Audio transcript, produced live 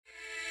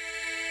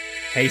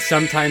Hey,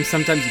 sometimes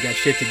you got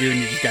shit to do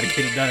and you just gotta get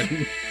it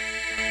done.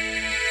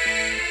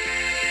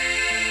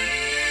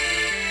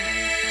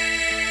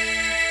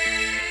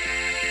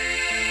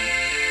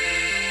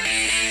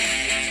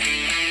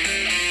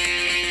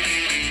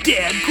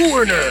 Dad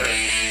Corner,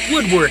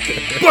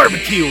 woodworking,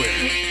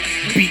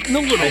 barbecuing, beating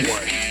the little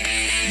one.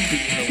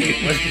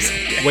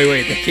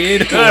 Wait, the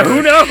kid?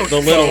 Who knows? The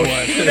little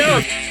one. Who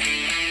knows?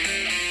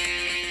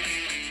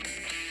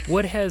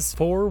 What has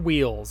 4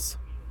 wheels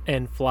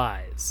and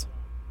flies?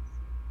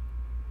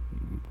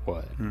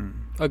 What?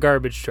 A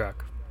garbage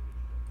truck.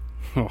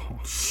 Oh.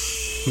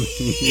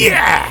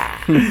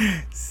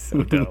 Yeah!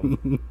 So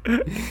dumb.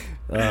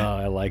 Oh,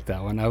 I like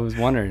that one. I was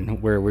wondering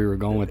where we were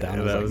going with that.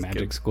 I was that like, was magic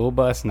good. school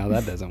bus? No,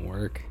 that doesn't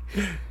work.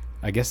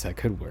 I guess that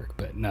could work,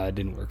 but no, it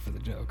didn't work for the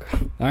joke.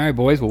 All right,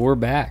 boys. Well, we're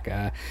back.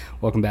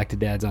 Welcome back to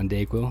Dad's on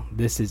Dayquil.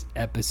 This is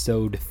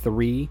episode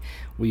 3.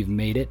 We've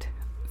made it.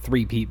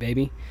 3-peat,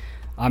 baby.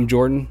 I'm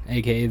Jordan,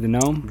 a.k.a. The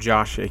Gnome.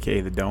 Josh,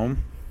 a.k.a. The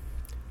Dome.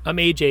 I'm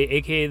AJ,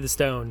 a.k.a. The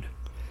Stoned.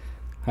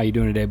 How you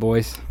doing today,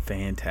 boys?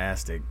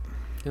 Fantastic.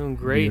 Doing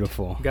great.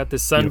 Beautiful. Got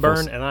this sunburn,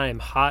 Beautiful. and I am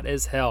hot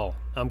as hell.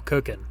 I'm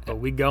cooking, but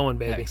we going,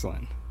 baby.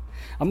 Excellent.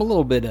 I'm a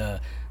little bit,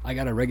 I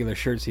got a regular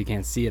shirt so you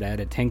can't see it. I had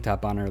a tank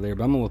top on earlier,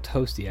 but I'm a little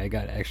toasty.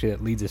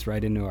 That leads us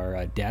right into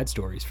our dad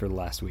stories for the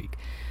last week.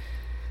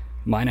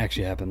 Mine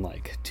actually happened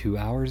like 2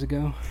 hours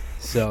ago.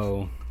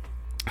 So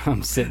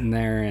I'm sitting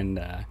there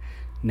and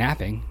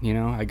napping, you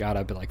know. I got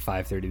up at like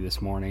 5:30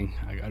 this morning.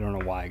 I don't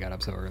know why I got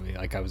up so early.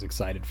 Like I was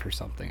excited for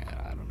something.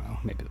 I don't know,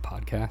 maybe the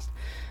podcast.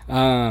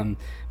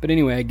 But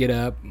anyway, I get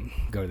up,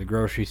 go to the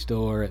grocery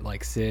store at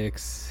like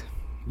 6,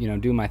 you know,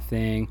 do my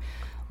thing.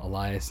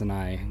 Elias and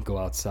I go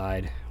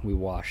outside. We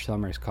wash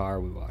Summer's car.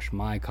 We wash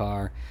my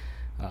car.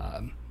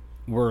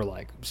 We're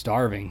like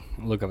starving.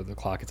 I look up at the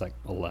clock. It's like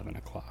 11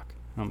 o'clock.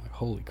 I'm like,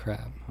 holy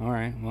crap. All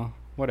right, well,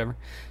 whatever.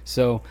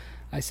 So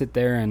I sit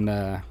there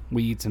and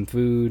we eat some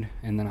food.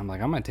 And then I'm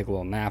like, I'm going to take a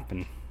little nap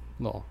and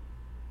a little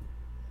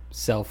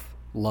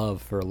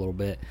self-love for a little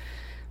bit.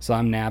 So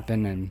I'm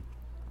napping and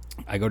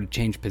I go to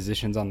change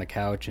positions on the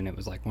couch. And it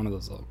was like one of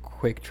those little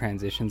quick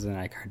transitions. And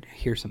I could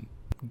hear some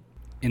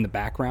in the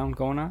background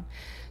going on.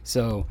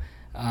 So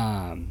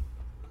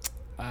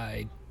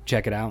I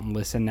check it out and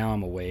listen. Now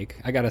I'm awake.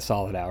 I got a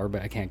solid hour,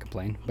 but I can't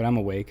complain. But I'm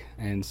awake,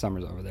 and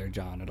Summer's over there,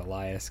 John, at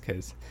Elias,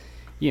 because,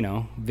 you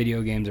know,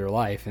 video games are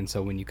life. And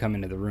so when you come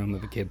into the room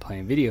of a kid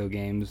playing video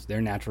games,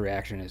 their natural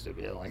reaction is to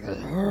be like,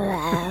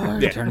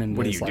 turn into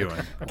what are this you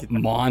like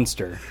doing?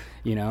 monster,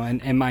 you know.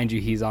 And mind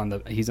you, he's on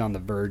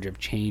the verge of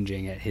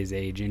changing at his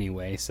age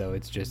anyway, so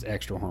it's just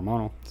extra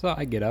hormonal. So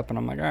I get up and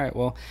I'm like, all right,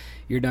 well,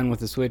 you're done with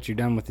the Switch, you're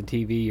done with the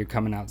TV, you're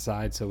coming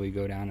outside. So we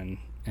go down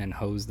and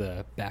hose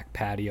the back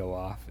patio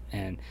off,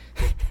 and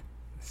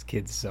this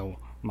kid's so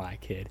my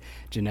kid.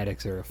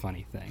 Genetics are a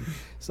funny thing.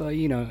 So,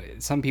 you know,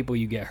 some people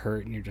you get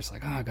hurt and you're just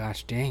like, oh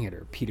gosh dang it,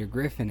 or Peter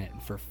Griffin it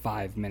for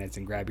 5 minutes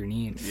and grab your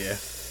knee and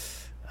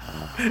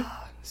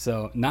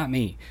So not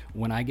me.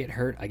 When I get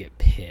hurt, I get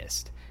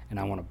pissed and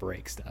I want to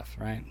break stuff,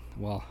 right?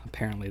 Well,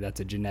 apparently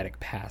that's a genetic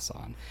pass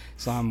on.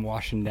 So I'm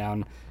washing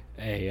down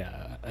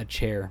a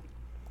chair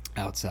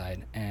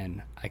outside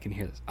and I can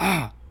hear this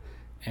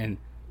and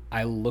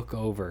I look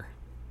over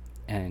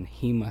and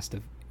he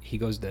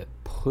goes to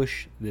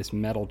push this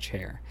metal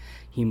chair.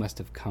 He must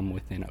have come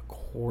within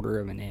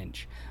 1/4 of an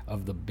inch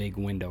of the big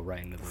window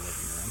right into the living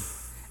room.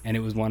 And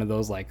it was one of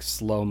those like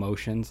slow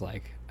motions,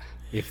 like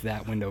if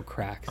that window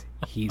cracks,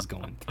 he's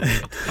going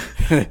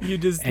through it. You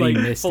just And he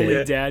like missed fully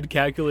it. dad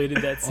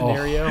calculated that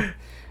scenario.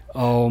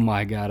 Oh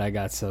my God, I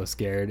got so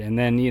scared. And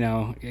then, you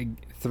know, it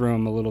threw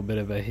him a little bit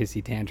of a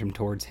hissy tantrum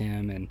towards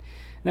him. And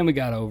then we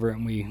got over it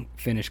and we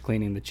finished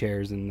cleaning the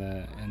chairs and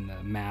the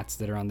mats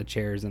that are on the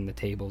chairs and the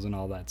tables and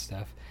all that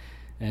stuff.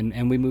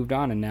 And we moved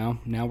on, and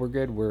now we're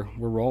good. We're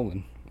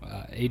rolling.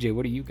 AJ,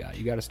 what do you got?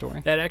 You got a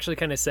story? That actually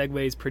kind of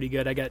segues pretty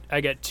good.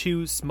 I got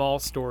 2 small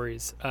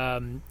stories.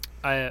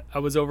 I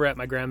was over at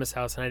my grandma's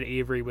house and I had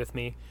Avery with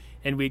me,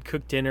 and we'd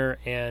cooked dinner,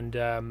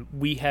 and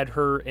we had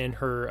her in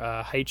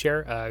her high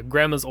chair,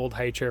 grandma's old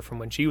high chair from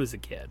when she was a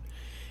kid.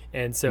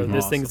 And so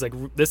this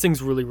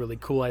thing's really, really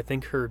cool. I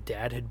think her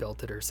dad had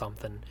built it or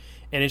something.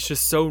 And it's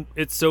just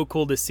it's so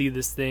cool to see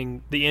this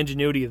thing, the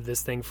ingenuity of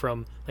this thing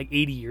from like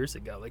 80 years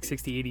ago, like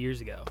 60, 80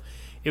 years ago.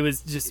 It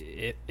was just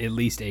At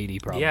least 80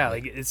 probably. yeah,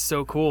 like it's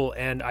so cool.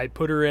 And I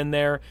put her in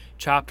there,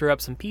 chopped her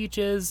up some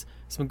peaches,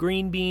 some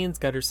green beans,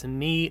 got her some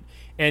meat.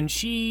 And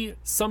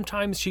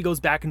sometimes she goes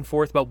back and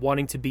forth about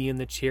wanting to be in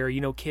the chair.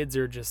 You know, kids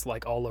are just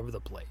like all over the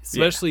place,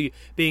 especially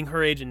being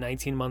her age and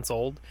 19 months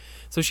old.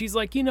 So she's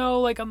like, you know,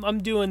 like I'm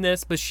doing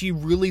this, but she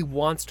really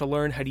wants to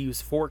learn how to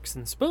use forks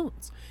and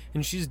spoons.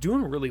 And she's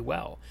doing really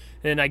well.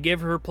 And I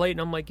give her plate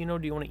and I'm like, you know,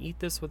 do you want to eat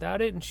this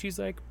without it? And she's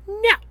like,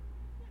 no.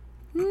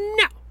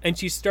 And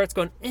she starts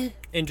going,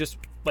 and just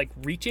like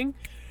reaching.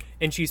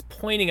 And she's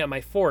pointing at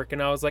my fork.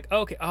 And I was like,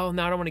 okay, no, I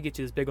don't want to get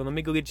you this big one. Let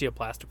me go get you a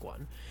plastic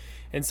one.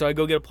 And so I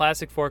go get a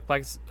plastic fork,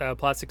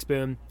 plastic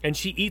spoon, and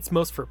she eats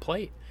most of her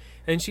plate.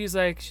 And she's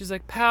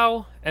like,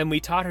 pal. And we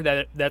taught her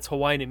that that's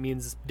Hawaiian. It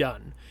means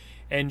done.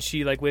 And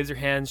she like waves her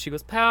hands. She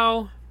goes,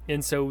 "Pow."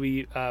 And so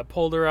we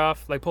pull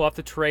off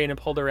the tray and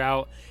pulled her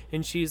out.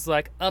 And she's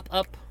like, "Up,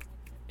 up."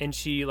 And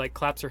she like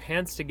claps her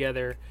hands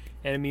together.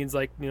 And it means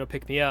like,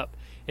 pick me up.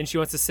 And she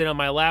wants to sit on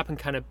my lap and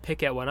kind of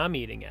pick at what I'm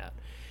eating at.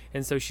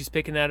 And so she's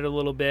picking at it a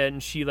little bit,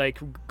 and she like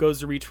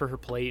goes to reach for her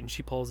plate, and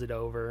she pulls it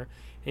over,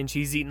 and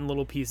she's eating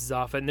little pieces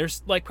off it. And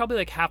there's like probably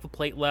like half a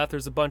plate left.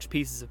 There's a bunch of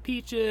pieces of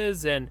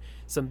peaches and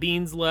some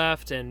beans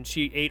left, and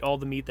she ate all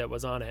the meat that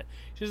was on it.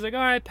 She's like, "All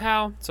right,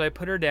 pal." So I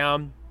put her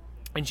down,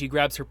 and she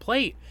grabs her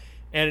plate.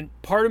 And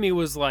part of me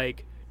was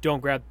like,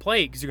 "Don't grab the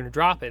plate because you're gonna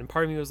drop it." And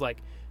part of me was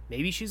like,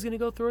 maybe she's gonna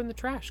go throw it in the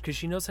trash because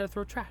she knows how to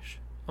throw trash.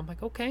 I'm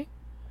like, okay,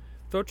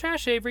 throw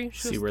trash, Avery.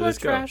 She See goes, where throw this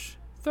trash. goes.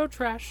 Throw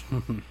trash.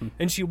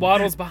 And she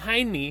waddles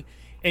behind me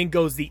and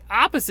goes the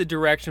opposite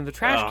direction of the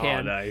trash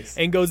can. Nice.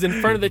 And goes in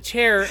front of the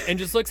chair and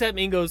just looks at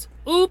me and goes,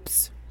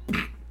 "Oops."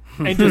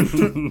 And just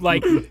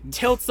like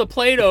tilts the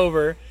plate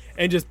over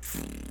and just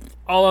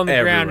all on the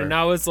ground. Everywhere. And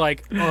I was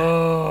like,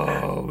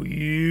 "Oh,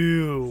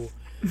 you."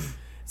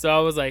 So I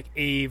was like,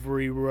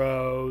 "Avery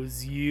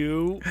Rose,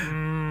 you?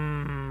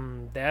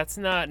 That's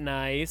not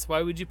nice.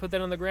 Why would you put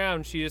that on the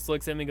ground?" She just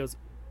looks at me and goes,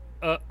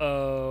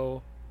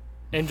 "Uh-oh."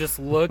 And just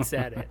looks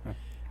at it.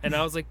 And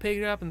I was like, "Pick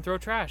it up and throw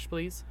trash,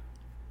 please."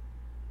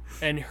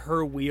 And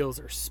her wheels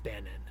are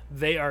spinning.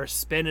 They are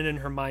spinning in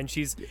her mind.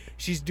 She's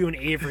doing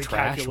Avery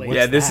Trash? calculations.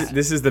 Yeah, What's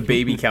this that? is the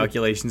baby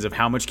calculations of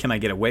how much can I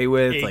get away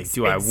with? Like,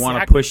 do I want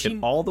to Exactly. push it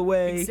all the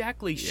way?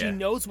 Exactly. She Yeah.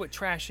 knows what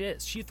trash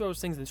is. She throws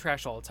things in the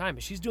trash all the time.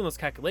 But she's doing those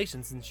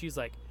calculations, and she's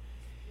like,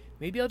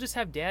 maybe I'll just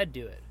have Dad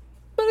do it.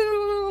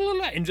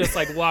 And just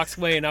like walks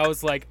away. And I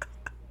was like,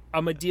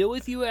 I'm going to deal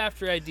with you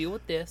after I deal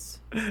with this.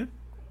 I'm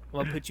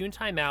going to put you in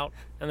timeout.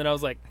 And then I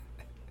was like,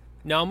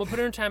 no, I'm going to put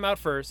her in timeout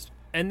first.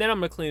 And then I'm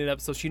going to clean it up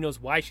so she knows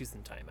why she's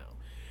in timeout.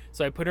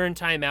 So I put her in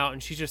timeout,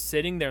 and she's just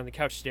sitting there on the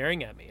couch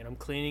staring at me. And I'm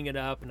cleaning it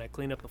up, and I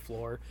clean up the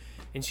floor.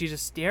 And she's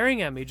just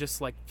staring at me, just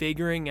like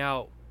figuring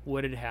out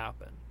what had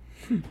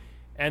happened.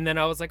 And then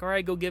I was like, all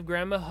right, go give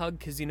Grandma a hug,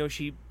 because,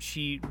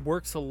 she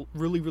works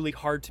really, really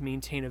hard to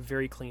maintain a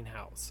very clean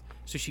house.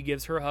 So she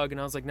gives her a hug,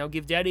 and I was like, now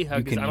give Daddy a hug,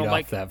 You because can I eat don't off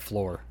like that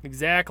floor.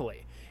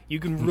 Exactly. You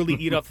can really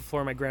eat off the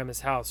floor of my grandma's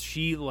house.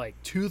 She, like,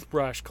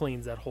 toothbrush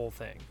cleans that whole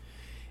thing.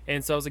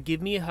 And so I was like,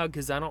 give me a hug,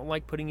 because I don't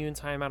like putting you in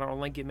timeout. I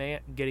don't like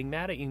getting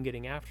mad at you and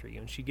getting after you.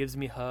 And she gives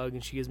me a hug,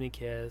 and she gives me a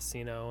kiss,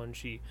 and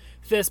she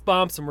fist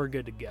bumps, and we're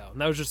good to go.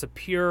 And that was just a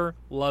pure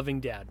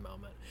loving dad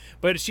moment.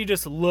 But she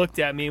just looked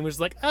at me and was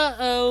like,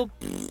 uh-oh,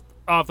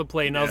 off the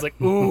plate. And I was like,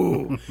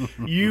 ooh,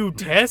 you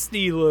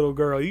testy little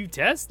girl, you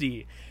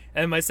testy.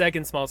 And my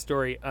second small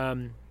story,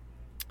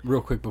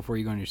 Real quick before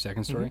you go on your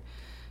second story,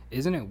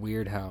 isn't it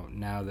weird how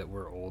now that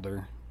we're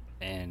older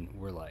and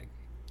we're like,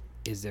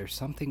 is there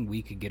something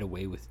we could get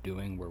away with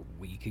doing where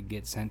we could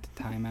get sent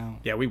to timeout?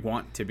 Yeah, we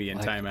want to be in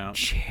Like, timeout.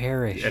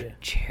 Cherish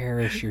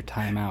your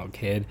timeout,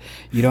 kid.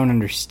 You don't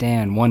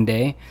understand. One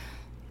day,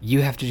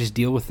 you have to just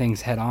deal with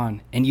things head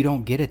on, and you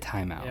don't get a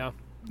timeout. yeah.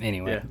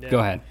 Anyway, Yeah. go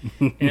ahead.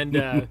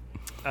 And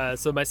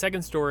so my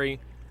second story,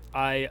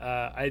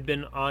 I'd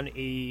been on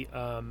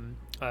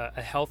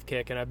a health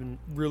kick, and I've been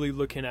really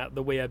looking at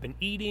the way I've been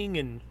eating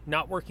and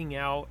not working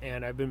out,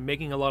 and I've been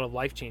making a lot of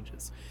life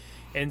changes.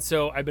 And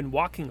so I've been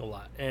walking a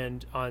lot.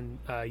 And on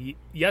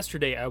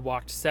yesterday, I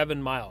walked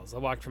 7 miles. I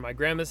walked from my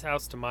grandma's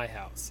house to my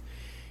house.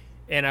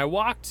 And I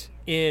walked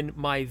in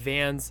my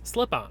Vans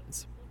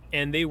slip-ons.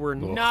 And they were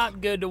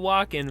not good to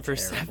walk in for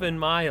 7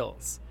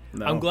 miles.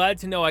 No. I'm glad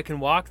to know I can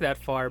walk that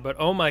far. But,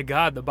 oh, my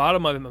God, the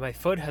bottom of my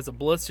foot has a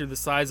blister the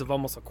size of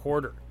almost a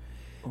quarter.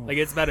 Like,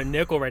 it's about a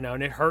nickel right now,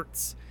 and it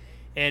hurts.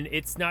 And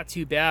it's not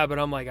too bad, but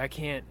I'm like, I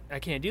can't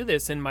do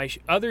this. And my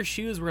other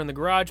shoes were in the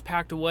garage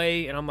packed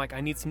away, and I'm like,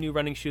 I need some new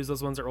running shoes.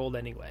 Those ones are old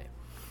anyway.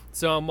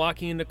 So I'm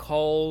walking into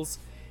Kohl's,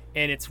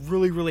 and it's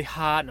really, really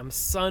hot, and I'm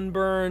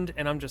sunburned,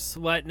 and I'm just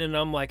sweating, and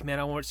I'm like, man,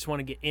 just want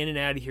to get in and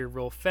out of here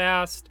real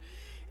fast.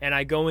 And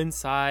I go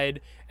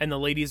inside, and the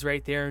lady's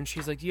right there, and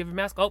she's like, do you have your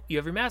mask? Oh, you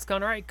have your mask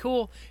on. All right,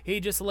 cool. Hey,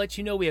 just to let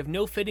you know, we have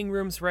no fitting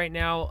rooms right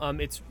now.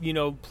 It's,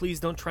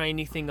 please don't try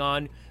anything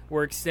on.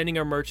 We're extending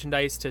our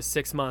merchandise to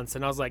 6 months.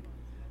 And I was like,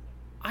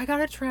 I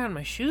gotta try on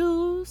my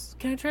shoes.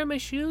 Can I try on my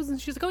shoes?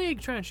 And she's like, oh yeah, you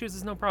can try on shoes.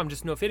 There's no problem.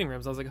 Just no fitting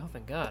rooms. I was like, oh,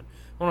 thank God.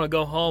 I want to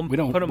go home. We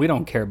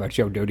don't care about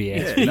your dirty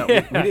ass. Yeah, no,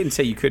 we didn't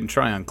say you couldn't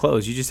try on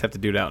clothes. You just have to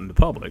do it out in the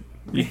public.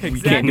 You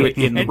can't do it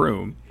in the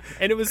room.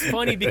 And it was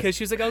funny because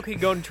she was like, okay,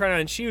 go and try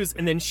on shoes.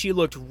 And then she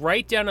looked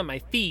right down at my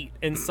feet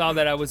and saw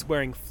that I was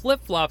wearing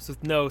flip-flops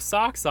with no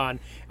socks on.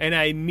 And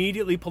I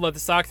immediately pulled out the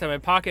socks out of my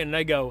pocket, and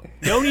I go,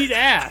 no need to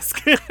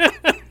ask.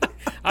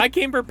 I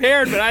came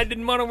prepared, but I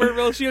didn't want to wear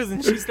real shoes.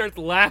 And she starts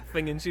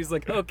laughing, and she's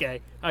like,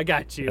 okay, I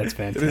got you. That's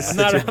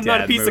fantastic. I'm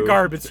not a piece of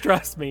garbage,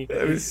 trust me.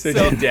 That was such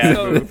a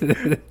dad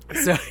move.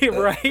 So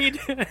right?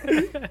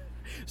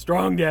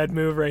 Strong dad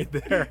move right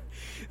there.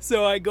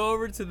 So I go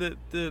over to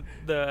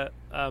the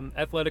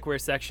athletic wear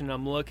section.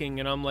 I'm looking,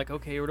 and I'm like,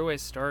 okay, where do I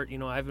start?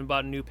 I haven't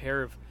bought a new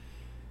pair of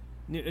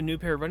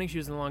running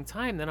shoes in a long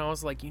time. Then I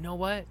was like, you know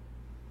what?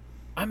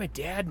 I'm a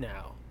dad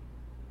now.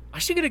 I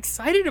should get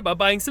excited about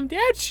buying some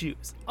dad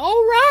shoes.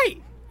 All right.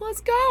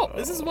 Let's go.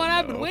 This is what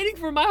I've been waiting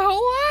for my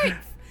whole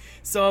life.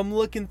 So I'm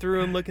looking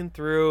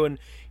through, and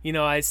you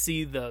know, I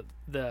see the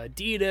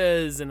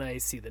Adidas, and I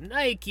see the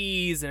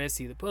Nikes, and I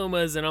see the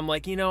Pumas, and I'm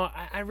like, you know,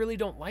 I really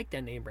don't like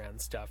that name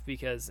brand stuff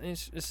because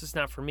it's just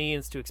not for me. And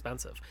it's too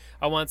expensive.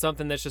 I want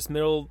something that's just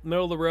middle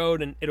of the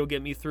road, and it'll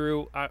get me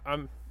through.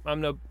 I'm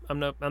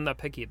not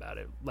picky about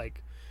it.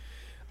 Like,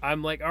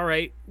 I'm like, all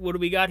right, what do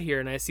we got here?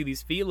 And I see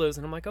these Filas,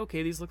 and I'm like,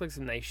 okay, these look like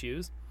some nice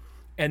shoes,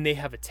 and they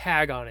have a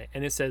tag on it,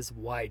 and it says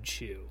wide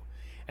shoe.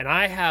 And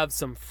I have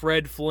some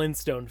Fred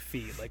Flintstone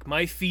feet. Like,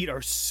 my feet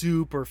are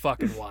super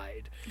fucking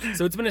wide.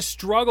 So it's been a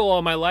struggle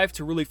all my life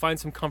to really find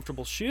some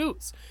comfortable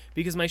shoes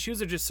because my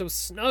shoes are just so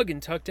snug and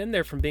tucked in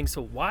there from being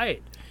so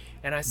wide.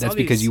 And I saw That's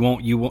because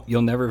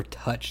you'll never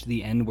touch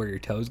the end where your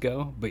toes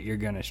go, but you're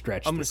gonna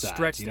stretch. I'm gonna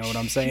stretch. You know what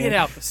I'm saying? Shit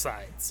out the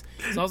sides.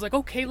 So I was like,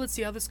 okay, let's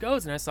see how this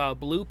goes. And I saw a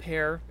blue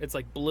pair. It's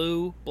like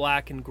blue,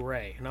 black, and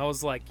gray. And I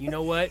was like, you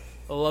know what?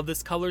 I love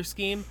this color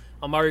scheme.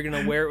 I'm already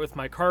gonna wear it with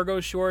my cargo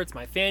shorts,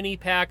 my fanny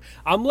pack.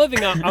 I'm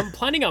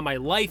planning on my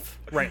life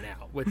right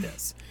now with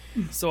this.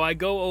 So I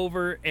go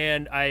over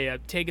and I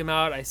take them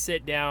out. I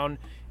sit down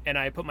and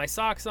I put my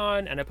socks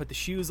on and I put the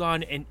shoes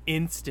on, and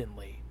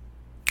instantly,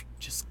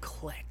 just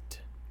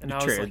clicked. And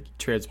I was like,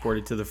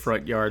 transported to the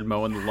front yard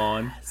mowing the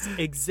lawn.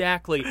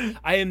 Exactly.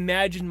 I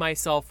imagined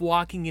myself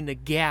walking in a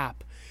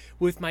Gap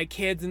with my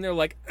kids, and they're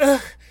like,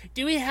 ugh,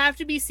 do we have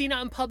to be seen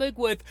out in public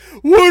with,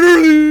 what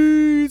are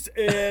these?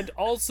 And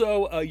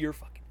also, your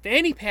fucking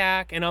fanny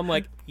pack. And I'm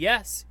like,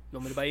 yes, you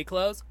want me to buy you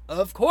clothes?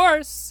 Of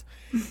course.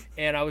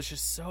 And I was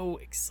just so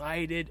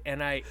excited,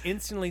 and I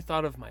instantly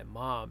thought of my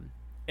mom.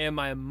 And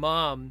my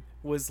mom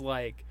was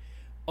like,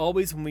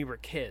 always when we were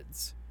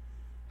kids,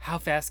 how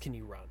fast can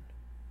you run?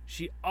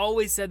 She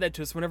always said that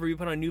to us whenever we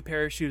put on a new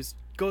pair of shoes.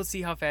 Go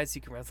see how fast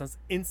you can run. So that's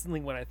instantly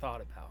what I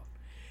thought about.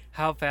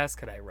 How fast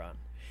could I run?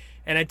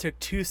 And I took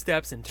 2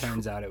 steps and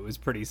turns out it was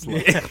pretty slow.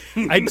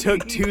 I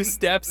took 2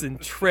 steps and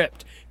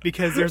tripped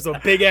because there's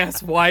a big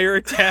ass wire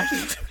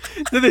attached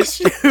to the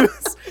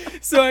shoes.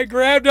 So I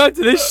grabbed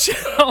onto the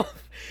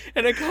shelf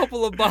and a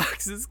couple of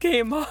boxes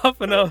came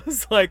off, and I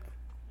was like,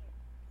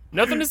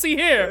 nothing to see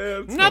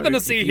here. Yeah, nothing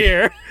to see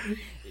here.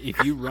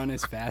 If you run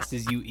as fast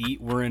as you eat,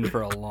 we're in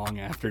for a long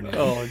afternoon.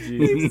 Oh,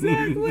 jeez.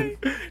 Exactly.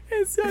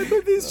 And so I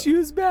put these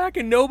shoes back,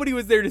 and nobody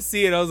was there to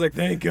see it. I was like,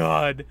 thank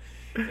God.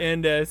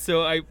 And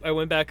so I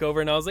went back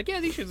over, and I was like, yeah,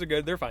 these shoes are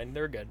good. They're fine.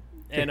 They're good.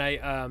 And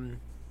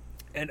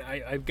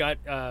I've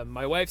got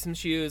my wife some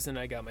shoes, and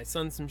I got my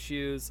son some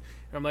shoes.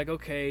 And I'm like,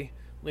 okay,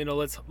 you know,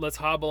 let's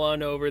hobble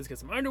on over. Let's get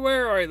some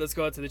underwear. All right, let's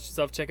go out to the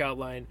self-checkout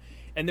line.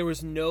 And there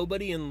was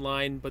nobody in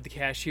line but the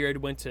cashier had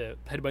went to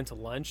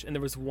lunch, and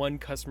there was one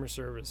customer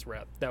service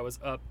rep that was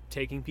up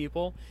taking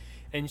people,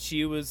 and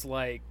she was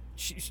like,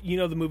 you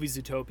know the movie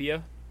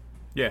Zootopia?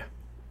 Yeah.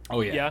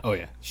 Oh yeah. Oh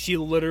yeah. She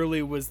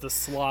literally was the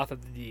sloth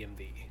of the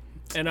DMV,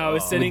 and I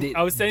was sitting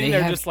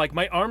there just like,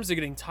 my arms are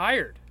getting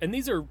tired, and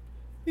these are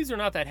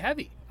not that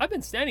heavy. I've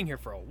been standing here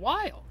for a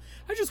while.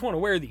 I just want to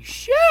wear these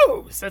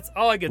shoes. That's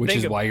all I can think of.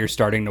 Which is why you're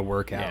starting to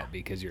work out,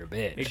 because you're a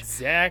bitch.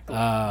 Exactly.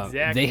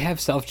 They have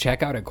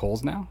self-checkout at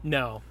Kohl's now?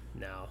 No.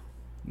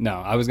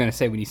 I was going to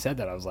say, when you said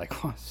that, I was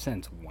like, oh,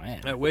 since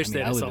when? I wish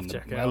they had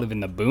self-checkout. I live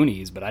in the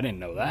boonies, but I didn't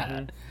know that.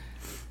 Mm-hmm.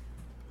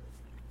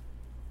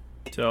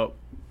 So,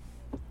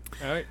 all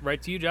right,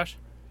 right to you, Josh.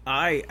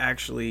 I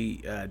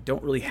actually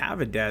don't really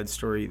have a dad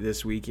story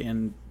this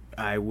weekend.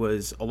 I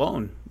was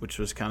alone, which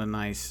was kind of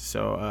nice.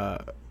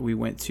 So we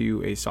went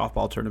to a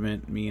softball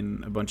tournament, me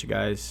and a bunch of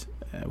guys.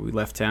 We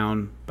left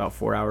town about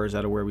 4 hours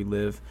out of where we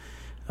live,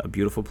 a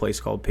beautiful place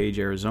called Page,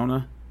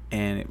 Arizona.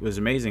 And it was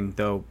amazing,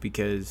 though,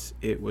 because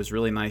it was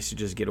really nice to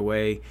just get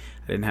away.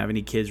 I didn't have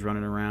any kids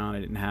running around. I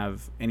didn't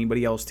have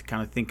anybody else to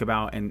kind of think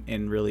about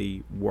and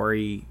really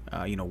worry,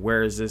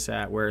 where is this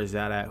at? Where is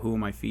that at? Who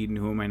am I feeding?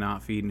 Who am I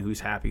not feeding?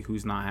 Who's happy?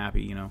 Who's not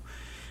happy?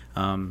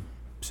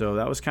 So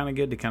that was kind of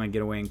good to kind of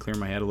get away and clear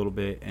my head a little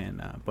bit.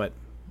 But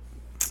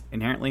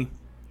inherently,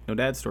 no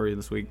dad story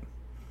this week.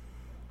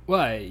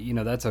 Well,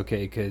 that's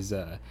okay, because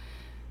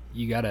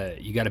you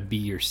gotta be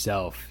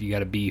yourself. You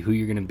gotta be who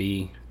you're gonna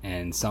be,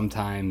 and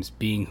sometimes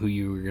being who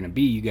you're gonna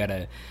be, you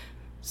gotta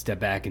step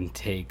back and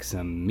take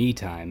some me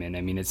time. And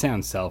I mean, it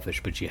sounds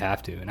selfish, but you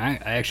have to. And I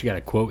actually got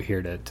a quote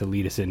here to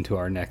lead us into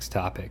our next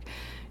topic.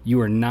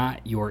 You are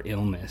not your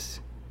illness.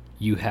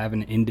 You have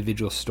an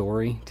individual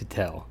story to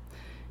tell.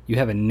 You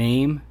have a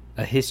name,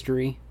 a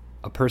history,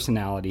 a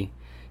personality.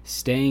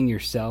 Staying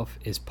yourself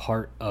is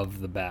part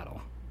of the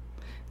battle.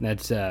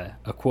 That's a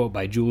quote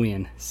by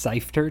Julian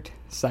Cipher.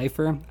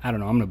 I don't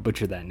know. I'm going to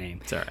butcher that name.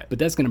 It's all right. But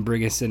that's going to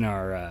bring us in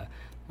our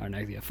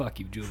next. Yeah, fuck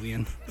you,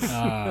 Julian.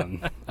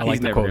 I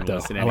like the quote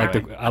though.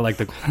 Anyway. I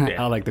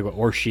like the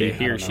or she. Yeah,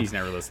 he or she's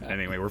never listened.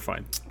 Anyway, we're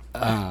fine.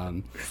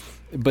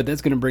 But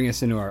that's going to bring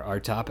us into our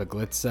topic.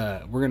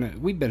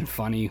 We've been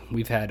funny.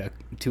 We've had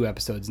 2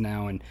 episodes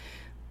now, and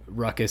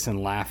ruckus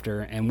and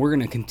laughter, and we're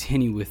going to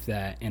continue with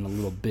that in a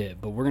little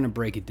bit. But we're going to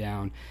break it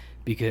down,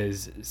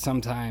 because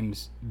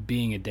sometimes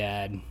being a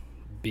dad,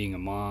 being a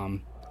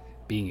mom,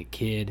 being a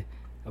kid,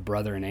 a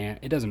brother, an aunt.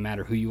 It doesn't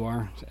matter who you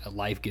are.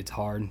 Life gets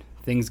hard.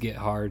 Things get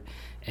hard.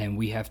 And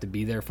we have to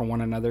be there for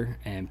one another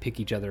and pick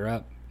each other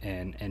up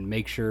and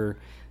make sure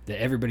that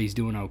everybody's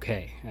doing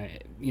okay.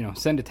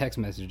 Send a text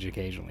message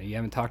occasionally. You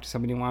haven't talked to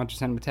somebody in a while, just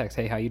send them a text.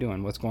 Hey, how you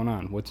doing? What's going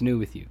on? What's new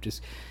with you?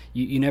 Just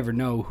you never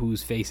know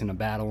who's facing a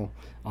battle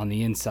on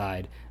the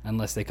inside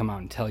unless they come out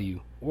and tell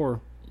you,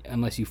 or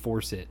unless you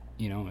force it.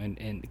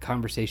 And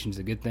conversation is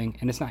a good thing.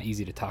 And it's not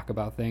easy to talk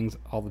about things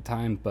all the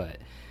time, but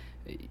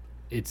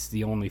it's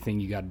the only thing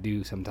you got to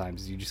do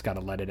sometimes. You just got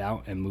to let it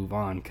out and move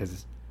on,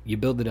 because you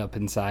build it up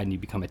inside and you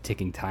become a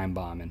ticking time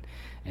bomb,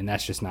 and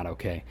that's just not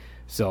okay.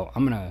 So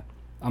I'm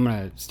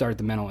gonna start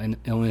the mental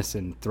illness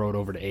and throw it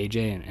over to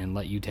AJ and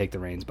let you take the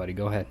reins, buddy.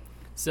 Go ahead.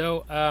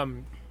 So,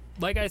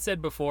 like I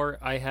said before,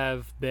 I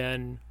have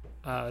been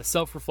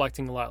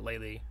self-reflecting a lot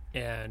lately,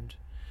 and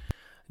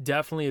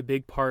definitely a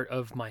big part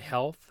of my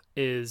health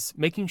is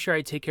making sure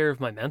I take care of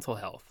my mental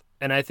health.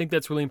 And I think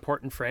that's really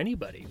important for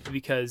anybody,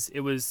 because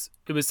it was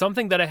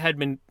something that I had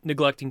been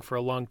neglecting for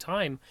a long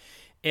time.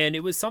 And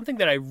it was something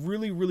that I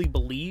really, really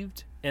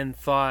believed and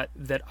thought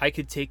that I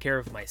could take care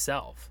of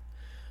myself.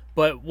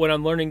 But what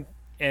I'm learning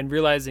and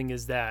realizing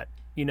is that,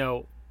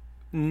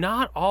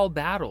 not all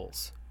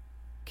battles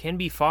can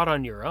be fought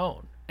on your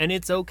own. And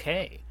it's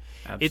okay.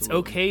 Absolutely. It's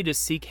okay to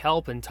seek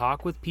help and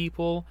talk with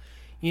people,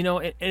 and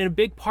a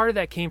big part of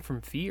that came from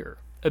fear.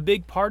 A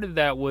big part of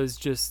that was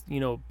just,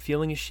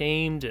 feeling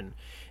ashamed and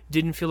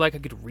didn't feel like I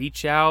could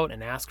reach out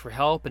and ask for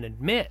help and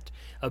admit.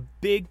 A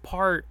big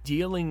part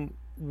dealing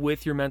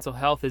with your mental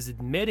health is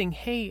admitting,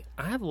 hey,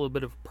 I have a little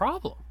bit of a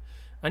problem.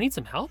 I need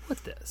some help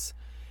with this.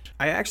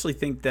 I actually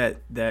think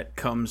that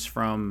comes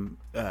from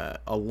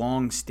a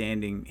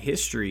long-standing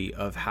history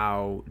of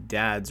how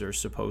dads are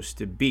supposed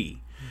to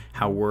be,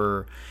 how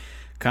we're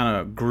kind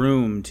of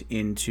groomed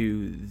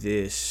into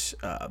this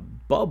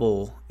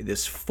bubble,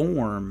 this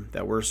form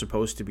that we're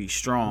supposed to be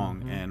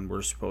strong, and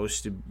we're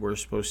supposed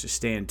to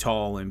stand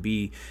tall and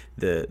be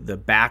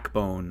the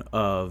backbone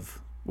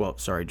of. Well,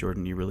 sorry,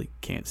 Jordan, you really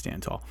can't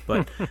stand tall,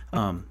 but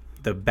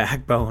the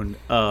backbone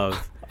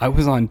of. I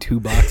was on 2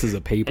 boxes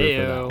of paper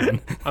Ayo. for that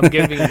one. I'm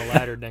giving him a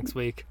ladder next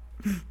week.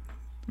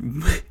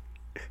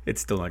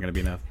 It's still not going to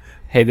be enough.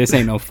 Hey, this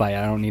ain't no fight.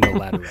 I don't need a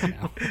ladder right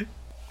now.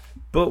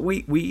 But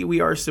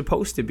we are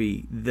supposed to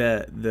be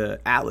the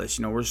atlas.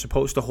 We're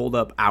supposed to hold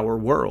up our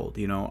world.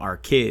 Our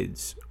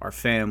kids, our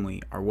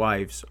family, our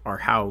wives, our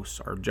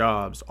house, our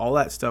jobs, all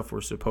that stuff.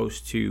 We're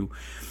supposed to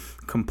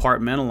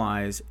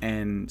compartmentalize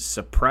and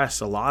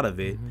suppress a lot of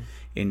it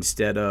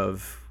instead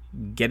of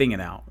getting it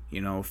out.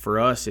 For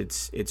us,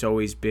 it's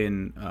always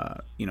been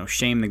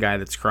shame the guy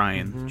that's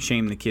crying,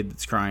 shame the kid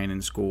that's crying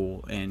in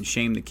school, and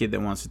shame the kid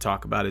that wants to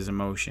talk about his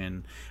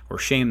emotion, or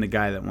shame the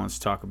guy that wants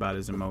to talk about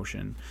his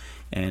emotion.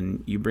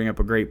 And you bring up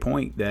a great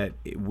point that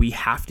we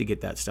have to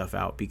get that stuff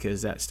out,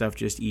 because that stuff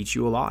just eats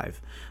you alive.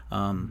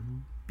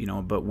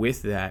 But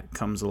with that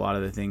comes a lot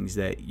of the things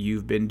that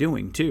you've been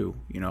doing too.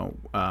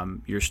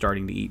 You're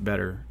starting to eat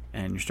better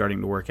and you're starting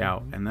to work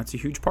out, and that's a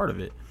huge part of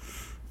it.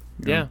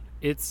 Yeah,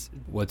 it's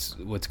what's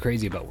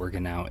crazy about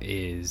working out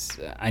is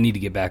I need to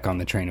get back on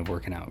the train of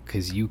working out,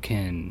 because you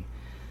can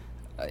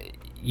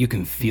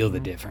feel the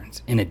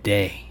difference in a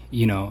day.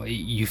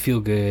 You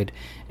feel good,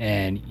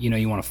 and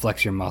you want to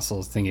flex your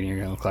muscles thinking you're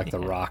going to look like The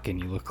Rock, and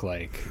you look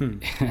like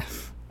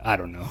I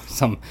don't know,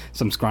 some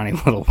scrawny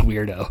little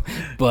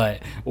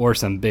weirdo, or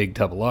some big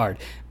tub of lard,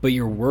 but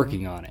you're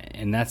working on it,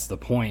 and that's the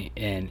point.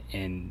 And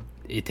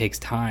it takes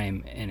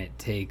time, and it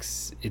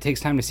takes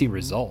time to see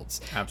results.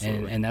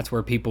 Absolutely. And that's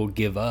where people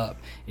give up,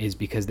 is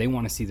because they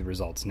want to see the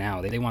results now.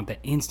 They want the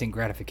instant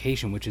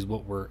gratification, which is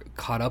what we're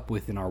caught up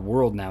with in our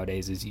world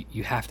nowadays, is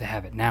you have to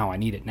have it now. I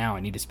need it now. I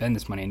need to spend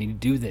this money. I need to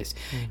do this.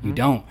 You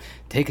don't.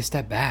 Take a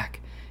step back.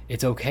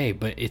 It's okay,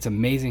 but it's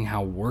amazing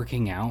how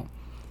working out,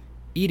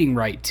 eating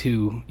right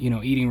too,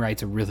 eating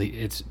right's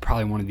it's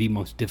probably one of the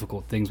most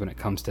difficult things when it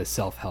comes to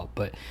self-help,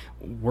 but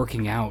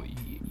working out,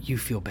 you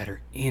feel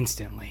better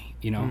instantly.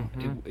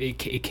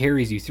 It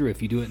carries you through.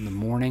 If you do it in the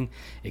morning,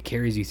 it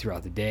carries you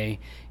throughout the day.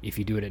 If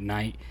you do it at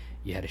night,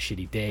 you had a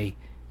shitty day,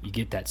 you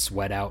get that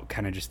sweat out,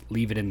 kind of just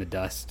leave it in the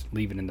dust,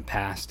 leave it in the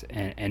past,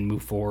 and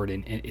move forward.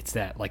 And it's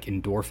that like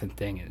endorphin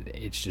thing.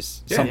 It's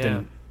just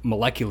something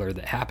molecular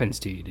that happens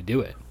to you to do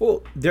it.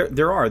 Well,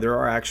 there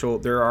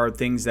are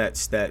things that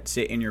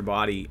sit in your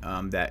body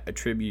that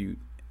attribute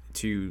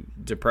to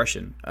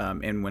depression,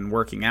 and when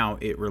working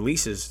out, it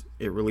releases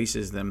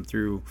them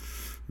through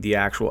the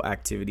actual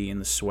activity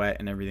and the sweat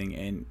and everything,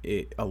 and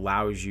it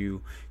allows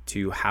you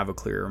to have a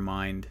clearer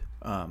mind,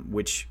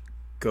 which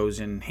goes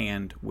in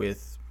hand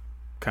with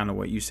kind of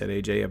what you said,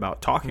 AJ,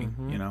 about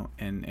talking,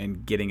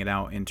 and getting it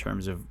out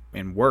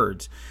in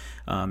words.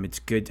 It's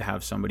good to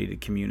have somebody to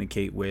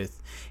communicate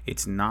with.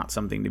 It's not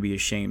something to be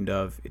ashamed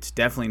of. It's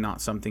definitely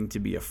not something to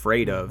be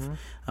afraid of.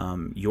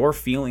 Your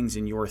feelings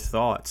and your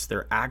thoughts,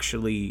 they're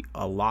actually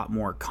a lot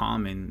more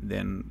common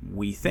than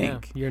we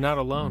think. Yeah, you're not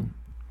alone.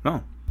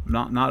 No,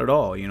 not at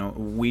all.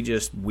 We've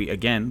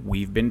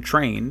been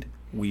trained,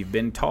 we've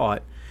been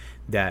taught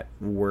that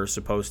we're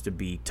supposed to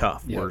be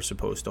tough. Yep. We're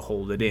supposed to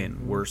hold it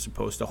in. We're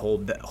supposed to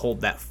hold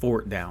that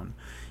fort down,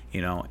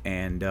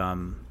 and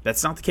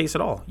that's not the case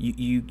at all.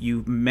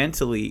 You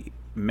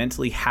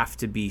mentally have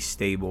to be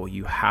stable.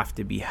 You have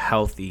to be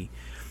healthy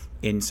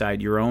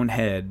inside your own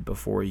head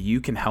before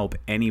you can help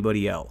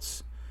anybody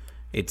else.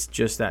 It's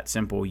just that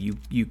simple.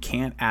 You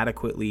can't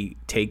adequately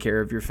take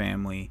care of your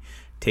family,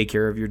 take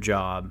care of your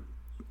job,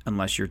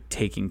 unless you're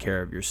taking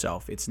care of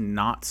yourself. It's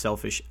not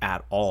selfish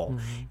at all.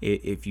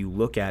 If you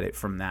look at it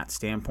from that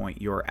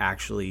standpoint, you're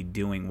actually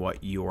doing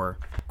what you're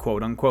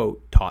quote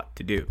unquote taught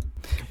to do.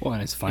 Well,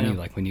 and it's funny,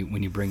 like when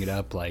you bring it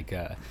up, like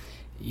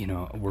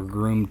we're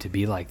groomed to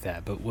be like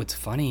that. But what's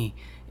funny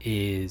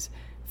is,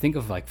 think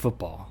of like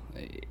football.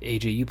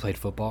 AJ, you played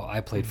football.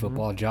 I played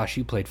football. Josh,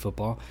 you played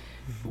football.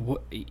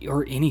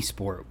 Or any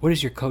sport. What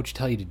does your coach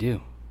tell you to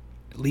do?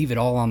 Leave it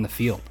all on the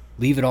field.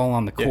 Leave it all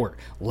on the court.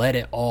 Yeah. Let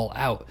it all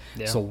out.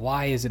 Yeah. So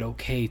why is it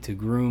okay to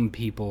groom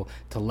people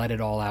to let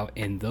it all out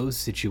in those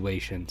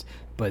situations,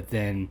 but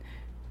then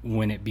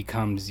when it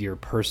becomes your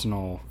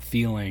personal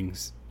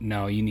feelings,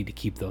 no, you need to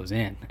keep those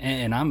in?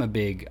 And I'm a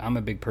big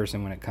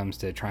person when it comes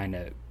to trying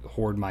to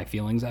hoard my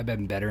feelings. I've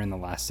been better in the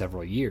last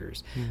several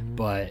years,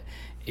 but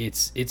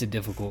it's a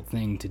difficult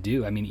thing to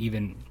do. I mean,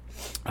 even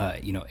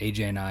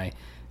AJ and I,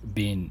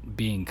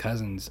 being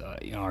cousins,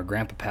 our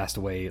grandpa passed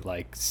away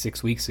like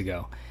 6 weeks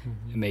ago,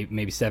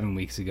 maybe 7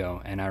 weeks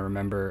ago, and I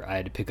remember I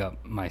had to pick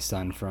up my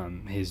son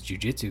from his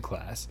jiu-jitsu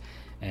class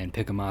and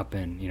pick him up,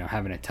 and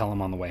having to tell him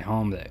on the way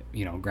home that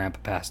grandpa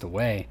passed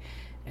away.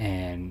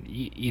 And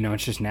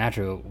it's just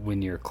natural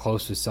when you're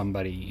close with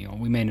somebody.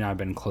 We may not have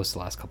been close the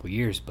last couple of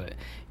years, but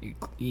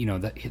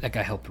that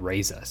guy helped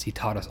raise us. He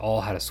taught us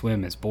all how to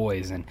swim as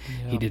boys, and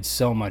he did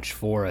so much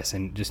for us,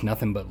 and just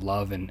nothing but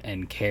love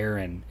and care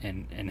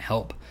and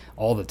help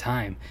all the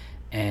time.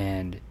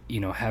 And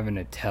having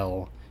to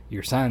tell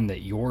your son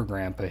that your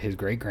grandpa, his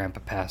great grandpa,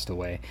 passed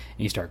away, and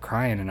you start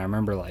crying. And I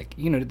remember, like,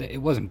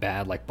 it wasn't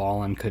bad, like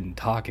bawling, couldn't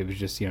talk. It was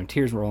just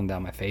tears rolling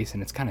down my face,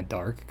 and it's kind of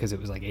dark because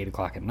it was like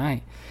 8:00 at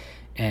night.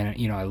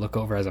 And I look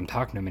over as I'm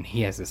talking to him, and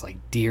he has this like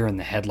deer in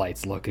the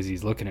headlights look as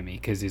he's looking at me,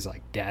 because he's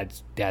like,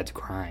 dad's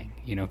crying,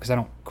 because I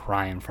don't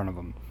cry in front of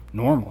him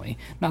normally.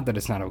 Not that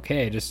it's not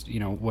okay, just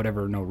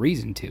whatever, no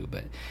reason to.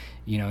 But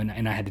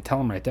and I had to tell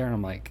him right there, and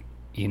I'm like,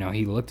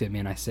 he looked at me,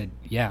 and I said,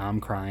 yeah,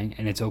 I'm crying,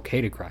 and it's okay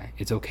to cry.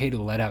 It's okay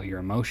to let out your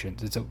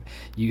emotions.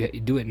 You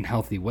do it in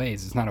healthy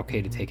ways. It's not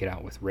okay to take it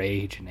out with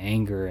rage and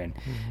anger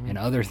and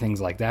other things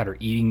like that, or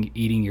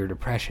eating your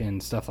depression,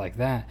 stuff like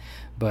that.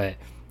 But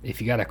if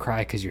you gotta cry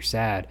because you're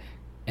sad,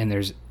 and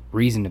there's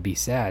reason to be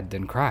sad,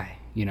 then cry.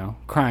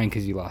 Crying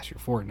because you lost your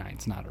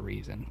Fortnite's not a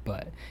reason.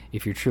 But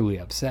if you're truly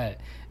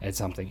upset at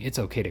something, it's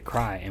okay to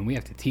cry, and we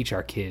have to teach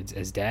our kids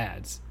as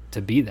dads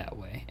to be that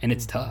way. And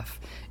it's tough.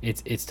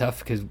 It's tough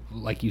because,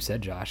 like you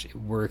said, Josh,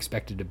 we're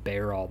expected to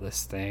bear all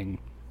this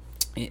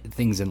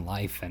things in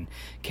life and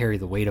carry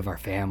the weight of our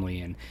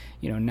family. And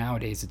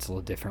nowadays it's a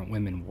little different.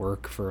 Women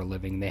work for a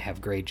living. They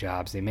have great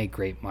jobs. They make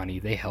great money.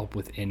 They help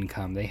with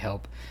income. They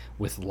help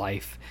with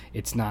life.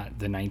 It's not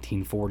the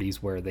 1940s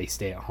where they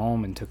stay at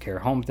home and took care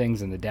of home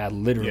things and the dad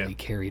literally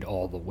carried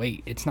all the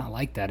weight. It's not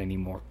like that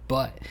anymore.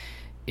 But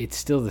it's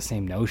still the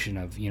same notion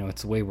of,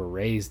 it's the way we're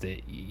raised,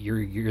 that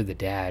you're the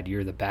dad,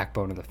 you're the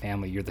backbone of the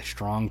family, you're the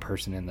strong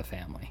person in the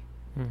family.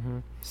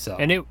 So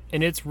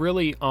and it's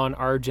really on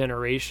our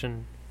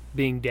generation,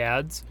 being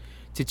dads,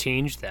 to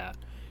change that,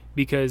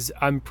 because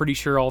I'm pretty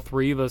sure all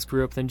three of us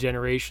grew up in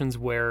generations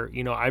where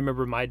I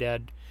remember my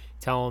dad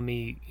telling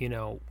me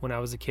when I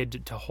was a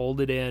kid to hold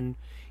it in.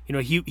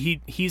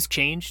 He's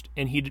changed,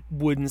 and he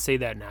wouldn't say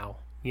that now.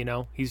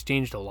 He's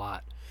changed a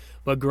lot,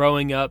 but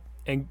growing up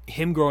in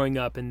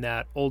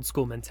that old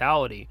school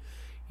mentality,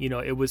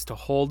 it was to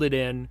hold it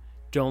in,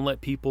 don't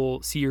let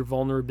people see your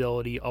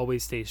vulnerability,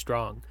 always stay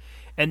strong.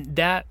 And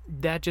that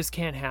just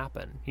can't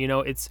happen.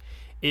 It's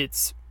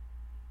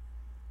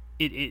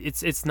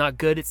not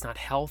good. It's not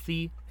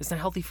healthy. It's not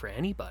healthy for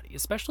anybody,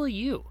 especially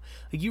you.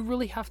 Like, you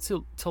really have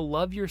to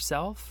love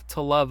yourself, to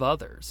love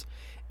others.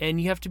 And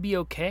you have to be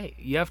okay.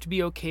 You have to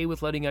be okay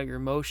with letting out your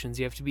emotions.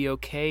 You have to be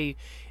okay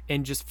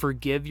and just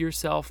forgive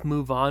yourself,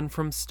 move on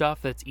from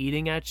stuff that's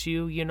eating at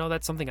you.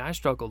 That's something I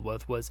struggled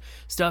with, was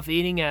stuff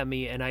eating at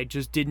me, and I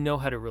just didn't know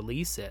how to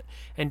release it.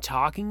 And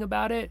talking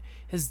about it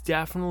has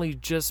definitely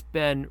just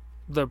been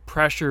the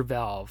pressure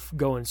valve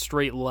going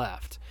straight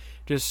left.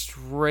 Just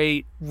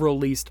straight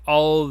released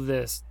all of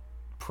this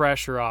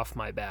pressure off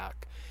my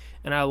back.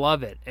 And I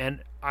love it.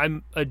 And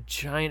I'm a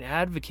giant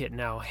advocate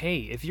now.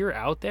 Hey, if you're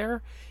out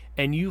there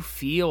and you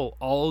feel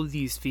all of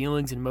these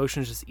feelings and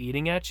emotions just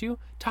eating at you,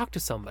 talk to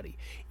somebody.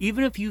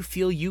 Even if you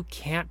feel you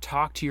can't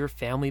talk to your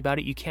family about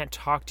it, you can't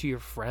talk to your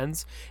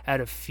friends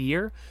out of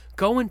fear,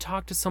 go and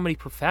talk to somebody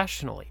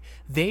professionally.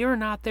 They are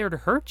not there to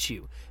hurt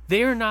you.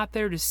 They are not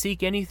there to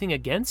seek anything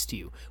against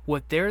you.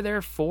 What they're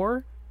there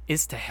for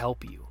is to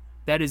help you.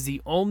 That is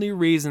the only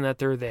reason that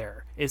they're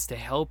there, is to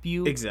help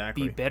you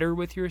be better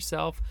with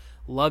yourself,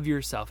 love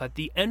yourself. At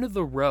the end of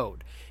the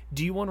road,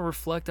 do you want to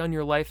reflect on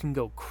your life and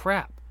go,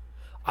 crap,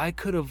 I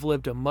could have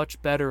lived a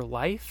much better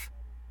life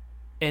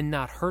and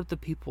not hurt the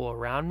people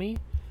around me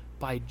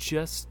by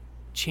just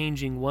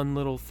changing one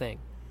little thing.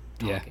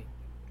 Talking.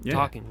 Yeah.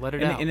 Talking, let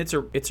it out. And it's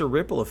a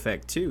ripple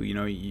effect too.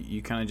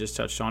 You kind of just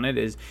touched on it.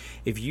 Is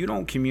if you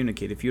don't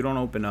communicate, if you don't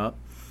open up,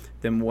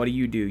 then what do?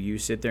 You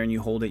sit there and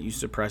you hold it, you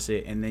suppress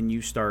it, and then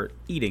you start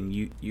eating.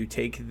 You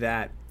take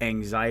that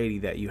anxiety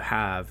that you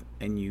have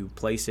and you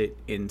place it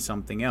in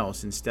something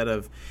else instead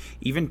of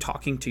even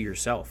talking to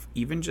yourself.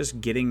 Even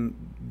just getting,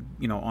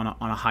 on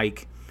a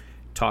hike,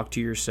 talk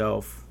to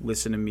yourself,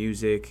 listen to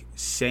music,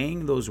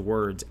 saying those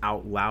words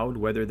out loud,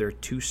 whether they're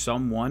to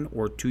someone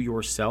or to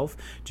yourself,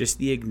 just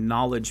the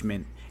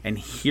acknowledgement and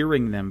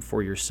hearing them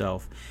for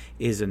yourself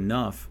is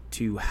enough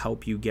to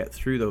help you get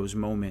through those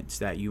moments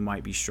that you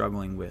might be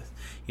struggling with,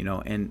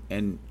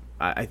 and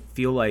I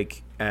feel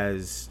like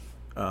as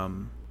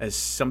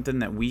something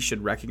that we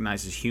should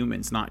recognize as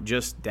humans, not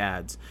just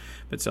dads,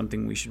 but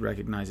something we should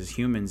recognize as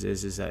humans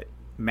is that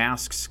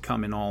masks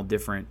come in all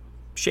different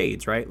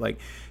shades, right? Like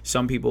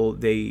some people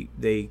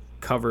they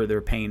cover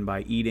their pain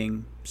by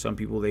eating, some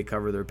people they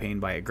cover their pain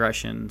by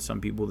aggression,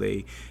 some people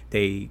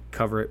they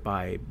cover it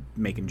by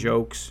making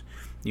jokes.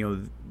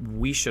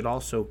 We should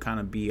also kind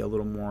of be a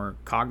little more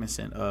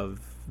cognizant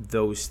of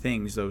those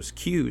things, those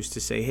cues to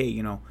say, hey,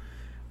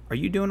 are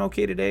you doing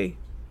okay today?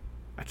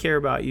 I care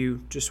about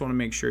you, just want to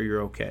make sure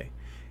you're okay.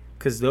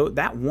 Because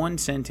that one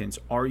sentence,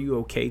 are you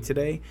okay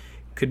today,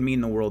 could mean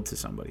the world to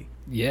somebody.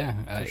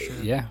 Yeah, sure.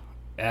 Yeah.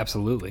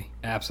 Absolutely.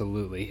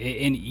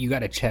 And you got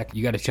to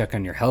check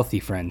on your healthy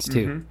friends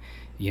too.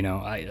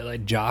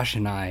 Like Josh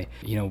and I,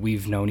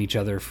 we've known each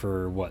other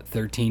for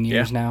 13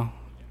 years now,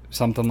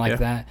 something like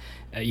that.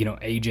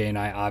 AJ and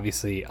I,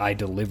 obviously I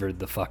delivered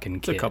the fucking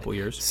kid. It's a couple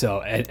years.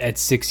 So at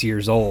 6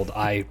 years old,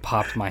 I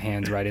popped my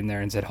hands right in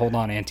there and said, hold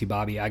on, Auntie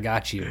Bobby, I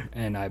got you.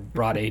 And I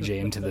brought AJ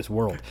into this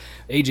world.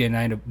 AJ and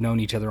I have known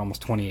each other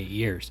almost 28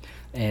 years,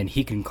 and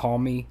he can call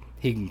me.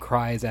 He can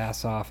cry his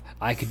ass off.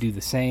 I could do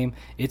the same.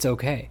 It's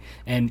okay.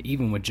 And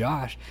even with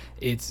Josh,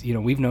 it's,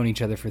 we've known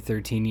each other for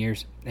 13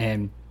 years.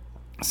 And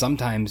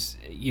sometimes,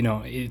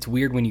 it's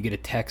weird when you get a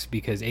text,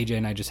 because AJ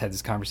and I just had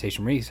this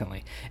conversation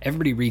recently.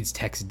 Everybody reads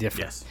text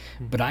different. Yes.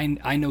 But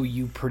I know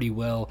you pretty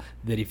well,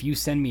 that if you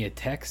send me a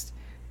text,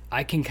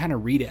 I can kind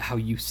of read it how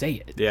you say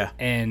it. Yeah.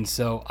 And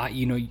so,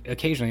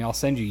 occasionally I'll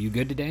send you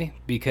good today,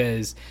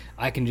 because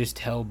I can just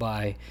tell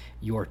by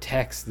your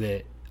text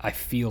that I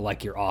feel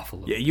like you're off a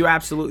little. Yeah, you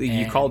absolutely.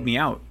 You called me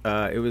out.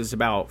 It was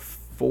about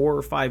 4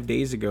 or 5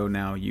 days ago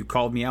now. You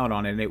called me out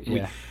on it.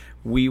 And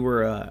we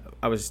were.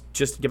 I was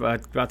just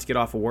about to get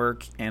off of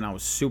work, and I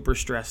was super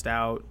stressed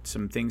out.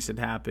 Some things had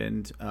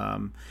happened,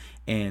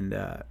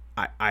 and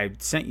I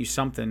sent you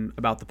something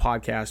about the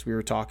podcast. We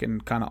were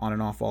talking kind of on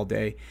and off all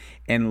day,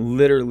 and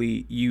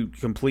literally you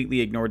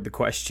completely ignored the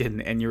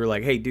question, and you were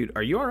like, "Hey, dude,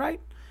 are you all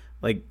right?"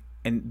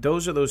 And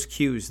those are those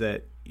cues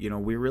that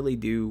we really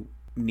do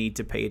need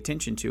to pay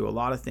attention to. A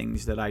lot of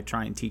things that I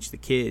try and teach the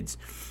kids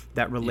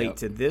that relate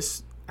to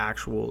this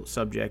actual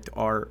subject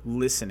are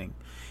listening.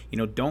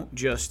 Don't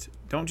just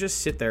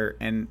sit there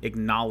and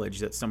acknowledge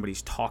that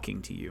somebody's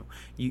talking to you.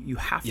 You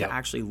have to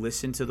actually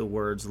listen to the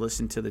words,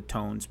 listen to the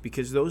tones,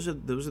 because those are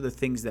the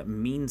things that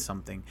mean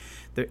something.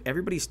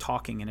 Everybody's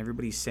talking and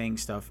everybody's saying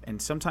stuff,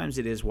 and sometimes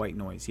it is white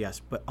noise,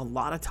 yes, but a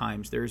lot of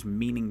times there's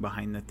meaning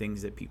behind the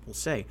things that people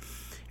say.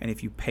 And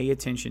if you pay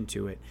attention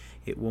to it,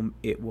 it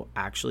will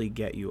actually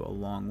get you a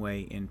long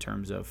way in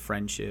terms of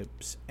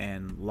friendships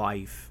and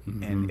life,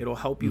 and it'll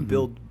help you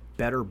build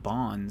better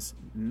bonds,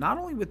 not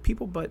only with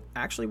people but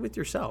actually with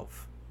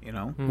yourself.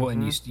 Well,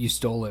 and you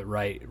stole it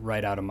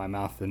right out of my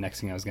mouth. The next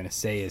thing I was going to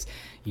say is,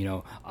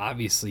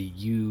 obviously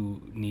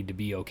you need to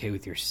be okay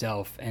with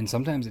yourself, and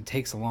sometimes it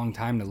takes a long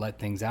time to let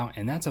things out,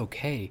 and that's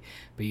okay,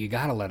 but you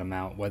got to let them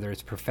out, whether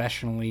it's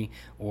professionally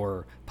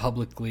or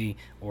publicly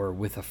or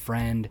with a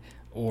friend,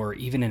 or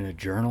even in a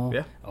journal,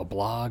 a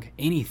blog,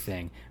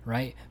 anything,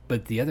 right?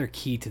 But the other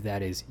key to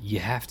that is you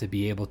have to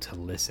be able to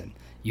listen.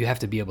 You have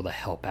to be able to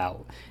help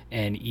out.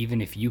 And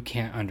even if you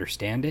can't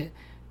understand it,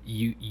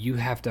 you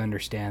have to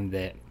understand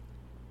that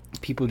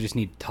people just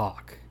need to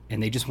talk,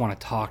 and they just want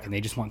to talk, and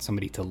they just want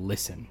somebody to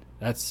listen.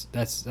 That's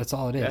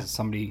all it is,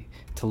 somebody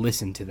to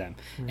listen to them.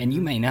 And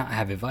you may not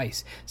have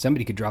advice.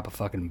 Somebody could drop a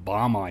fucking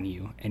bomb on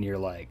you, and you're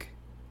like,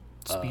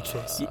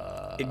 speechless.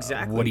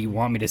 Exactly. What do you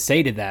want me to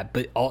say to that?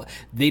 But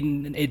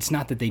it's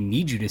not that they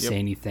need you to say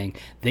anything.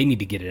 They need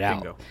to get it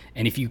out. Bingo.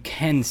 And if you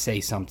can say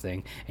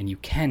something and you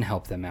can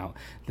help them out,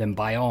 then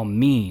by all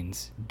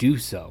means do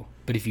so.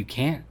 But if you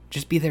can't,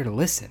 just be there to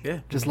listen.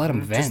 Yeah. Just let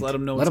them vent. Just let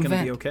them know it's going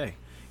to be okay.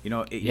 You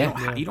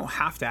don't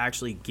have to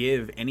actually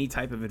give any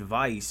type of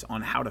advice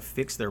on how to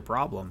fix their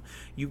problem.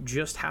 You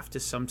just have to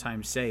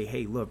sometimes say,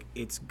 hey, look,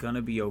 it's going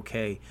to be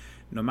okay.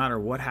 No matter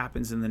what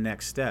happens in the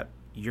next step,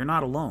 you're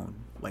not alone.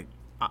 Like,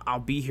 I'll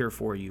be here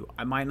for you.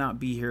 I might not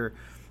be here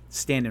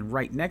standing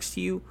right next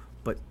to you,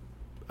 but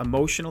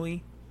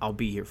emotionally, I'll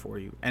be here for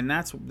you. And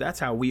that's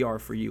how we are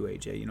for you,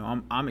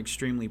 AJ. I'm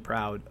extremely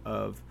proud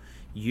of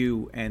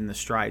you and the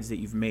strides that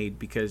you've made,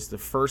 because the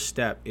first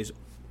step is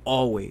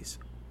always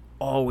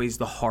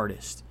the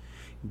hardest.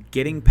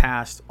 Getting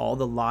past all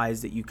the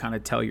lies that you kind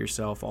of tell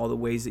yourself, all the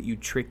ways that you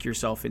trick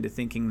yourself into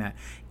thinking that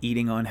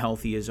eating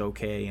unhealthy is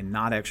okay and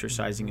not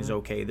exercising is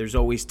okay. There's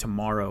always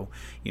tomorrow,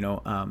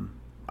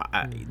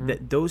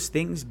 those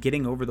things,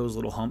 getting over those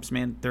little humps,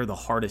 man, they're the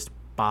hardest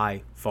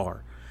by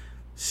far.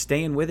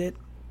 Staying with it,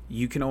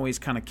 you can always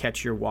kind of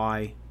catch your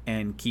why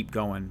and keep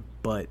going.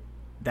 But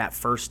that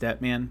first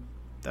step, man,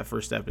 that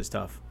first step is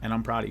tough. And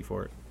I'm proud of you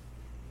for it.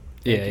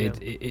 Yeah,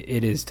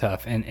 it is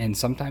tough. And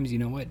sometimes, you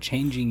know what,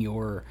 changing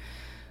your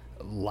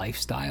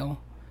lifestyle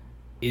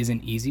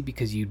isn't easy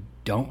because you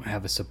don't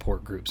have a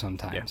support group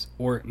sometimes.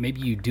 Yeah. Or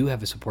maybe you do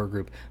have a support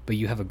group, but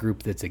you have a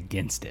group that's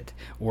against it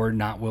or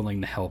not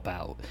willing to help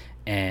out.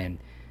 And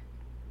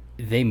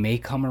they may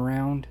come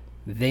around,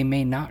 they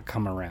may not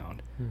come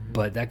around. Mm-hmm.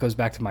 But that goes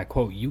back to my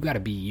quote, you got to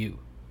be you.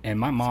 And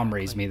my mom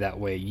raised me that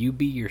way. You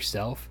be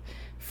yourself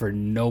for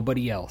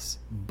nobody else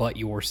but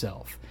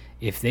yourself.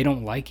 If they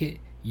don't like it,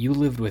 you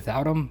lived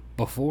without them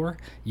before,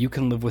 you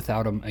can live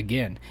without them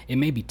again. It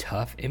may be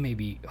tough, it may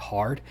be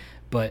hard,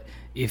 but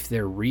if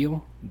they're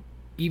real,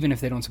 even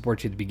if they don't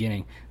support you at the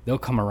beginning, they'll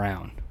come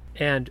around.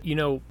 And,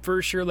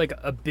 for sure, like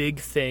a big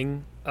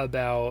thing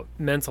about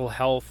mental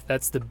health,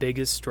 that's the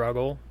biggest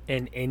struggle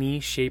in any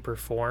shape or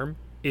form,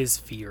 is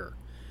fear.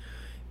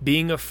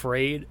 Being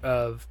afraid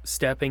of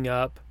stepping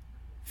up,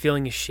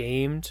 feeling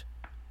ashamed,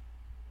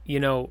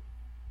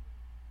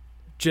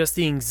 just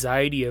the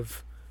anxiety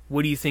of,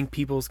 what do you think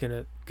people's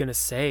gonna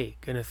say,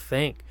 gonna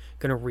think,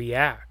 gonna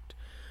react?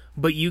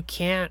 But you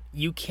can't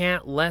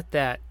let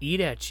that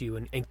eat at you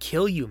and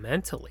kill you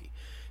mentally,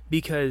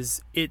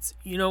 because it's,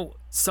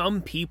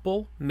 some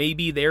people may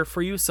be there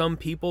for you. Some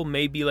people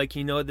may be like,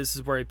 this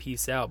is where I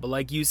peace out. But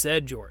like you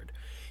said, Jord,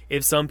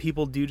 if some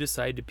people do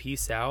decide to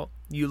peace out,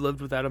 you lived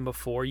without them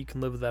before, you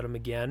can live without them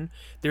again.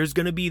 There's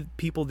gonna be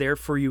people there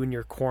for you in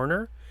your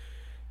corner,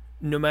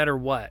 no matter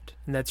what.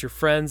 And that's your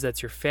friends,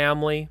 that's your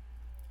family.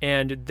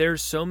 And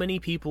there's so many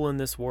people in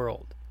this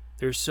world.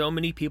 There's so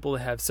many people that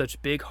have such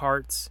big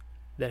hearts,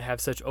 that have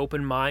such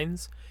open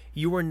minds.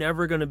 You are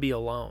never going to be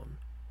alone.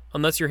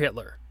 Unless you're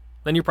Hitler.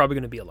 Then you're probably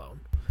going to be alone.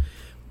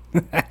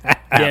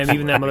 Damn,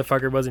 even that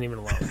motherfucker wasn't even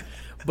alone.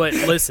 But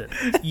listen,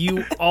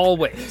 you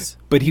always...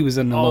 But he was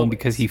alone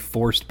because he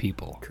forced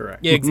people.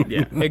 Correct. Yeah,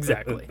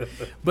 exactly.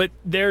 But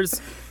there's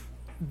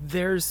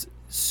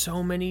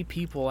so many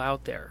people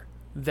out there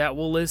that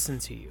will listen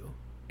to you.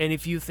 And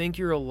if you think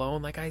you're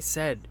alone, like I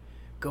said,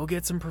 go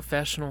get some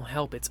professional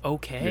help. It's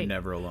okay. You're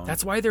never alone.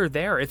 That's why they're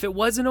there. If it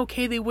wasn't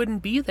okay, they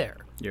wouldn't be there.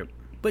 Yep.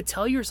 But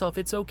tell yourself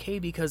it's okay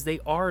because they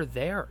are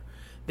there.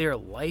 They're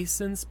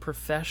licensed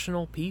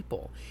professional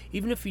people.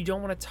 Even if you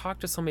don't want to talk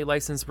to somebody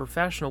licensed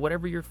professional,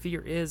 whatever your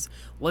fear is,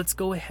 let's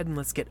go ahead and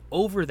let's get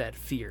over that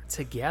fear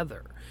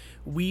together.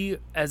 We,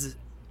 as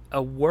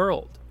a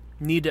world,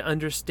 need to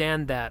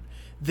understand that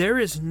there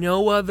is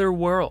no other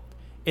world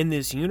in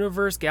this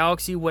universe,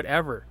 galaxy,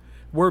 whatever,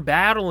 we're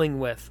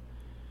battling ourselves.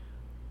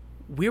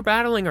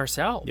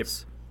 Yep.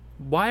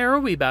 Why are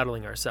we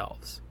battling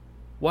ourselves?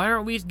 Why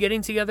aren't we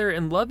getting together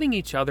and loving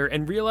each other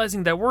and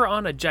realizing that we're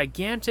on a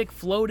gigantic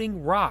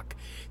floating rock,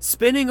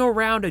 spinning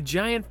around a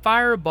giant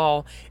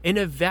fireball in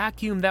a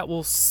vacuum that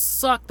will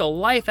suck the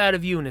life out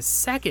of you in a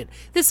second?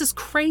 This is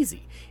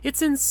crazy.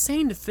 It's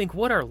insane to think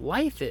what our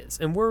life is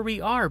and where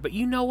we are. But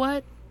you know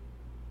what?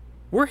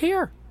 We're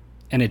here.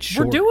 And it's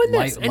short. We're doing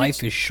this.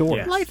 Life is short.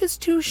 Yes. Life is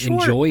too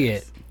short. Enjoy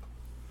it.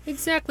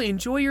 Exactly.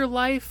 Enjoy your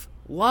life.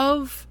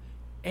 Love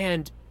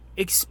and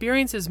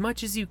experience as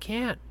much as you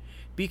can,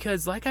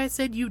 because like I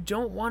said, you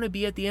don't want to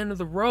be at the end of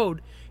the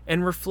road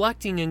and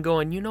reflecting and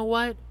going, you know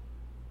what,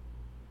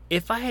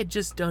 if I had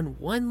just done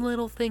one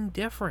little thing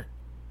different,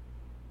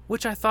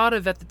 which I thought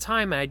of at the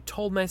time, I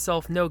told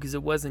myself no because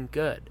it wasn't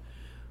good.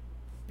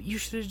 But you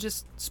should have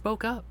just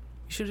spoke up.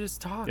 You should have just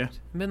talked and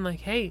been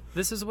like, hey,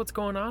 this is what's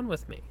going on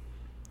with me.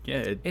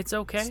 Yeah, it's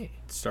okay.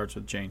 It starts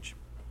with change.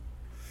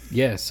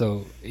 Yeah,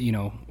 so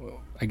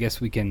I guess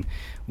we can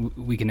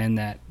end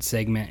that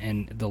segment,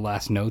 and the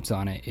last notes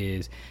on it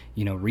is,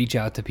 reach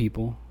out to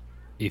people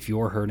if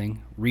you're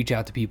hurting. Reach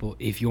out to people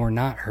if you're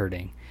not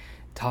hurting.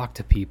 Talk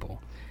to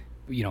people.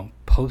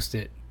 Post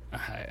it.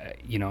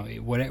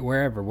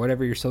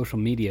 Whatever your social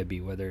media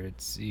be, whether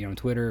it's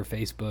Twitter,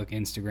 Facebook,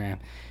 Instagram.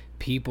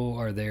 People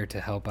are there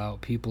to help out.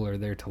 People are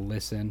there to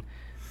listen.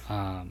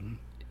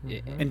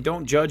 And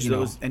don't judge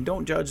those. And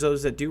don't judge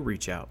those that do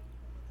reach out.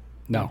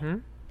 No. Mm-hmm.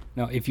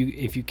 No, if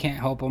you can't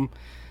help them,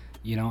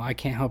 I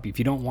can't help you. If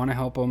you don't want to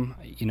help them,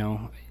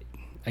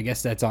 I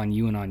guess that's on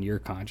you and on your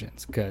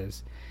conscience,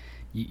 because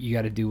you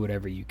got to do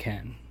whatever you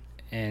can.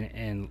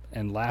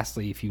 And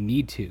lastly, if you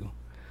need to,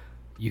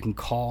 you can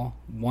call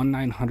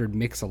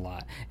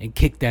 1-900-MIX-A-LOT and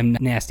kick them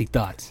nasty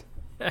thoughts.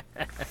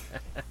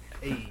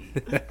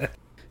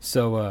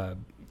 So,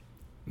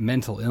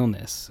 mental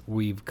illness,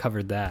 we've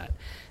covered that.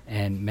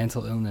 And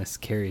mental illness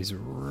carries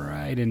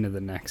right into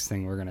the next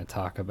thing we're going to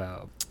talk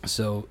about.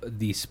 So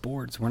the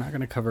sports, we're not going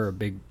to cover a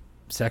big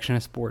section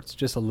of sports,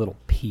 just a little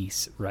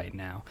piece right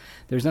now.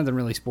 There's nothing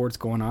really sports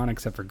going on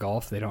except for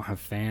golf. They don't have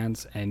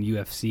fans, and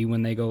UFC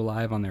when they go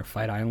live on their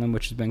Fight Island,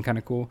 which has been kind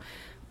of cool.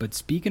 But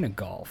speaking of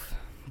golf,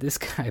 this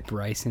guy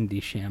Bryson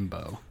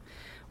DeChambeau,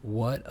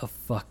 what a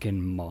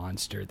fucking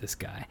monster, this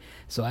guy.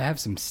 So I have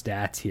some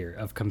stats here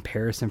of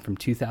comparison from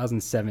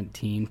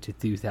 2017 to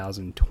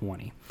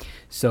 2020.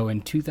 So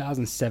in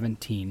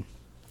 2017,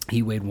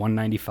 he weighed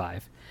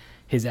 195.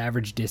 His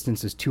average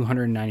distance is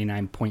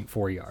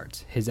 299.4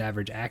 yards. His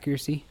average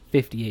accuracy,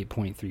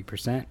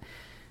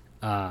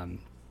 58.3%.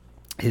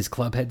 His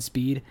club head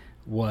speed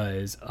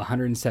was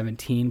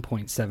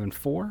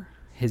 117.74.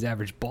 His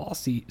average ball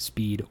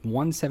speed,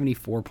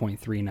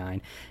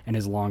 174.39, and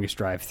his longest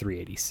drive,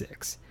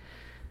 386.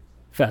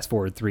 Fast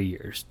forward 3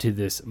 years to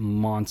this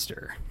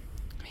monster.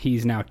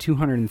 He's now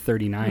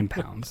 239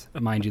 pounds.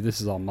 Mind you,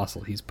 this is all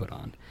muscle he's put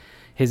on.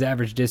 His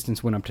average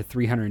distance went up to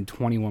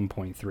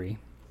 321.3.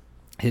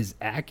 His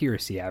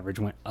accuracy average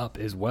went up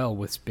as well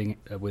with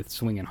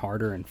swinging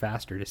harder and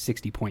faster to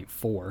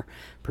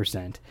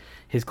 60.4%.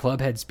 His club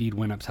head speed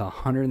went up to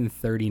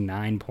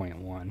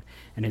 139.1,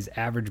 and his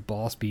average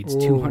ball speed's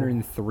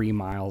 203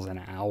 miles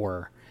an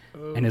hour.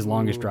 And his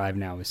longest drive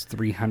now is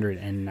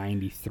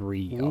 393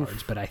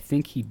 yards. But I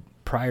think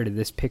prior to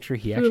this picture,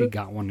 he actually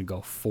got one to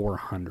go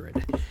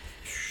 400.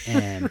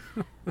 And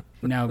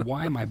now,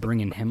 why am I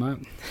bringing him up?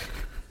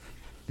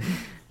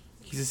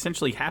 He's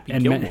essentially Happy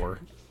Gilmore.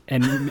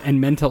 And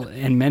mental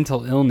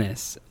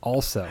illness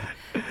also.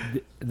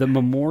 The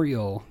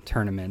Memorial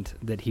tournament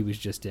that he was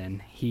just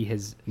in, he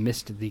has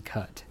missed the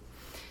cut.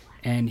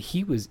 And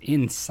he was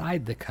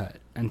inside the cut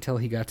until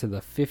he got to the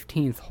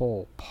 15th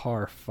hole,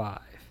 par 5.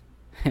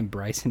 And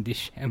Bryson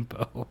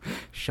DeChambeau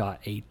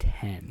shot a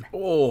 10.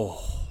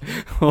 Oh.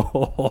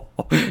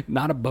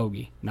 Not a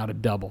bogey, not a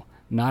double,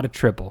 not a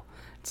triple.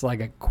 It's like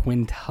a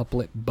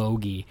quintuplet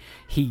bogey.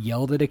 He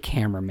yelled at a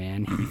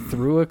cameraman. He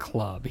threw a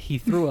club. He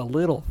threw a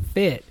little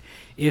fit.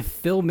 If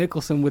Phil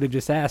Mickelson would have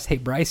just asked, "Hey,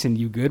 Bryson,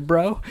 you good,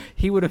 bro?"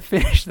 he would have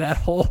finished that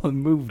hole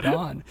and moved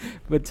on.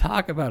 But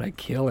talk about a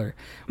killer.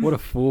 What a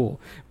fool.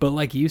 But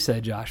like you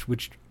said, Josh,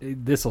 which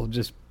this will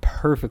just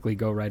perfectly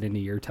go right into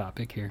your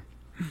topic here.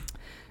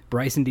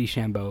 Bryson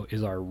DeChambeau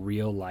is our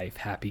real-life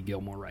Happy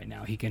Gilmore right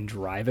now. He can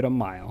drive it a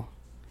mile.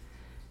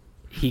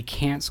 He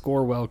can't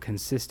score well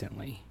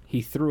consistently.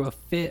 He threw a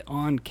fit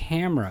on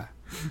camera,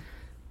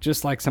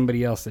 just like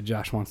somebody else that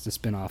Josh wants to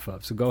spin off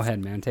of. So go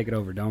ahead, man. Take it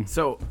over, Dome.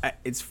 So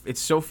it's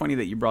so funny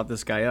that you brought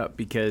this guy up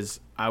because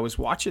I was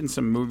watching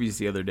some movies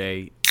the other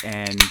day,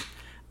 and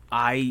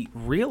I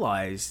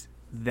realized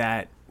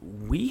that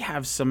we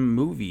have some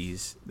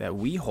movies that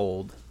we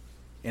hold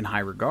in high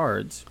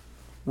regards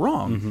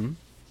wrong. Mm-hmm.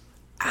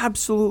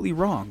 Absolutely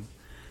wrong.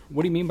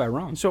 What do you mean by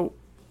wrong? So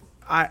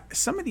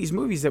some of these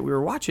movies that we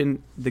were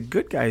watching, the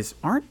good guys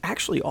aren't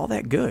actually all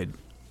that good.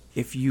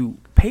 If you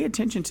pay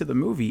attention to the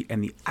movie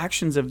and the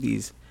actions of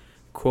these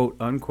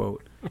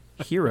quote-unquote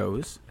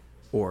heroes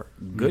or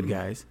good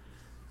guys,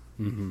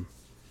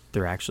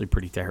 they're actually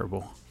pretty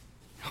terrible.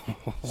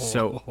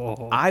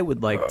 So I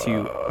would like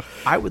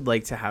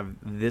to have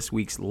this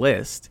week's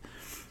list,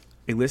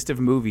 a list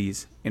of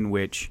movies in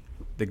which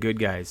the good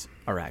guys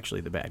are actually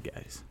the bad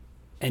guys.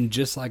 And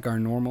just like our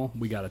normal,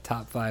 we got a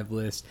top 5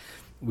 list.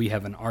 We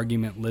have an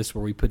argument list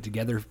where we put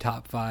together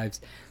top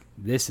 5s.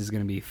 This is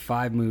going to be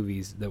 5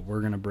 movies that we're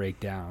going to break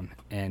down,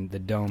 and the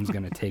Dome's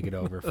going to take it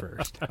over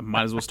first.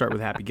 Might as well start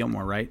with Happy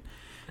Gilmore, right?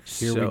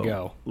 Here we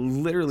go.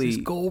 Literally, is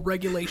this goal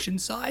regulation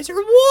size or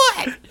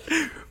what?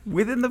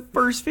 Within the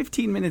first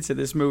 15 minutes of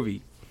this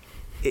movie,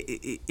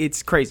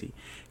 it's crazy.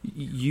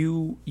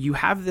 You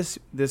have this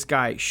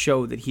guy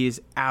show that he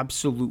is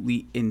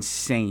absolutely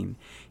insane.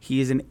 He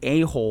is an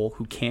a-hole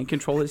who can't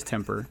control his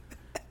temper.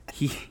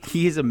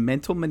 He is a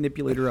mental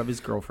manipulator of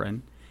his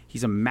girlfriend.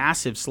 He's a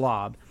massive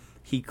slob.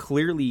 He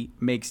clearly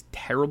makes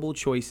terrible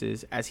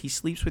choices as he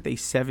sleeps with a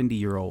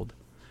 70-year-old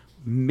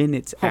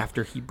minutes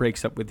after he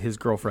breaks up with his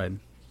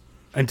girlfriend.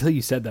 Until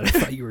you said that, I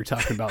thought you were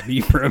talking about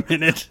me for a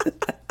minute.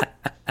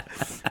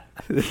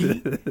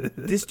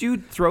 This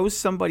dude throws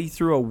somebody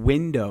through a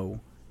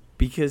window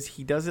because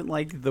he doesn't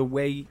like the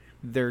way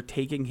they're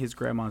taking his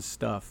grandma's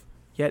stuff.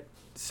 Yet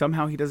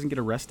somehow he doesn't get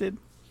arrested?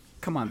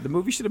 Come on, the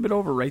movie should have been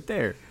over right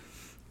there.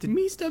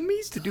 Mista.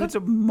 The dude's a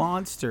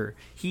monster.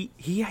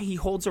 He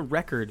holds a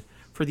record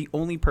for the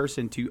only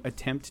person to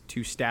attempt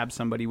to stab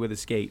somebody with a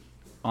skate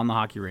on the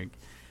hockey rink.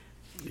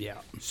 Yeah.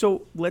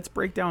 So let's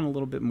break down a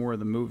little bit more of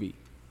the movie.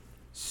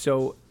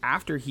 So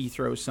after he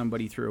throws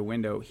somebody through a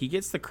window, he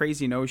gets the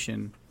crazy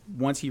notion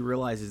once he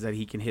realizes that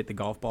he can hit the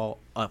golf ball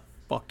a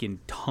fucking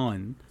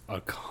ton. A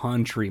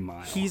country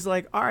mile. He's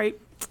like, all right,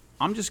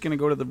 I'm just going to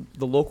go to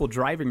the local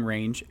driving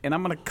range and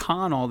I'm going to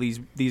con all these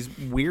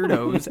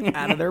weirdos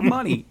out of their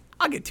money.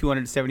 I'll get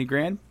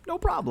 $270,000. No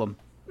problem.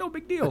 No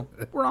big deal.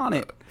 We're on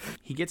it.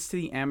 He gets to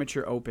the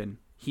amateur open.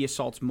 He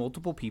assaults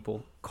multiple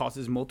people,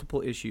 causes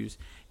multiple issues,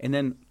 and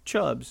then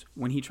Chubbs,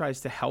 when he tries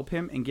to help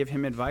him and give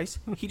him advice,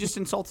 he just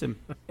insults him.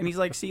 And he's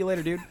like, see you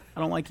later, dude. I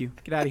don't like you.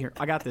 Get out of here.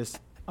 I got this.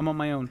 I'm on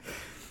my own.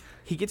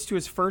 He gets to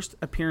his first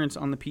appearance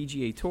on the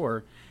PGA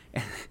Tour,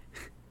 and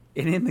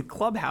in the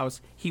clubhouse,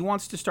 he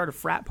wants to start a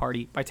frat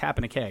party by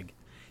tapping a keg.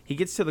 He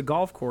gets to the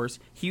golf course.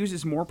 He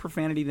uses more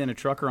profanity than a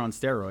trucker on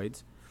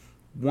steroids.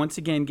 once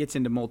again gets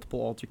into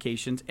multiple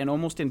altercations and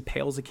almost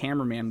impales a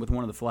cameraman with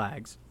one of the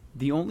flags.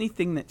 The only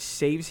thing that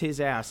saves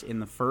his ass in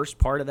the first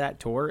part of that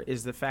tour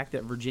is the fact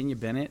that Virginia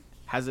Bennett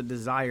has a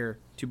desire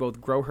to both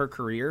grow her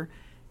career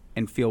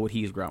and feel what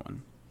he's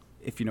growing,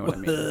 if you know what I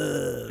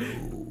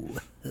mean.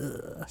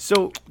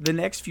 So the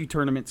next few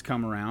tournaments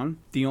come around.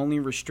 The only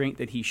restraint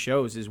that he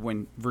shows is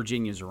when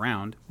Virginia's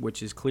around,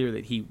 which is clear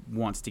that he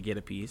wants to get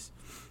a piece.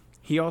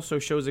 He also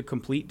shows a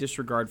complete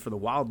disregard for the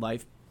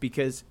wildlife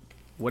because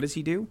what does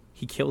he do?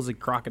 He kills a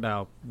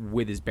crocodile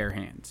with his bare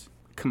hands.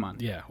 Come on.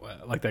 Yeah, well,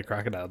 like that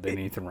crocodile did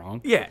anything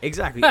wrong. Yeah,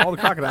 exactly. All the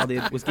crocodile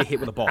did was get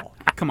hit with a ball.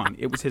 Come on,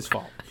 it was his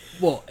fault.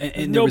 Well,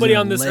 and Nobody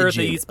on this earth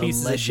that eats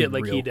pieces of shit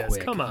like he does.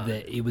 Quick, Come on.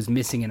 that it was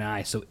missing an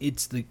eye, so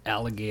it's the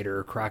alligator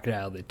or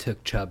crocodile that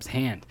took Chubb's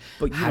hand.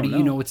 But how do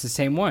you know it's the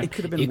same one? It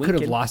could have been. It could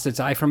have lost its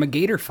eye from a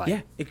gator fight.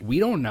 Yeah, we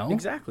don't know.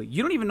 Exactly.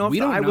 You don't even know if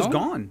the eye was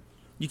gone.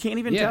 You can't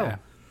even tell.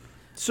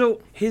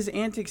 So his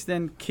antics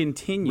then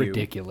continue.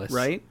 Ridiculous,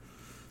 right?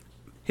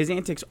 His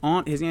antics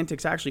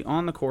actually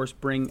on the course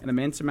bring an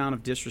immense amount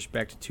of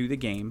disrespect to the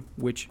game,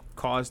 which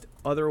caused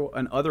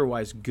an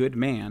otherwise good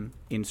man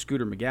in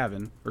Shooter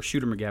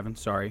McGavin.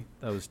 Sorry,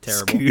 that was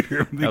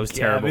terrible. That was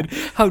terrible.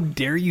 How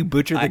dare you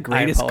butcher the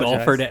greatest apologize.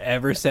 golfer to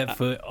ever set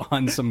foot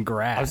on some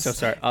grass? I'm so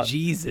sorry.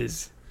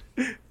 Jesus.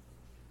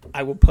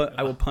 I will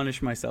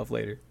punish myself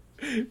later.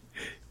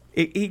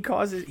 He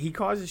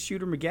causes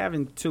Shooter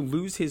McGavin to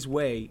lose his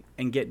way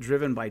and get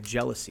driven by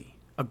jealousy.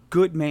 A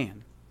good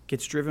man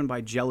gets driven by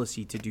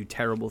jealousy to do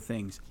terrible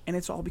things, and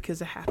it's all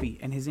because of Happy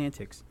and his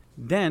antics.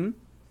 Then,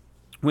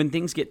 when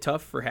things get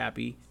tough for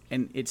Happy,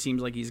 and it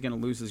seems like he's going to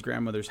lose his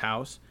grandmother's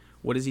house,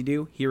 what does he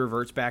do? He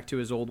reverts back to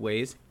his old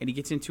ways, and he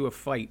gets into a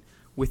fight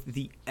with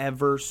the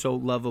ever so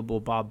lovable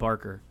Bob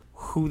Barker.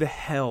 Who the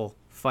hell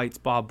fights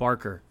Bob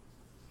Barker?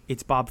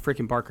 It's Bob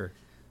freaking Barker.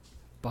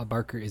 Bob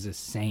Barker is a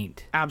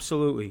saint.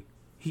 Absolutely.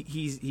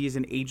 He is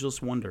an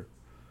ageless wonder.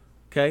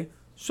 Okay?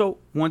 So,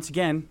 once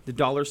again, the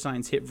dollar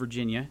signs hit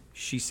Virginia.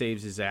 She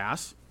saves his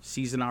ass,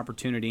 sees an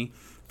opportunity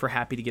for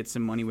Happy to get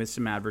some money with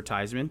some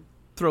advertisement,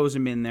 throws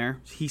him in there.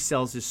 He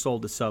sells his soul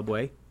to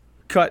Subway.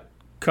 Cut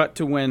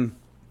to when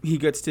he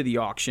gets to the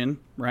auction,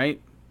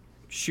 right?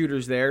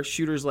 Shooter's there.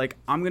 Shooter's like,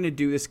 I'm going to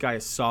do this guy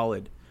a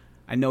solid.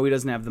 I know he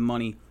doesn't have the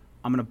money.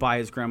 I'm going to buy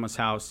his grandma's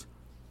house.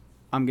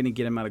 I'm going to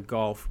get him out of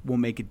golf. We'll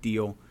make a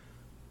deal.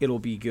 It'll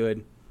be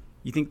good.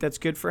 You think that's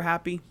good for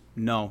Happy?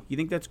 No. You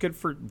think that's good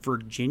for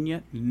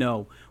Virginia?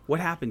 No.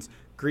 What happens?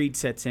 Greed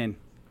sets in.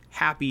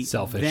 Happy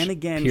then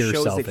again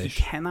shows that he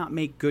cannot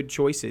make good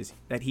choices,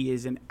 that he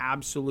is an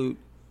absolute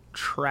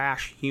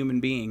trash human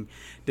being,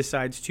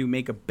 decides to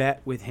make a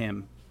bet with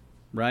him,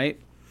 right?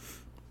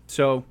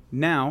 So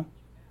now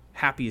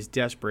Happy is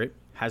desperate,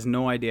 has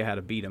no idea how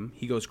to beat him.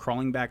 He goes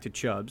crawling back to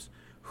Chubbs,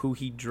 who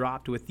he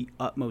dropped with the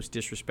utmost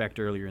disrespect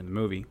earlier in the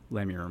movie.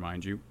 Let me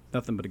remind you,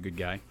 nothing but a good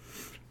guy.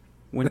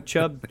 When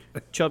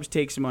Chubbs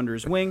takes him under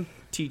his wing,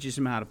 teaches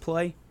him how to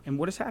play, and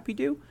what does Happy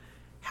do?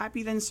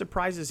 Happy then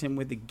surprises him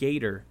with a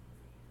gator,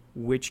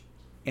 which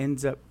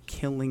ends up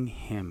killing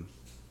him.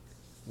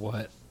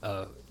 What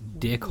a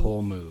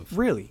dickhole move.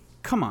 Really?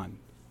 Come on.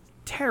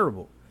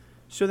 Terrible.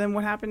 So then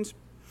what happens?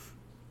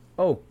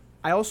 Oh,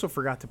 I also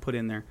forgot to put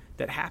in there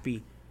that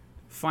Happy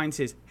finds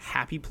his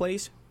happy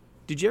place.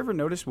 Did you ever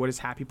notice what his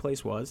happy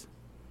place was?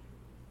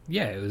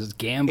 Yeah, it was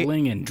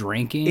gambling and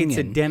drinking. It's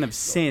a den of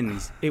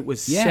sins. It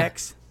was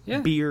sex,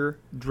 beer,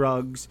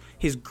 drugs.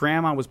 His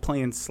grandma was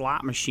playing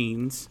slot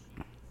machines.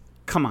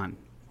 Come on.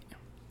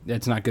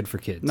 That's not good for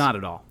kids. Not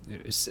at all.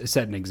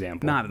 Set an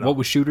example. Not at all. What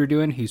was Shooter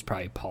doing? He was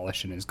probably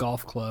polishing his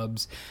golf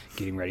clubs,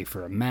 getting ready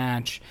for a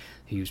match.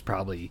 He was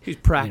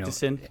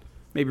practicing.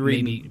 Maybe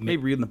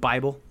reading the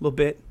Bible a little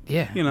bit.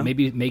 Yeah.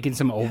 Maybe making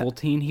some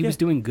Ovaltine. He was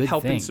doing good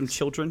helping things. Some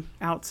children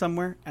out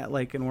somewhere at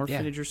like an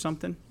orphanage or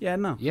something. Yeah,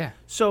 no. Yeah.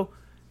 So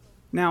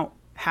now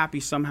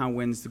Happy somehow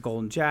wins the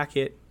golden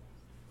jacket.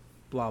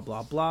 Blah,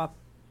 blah, blah.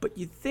 But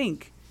you'd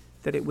think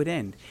that it would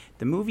end.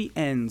 The movie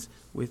ends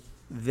with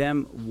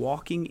them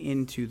walking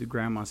into the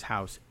grandma's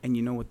house, and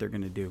you know what they're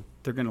going to do?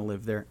 They're going to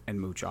live there and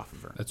mooch off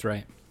of her. That's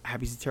right.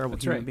 Happy's a terrible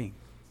human being.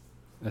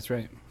 That's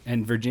right.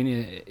 And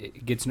Virginia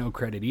gets no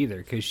credit either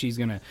because she's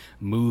going to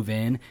move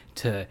in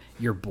to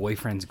your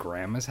boyfriend's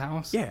grandma's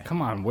house. Yeah.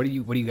 Come on. What are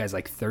you guys,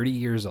 like 30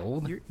 years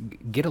old?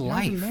 Get a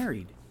life. You're not even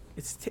married.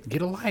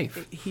 Get a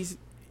life.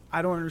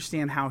 I don't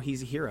understand how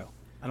he's a hero.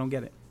 I don't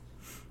get it.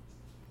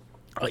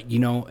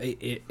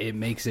 It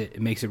makes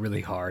it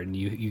really hard, and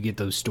you get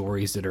those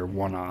stories that are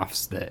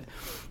one-offs that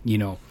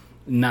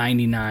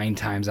 99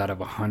 times out of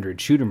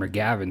 100 Shooter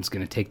McGavin's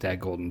going to take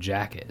that golden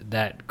jacket.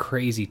 That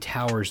crazy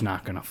tower's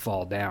not going to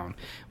fall down,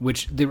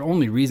 which the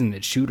only reason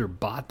that Shooter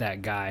bought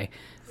that guy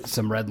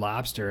some Red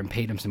Lobster and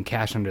paid him some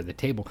cash under the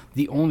table,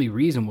 the only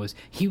reason was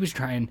he was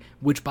trying,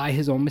 which by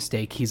his own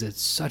mistake, he's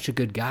such a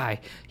good guy,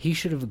 he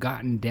should have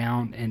gotten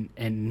down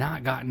and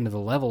not gotten to the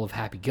level of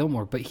Happy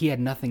Gilmore, but he had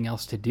nothing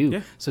else to do.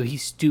 Yeah. So he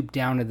stooped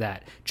down to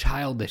that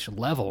childish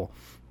level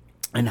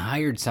and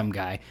hired some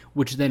guy,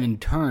 which then in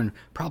turn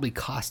probably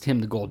cost him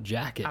the gold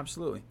jacket.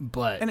 Absolutely.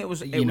 But And it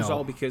was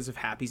all because of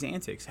Happy's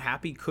antics.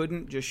 Happy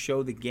couldn't just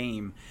show the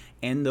game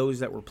and those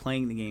that were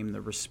playing the game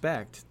the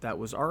respect that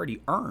was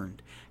already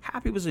earned.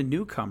 Happy was a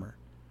newcomer.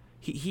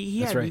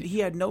 That's right. He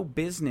had no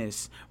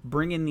business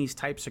bringing these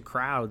types of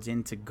crowds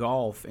into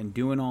golf and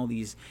doing all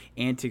these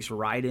antics,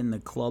 riding the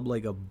club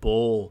like a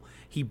bull.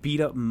 He beat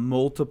up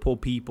multiple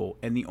people,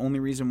 and the only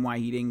reason why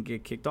he didn't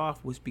get kicked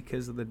off was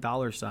because of the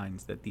dollar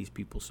signs that these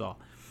people saw.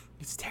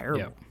 It's terrible.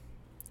 Yep.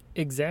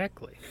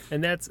 Exactly.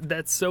 And that's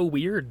so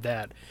weird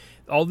that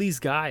all these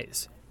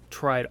guys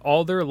tried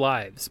all their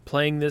lives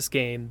playing this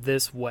game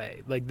this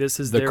way. Like, this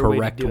is The their way to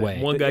correct do way.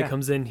 it. One guy Yeah.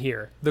 comes in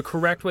here. The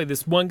correct way.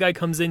 This one guy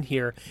comes in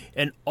here,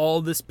 and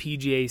all this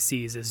PGA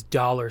sees is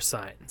dollar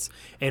signs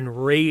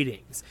and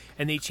ratings.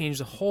 And they change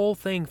the whole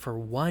thing for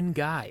one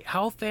guy.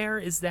 How fair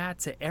is that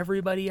to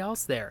everybody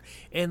else there?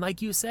 And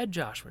like you said,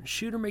 Josh, when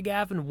Shooter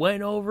McGavin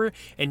went over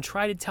and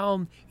tried to tell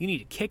him, you need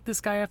to kick this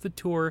guy off the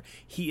tour,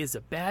 he is a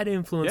bad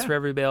influence Yeah. for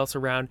everybody else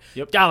around.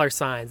 Yep. Dollar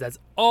signs. That's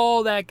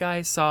all that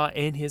guy saw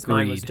in his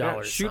mind was Greed.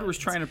 dollar Shooter was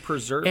signs. trying to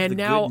preserve And the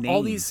now good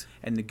all name these-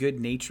 and the good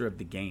nature of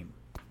the game.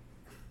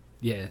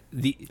 Yeah.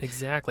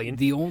 Exactly. And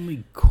The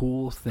only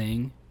cool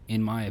thing,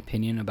 in my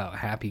opinion, about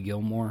Happy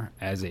Gilmore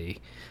as a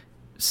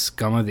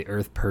scum of the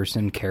earth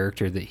person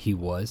character that he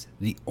was,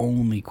 the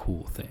only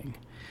cool thing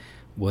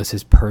was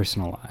his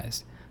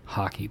personalized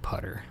hockey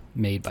putter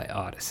made by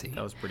Odyssey.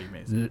 That was pretty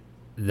amazing.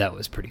 That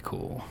was pretty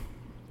cool.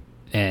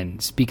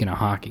 And speaking of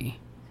hockey,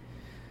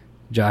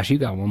 Josh, you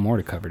got one more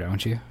to cover,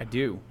 don't you? I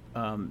do.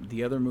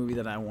 The other movie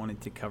that I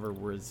wanted to cover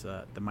was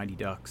The Mighty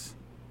Ducks.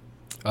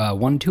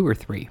 1, 2, or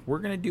 3? We're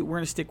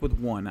gonna stick with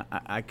one.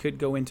 I could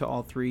go into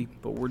all three,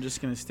 but we're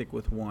just gonna stick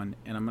with one,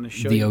 and I'm gonna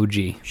show The you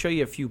OG. show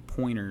you a few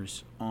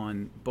pointers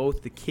on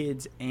both the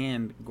kids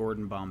and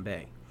Gordon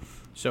Bombay.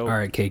 So All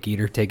right, Cake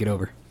Eater, take it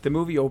over. the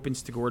movie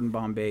opens to Gordon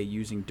Bombay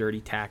using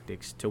dirty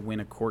tactics to win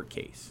a court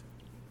case.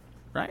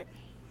 Right?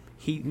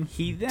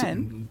 He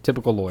then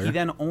Typical lawyer. He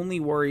then only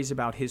worries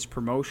about his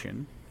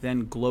promotion,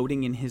 then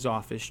gloating in his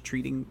office,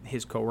 treating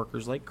his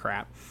coworkers like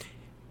crap.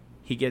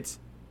 He gets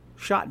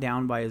shot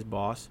down by his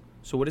boss.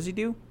 So what does he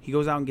do? He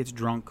goes out and gets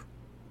drunk,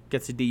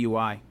 gets a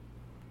DUI,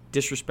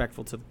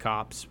 disrespectful to the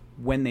cops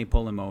when they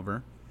pull him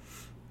over.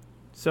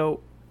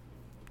 So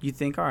you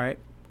think, all right,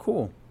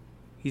 cool.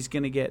 He's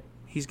gonna get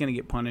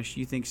punished.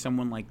 You think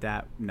someone like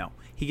that? No.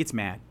 He gets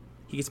mad.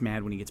 He gets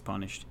mad when he gets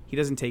punished. He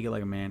doesn't take it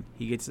like a man.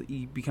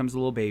 He becomes a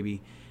little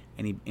baby,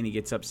 and he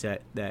gets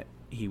upset that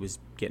he was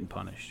getting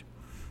punished.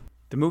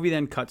 The movie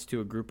then cuts to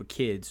a group of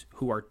kids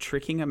who are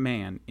tricking a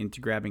man into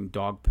grabbing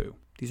dog poo.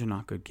 These are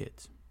not good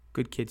kids.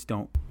 Good kids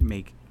don't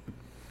make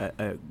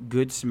a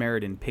good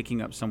Samaritan picking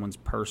up someone's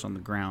purse on the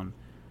ground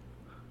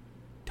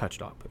touch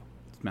dog poo.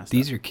 It's messed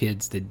These up. are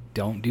kids that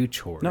don't do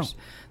chores, No.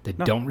 that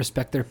No. don't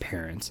respect their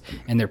parents,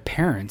 and their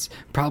parents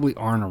probably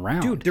aren't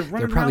around. Dude, they're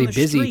running probably around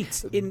the busy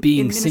streets in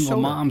being single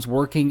Minnesota. moms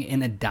working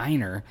in a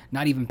diner,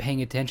 not even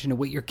paying attention to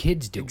what your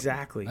kids do.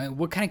 Exactly.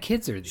 What kind of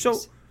kids are these? So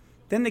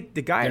then the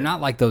guy... They're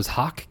not like those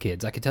Hawk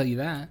kids, I can tell you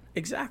that.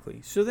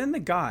 Exactly. So then the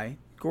guy,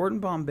 Gordon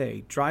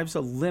Bombay, drives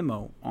a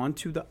limo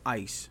onto the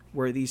ice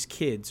where these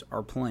kids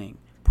are playing,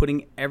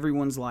 putting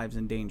everyone's lives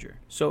in danger.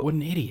 So What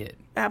an idiot.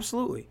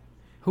 absolutely.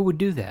 Who would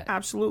do that?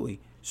 Absolutely.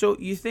 So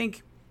you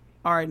think,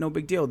 all right, no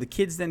big deal. The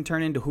kids then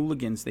turn into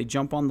hooligans. They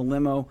jump on the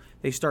limo.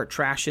 They start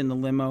trashing the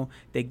limo.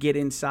 They get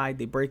inside.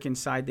 They break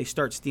inside. They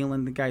start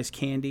stealing the guy's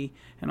candy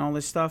and all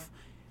this stuff.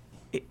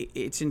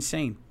 It's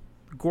insane.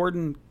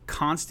 Gordon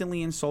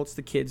constantly insults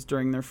the kids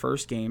during their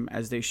first game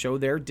as they show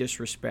their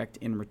disrespect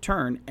in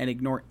return and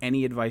ignore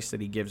any advice that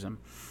he gives them.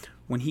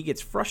 When he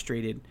gets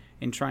frustrated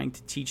in trying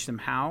to teach them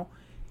how,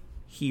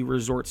 he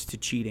resorts to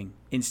cheating.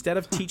 Instead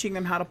of teaching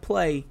them how to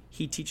play,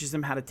 he teaches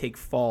them how to take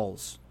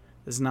falls.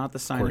 This is not the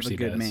sign of a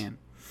good man.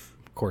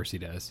 Of course he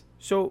does.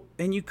 So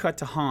then you cut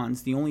to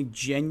Hans, the only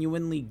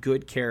genuinely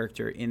good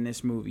character in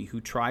this movie, who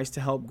tries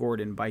to help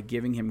Gordon by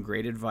giving him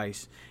great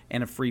advice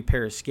and a free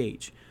pair of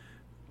skates.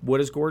 What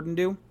does Gordon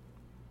do?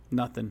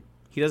 Nothing.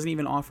 He doesn't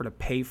even offer to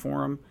pay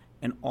for him,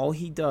 and all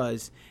he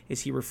does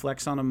is he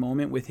reflects on a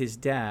moment with his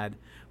dad,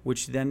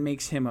 which then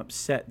makes him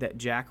upset that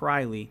Jack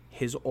Riley,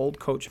 his old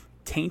coach,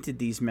 tainted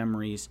these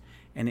memories,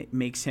 and it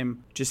makes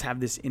him just have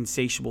this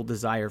insatiable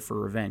desire for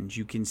revenge.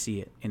 You can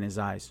see it in his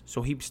eyes.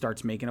 So he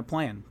starts making a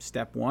plan.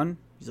 Step one,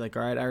 he's like,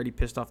 all right, I already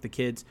pissed off the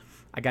kids.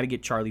 I got to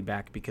get Charlie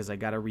back because I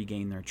got to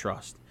regain their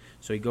trust.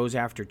 So he goes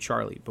after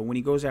Charlie. But when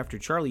he goes after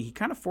Charlie, he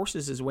kind of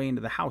forces his way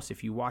into the house.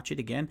 If you watch it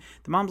again,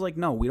 the mom's like,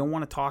 no, we don't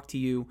want to talk to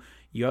you.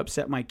 You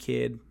upset my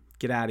kid.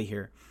 Get out of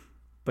here.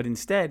 But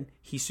instead,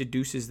 he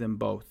seduces them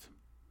both.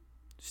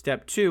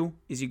 Step two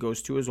is he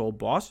goes to his old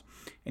boss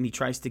and he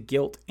tries to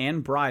guilt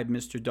and bribe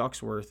Mr.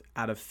 Ducksworth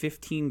out of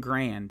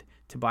 $15,000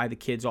 to buy the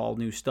kids all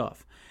new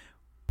stuff.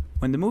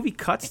 When the movie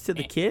cuts to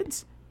the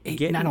kids,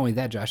 Not only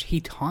that, Josh,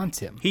 he taunts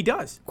him. he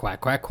does. Quack,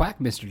 quack, quack,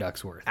 Mr.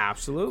 Ducksworth.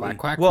 Absolutely. Quack,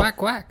 quack, Well, quack,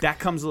 quack. That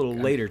comes a little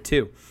later,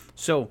 too.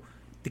 So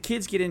the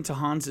kids get into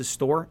Hans's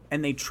store,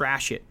 and they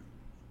trash it.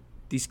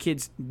 These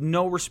kids,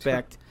 no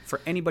respect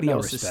for anybody No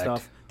else's respect.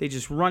 stuff. They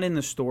just run in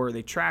the store.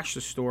 They trash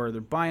the store.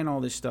 They're buying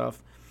all this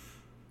stuff.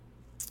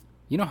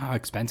 You know how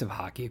expensive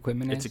hockey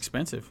equipment is? It's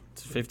expensive.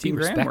 It's Be 15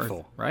 grand worth,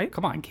 respectful, right?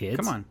 Come on, kids.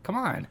 Come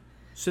on.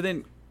 So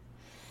then,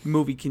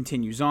 movie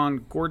continues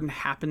on. Gordon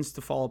happens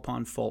to fall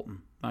upon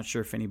Fulton. Not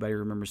sure if anybody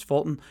remembers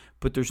Fulton,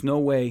 but there's no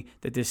way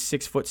that this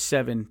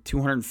 6'7",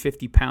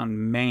 250-pound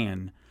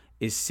man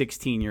is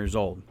 16 years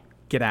old.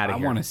 Get out of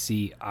here.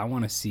 I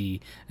want to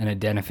see an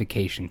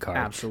identification card.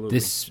 Absolutely.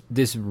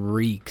 This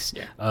reeks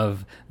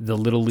of the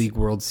Little League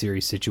World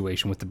Series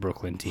situation with the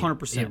Brooklyn team.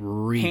 100%. It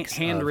reeks.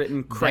 Handwritten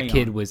of, crayon. That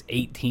kid was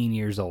 18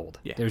 years old.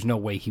 Yeah. There's no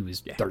way he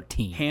was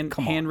 13.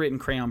 Come on. Handwritten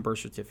crayon birth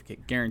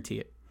certificate. Guarantee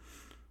it.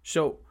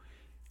 So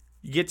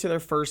you get to their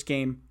first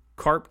game.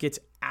 Carp gets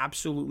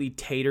absolutely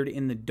tatered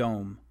in the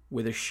dome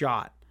with a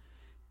shot.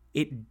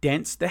 It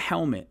dents the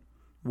helmet.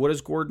 What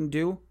does Gordon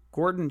do?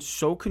 Gordon's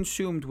so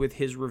consumed with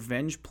his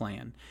revenge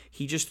plan,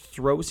 he just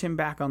throws him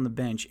back on the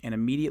bench and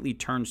immediately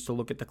turns to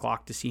look at the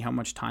clock to see how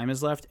much time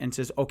is left and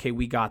says, okay,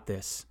 we got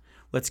this.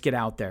 Let's get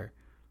out there.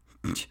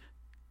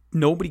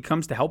 Nobody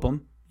comes to help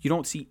him. You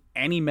don't see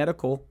any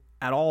medical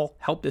at all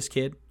help this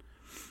kid.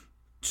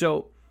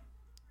 So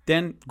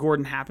then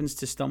Gordon happens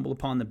to stumble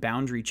upon the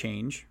boundary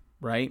change,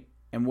 right?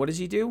 And what does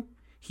he do?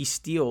 He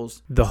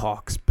steals the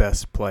Hawks'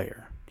 best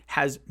player.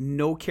 Has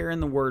no care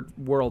in the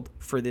world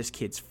for this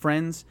kid's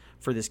friends,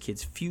 for this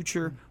kid's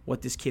future,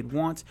 what this kid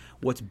wants,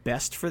 what's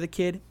best for the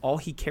kid. All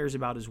he cares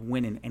about is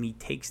winning, and he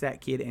takes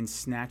that kid and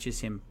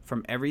snatches him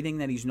from everything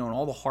that he's known,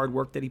 all the hard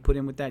work that he put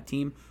in with that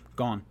team.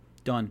 Gone.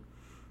 Done.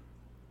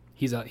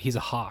 He's a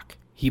Hawk.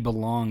 He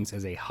belongs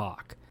as a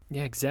Hawk.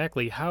 Yeah,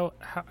 exactly. How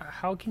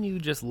can you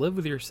just live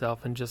with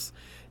yourself and just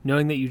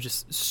knowing that you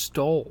just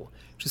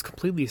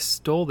completely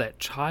stole that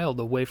child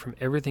away from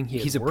everything he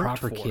had He's a worked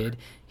proper for? kid.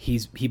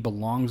 He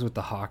belongs with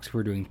the Hawks who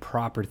are doing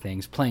proper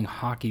things, playing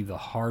hockey the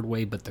hard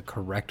way but the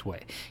correct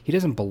way. He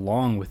doesn't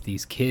belong with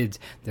these kids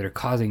that are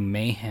causing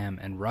mayhem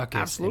and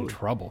ruckus Absolutely. and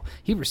trouble.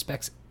 He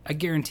respects, I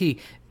guarantee,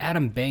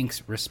 Adam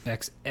Banks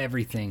respects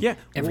everything, Yeah,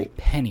 every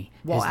penny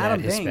While his dad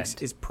Adam has Banks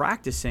spent. is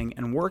practicing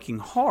and working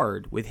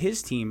hard with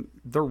his team,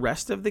 the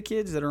rest of the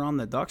kids that are on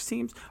the Ducks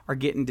teams are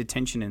getting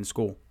detention in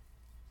school.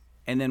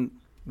 And then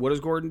what does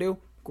Gordon do?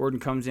 Gordon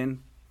comes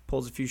in,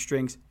 pulls a few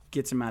strings,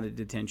 gets him out of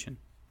detention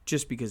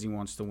just because he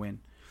wants to win.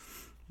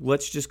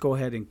 Let's just go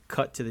ahead and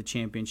cut to the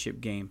championship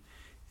game.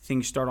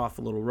 Things start off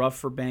a little rough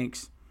for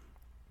Banks.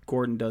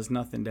 Gordon does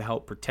nothing to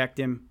help protect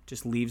him,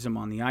 just leaves him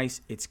on the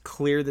ice. It's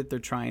clear that they're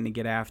trying to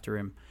get after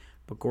him,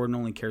 but Gordon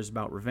only cares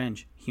about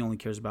revenge. He only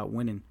cares about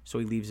winning, so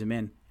he leaves him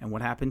in. And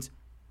what happens?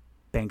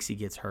 Banksy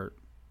gets hurt.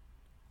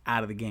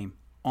 Out of the game.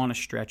 On a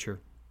stretcher.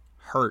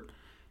 Hurt.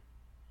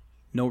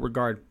 No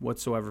regard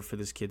whatsoever for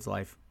this kid's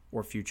life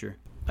or future.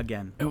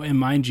 Again. Oh, and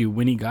mind you,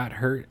 when he got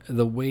hurt,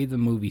 the way the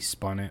movie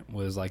spun it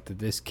was like that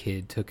this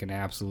kid took an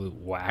absolute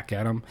whack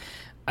at him.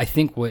 I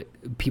think what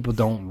people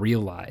don't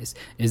realize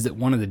is that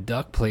one of the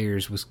Duck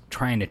players was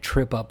trying to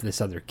trip up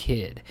this other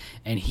kid,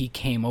 and he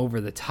came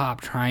over the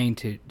top trying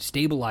to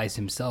stabilize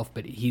himself,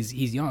 but he's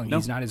young. No,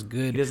 he's not as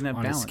good he doesn't have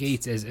on his balance.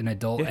 skates as an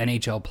adult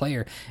NHL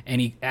player, and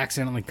he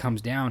accidentally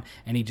comes down,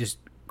 and he just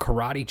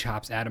karate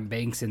chops Adam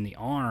Banks in the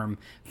arm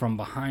from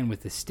behind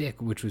with the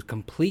stick, which was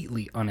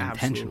completely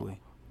unintentional. Absolutely.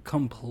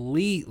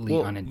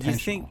 Completely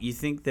unintentional. You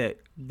think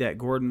that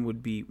Gordon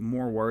would be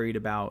more worried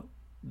about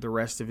the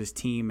rest of his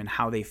team and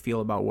how they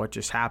feel about what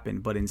just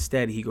happened, but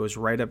instead he goes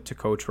right up to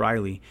Coach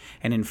Riley,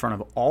 and in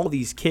front of all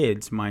these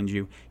kids, mind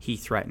you, he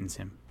threatens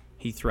him.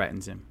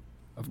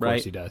 Of course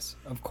right? he does.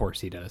 Of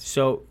course he does.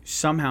 So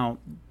somehow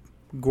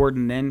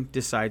Gordon then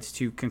decides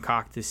to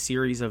concoct this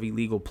series of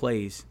illegal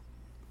plays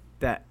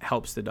that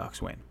helps the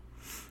Ducks win.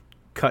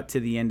 Cut to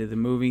the end of the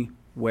movie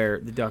where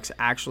the Ducks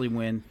actually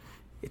win.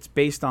 It's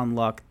based on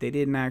luck. They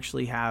didn't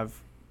actually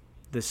have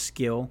the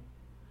skill.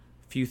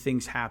 Few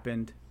things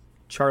happened.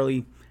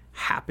 Charlie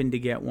happened to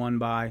get one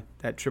by.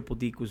 That triple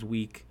deke was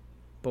weak,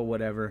 but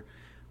whatever.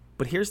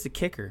 But here's the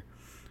kicker.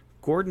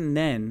 Gordon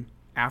then,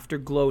 after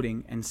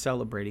gloating and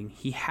celebrating,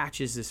 he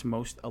hatches this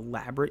most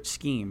elaborate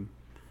scheme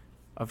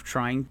of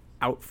trying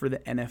out for the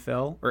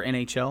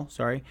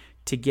NHL,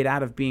 to get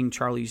out of being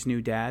Charlie's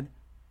new dad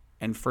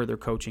and further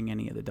coaching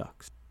any of the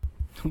Ducks.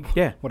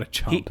 Yeah. What a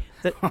chump.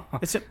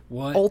 It's an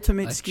What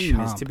ultimate a scheme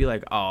is chump. to be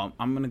like, oh,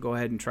 I'm going to go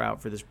ahead and try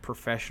out for this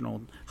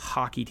professional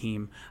hockey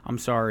team. I'm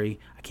sorry.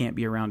 I can't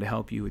be around to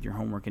help you with your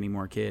homework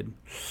anymore, kid.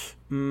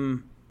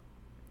 Didn't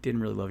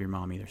really love your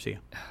mom either. See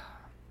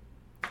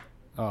ya.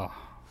 Oh,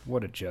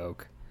 what a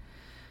joke.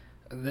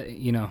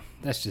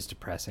 That's just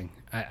depressing.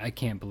 I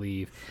can't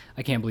believe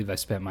I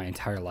spent my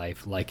entire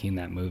life liking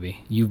that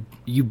movie.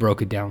 You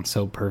broke it down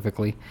so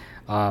perfectly.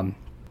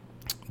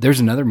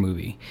 There's another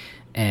movie,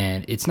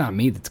 and it's not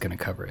me that's going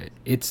to cover it.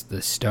 It's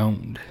The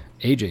Stoned.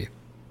 AJ,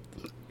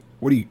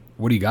 what do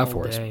you got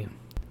for us? Day.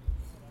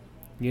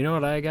 You know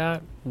what I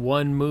got?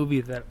 One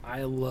movie that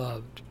I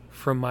loved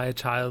from my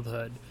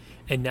childhood,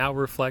 and now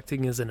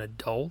reflecting as an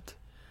adult,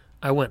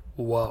 I went,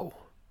 whoa.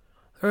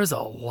 There's a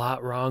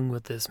lot wrong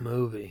with this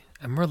movie,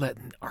 and we're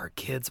letting our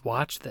kids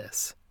watch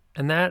this.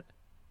 And that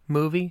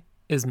movie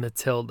is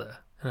Matilda.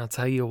 And I'll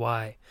tell you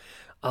why.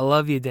 I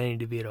love you, Danny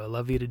DeVito. I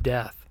love you to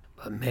death.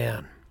 But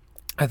man,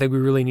 I think we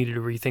really needed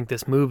to rethink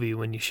this movie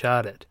when you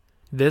shot it.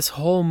 This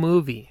whole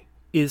movie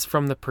is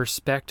from the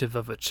perspective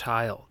of a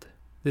child.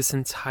 This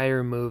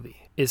entire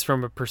movie is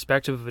from a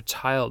perspective of a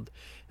child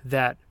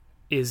that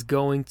is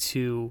going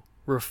to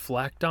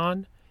reflect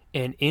on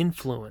and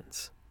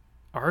influence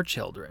our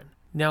children.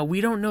 Now,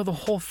 we don't know the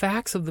whole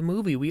facts of the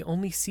movie. We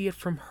only see it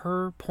from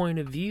her point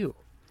of view.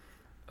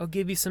 I'll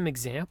give you some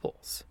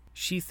examples.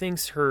 She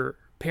thinks her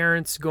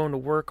parents going to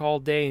work all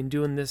day and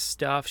doing this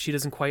stuff, she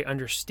doesn't quite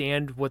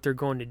understand what they're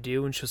going to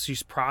do, and so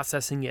she's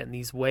processing it in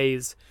these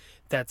ways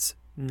that's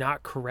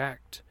not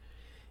correct.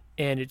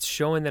 And it's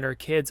showing that our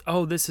kids,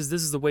 oh, this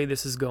is the way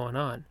this is going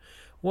on.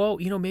 Well,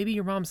 maybe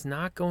your mom's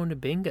not going to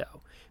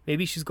bingo.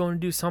 Maybe she's going to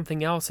do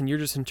something else, and you're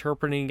just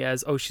interpreting it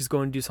as, oh, she's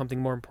going to do something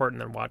more important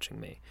than watching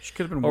me. She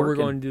could have been working. Or we're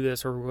going to do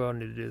this, or we're going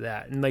to do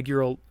that. And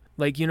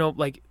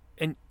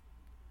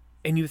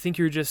and you think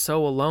you're just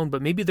so alone,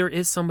 but maybe there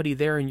is somebody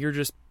there, and you're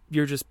just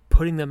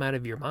putting them out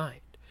of your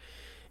mind.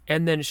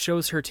 And then it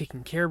shows her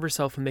taking care of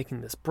herself and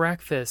making this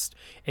breakfast,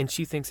 and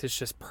she thinks it's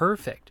just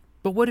perfect.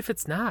 But what if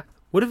it's not?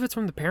 What if it's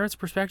from the parents'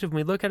 perspective and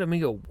we look at it and we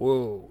go,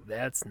 whoa,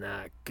 that's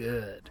not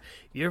good.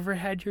 You ever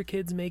had your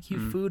kids make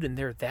you food and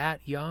they're that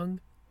young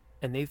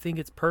and they think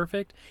it's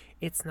perfect?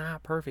 It's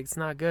not perfect. It's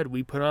not good.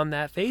 We put on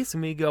that face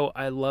and we go,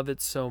 I love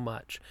it so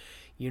much.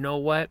 You know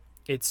what?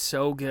 It's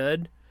so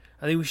good.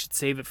 I think we should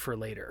save it for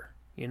later.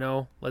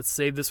 Let's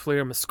save this for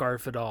later. I'm going to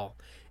scarf it all.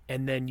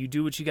 And then you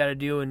do what you got to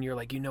do, and you're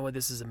like, what,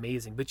 this is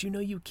amazing. But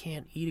you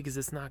can't eat it because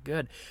it's not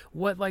good.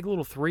 What,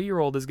 little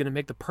 3-year-old is going to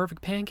make the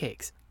perfect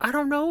pancakes? I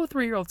don't know a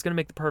 3-year-old that's going to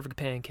make the perfect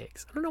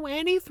pancakes. I don't know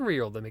any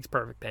 3-year-old that makes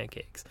perfect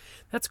pancakes.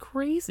 That's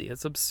crazy.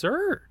 It's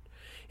absurd.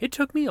 It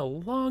took me a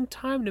long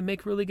time to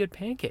make really good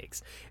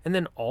pancakes. And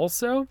then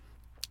also,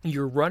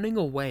 you're running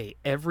away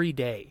every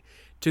day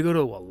to go to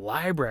a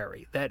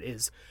library that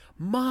is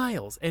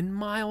miles and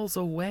miles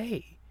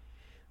away.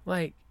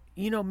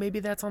 Maybe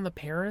that's on the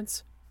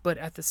parents. But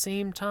at the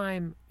same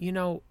time,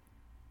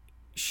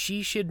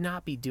 she should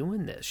not be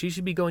doing this. She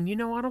should be going,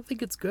 I don't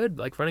think it's good.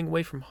 Running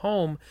away from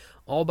home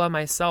all by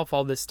myself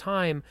all this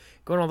time,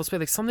 going all this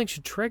way. Something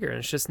should trigger, and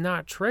it's just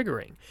not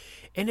triggering.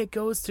 And it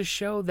goes to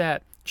show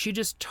that she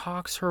just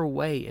talks her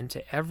way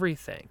into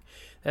everything.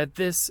 That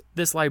this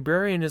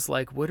librarian is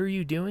like, what are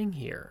you doing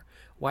here?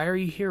 Why are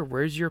you here?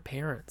 Where's your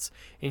parents?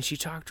 And she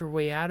talked her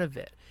way out of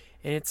it.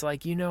 And it's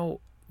like,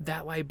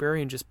 that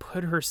librarian just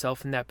put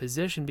herself in that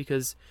position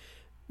because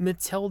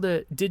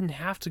Matilda didn't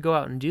have to go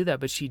out and do that,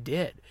 but she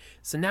did.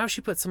 So now she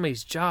put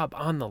somebody's job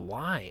on the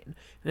line.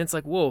 And it's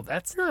like, whoa,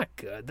 that's not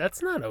good.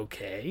 That's not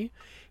okay.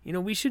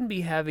 We shouldn't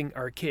be having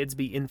our kids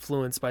be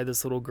influenced by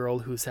this little girl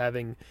who's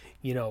having,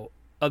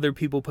 other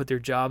people put their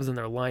jobs on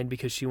their line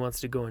because she wants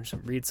to go and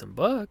read some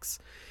books.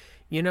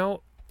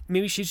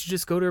 Maybe she should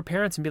just go to her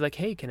parents and be like,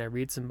 hey, can I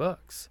read some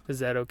books? Is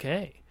that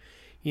okay?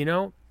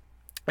 And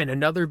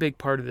another big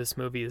part of this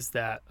movie is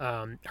that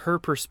her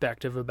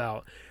perspective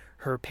about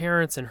her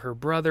parents and her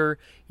brother,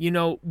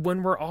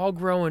 when we're all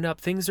growing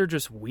up, things are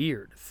just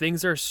weird.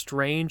 Things are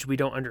strange. We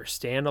don't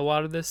understand a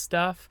lot of this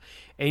stuff.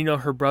 And,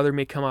 her brother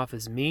may come off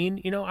as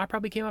mean. I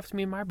probably came off to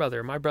me and my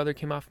brother. My brother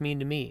came off mean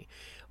to me.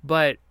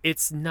 But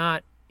it's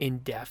not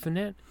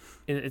indefinite.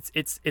 And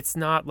it's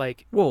not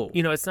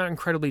it's not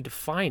incredibly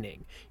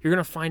defining. You're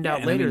going to find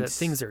out later that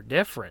things are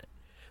different.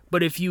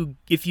 But if you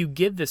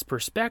give this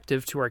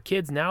perspective to our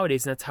kids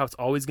nowadays, and that's how it's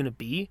always going to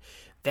be,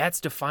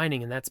 that's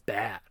defining and that's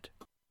bad.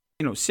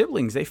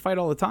 Siblings, they fight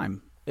all the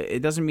time.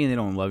 It doesn't mean they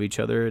don't love each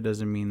other. It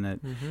doesn't mean that,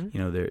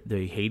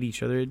 they hate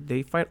each other.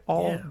 They fight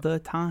all the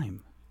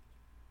time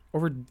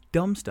over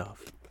dumb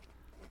stuff.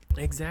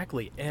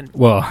 Exactly. And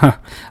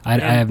I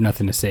have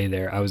nothing to say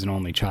there. I was an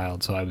only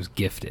child, so I was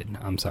gifted.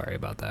 I'm sorry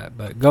about that.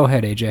 But go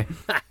ahead, AJ.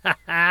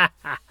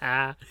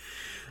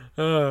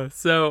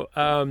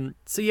 So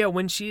yeah,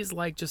 when she's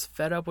just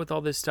fed up with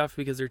all this stuff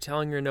because they're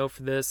telling her no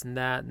for this and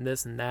that and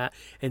this and that,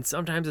 and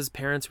sometimes as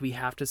parents we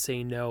have to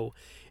say no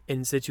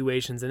in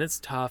situations, and it's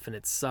tough and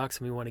it sucks,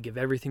 and we want to give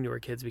everything to our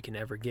kids we can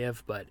ever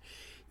give, but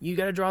you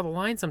got to draw the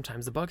line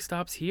sometimes. The buck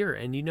stops here,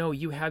 and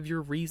you have your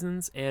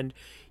reasons, and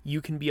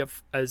you can be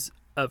as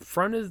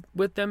upfront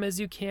with them as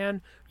you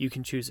can. You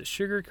can choose to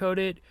sugarcoat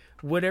it,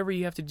 whatever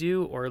you have to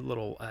do, or a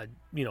little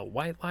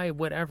white lie,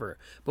 whatever,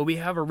 but we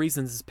have our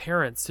reasons as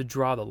parents to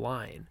draw the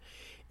line.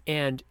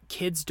 And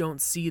kids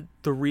don't see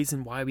the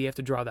reason why we have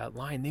to draw that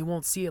line. They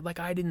won't see it.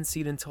 I didn't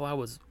see it until I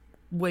was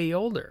way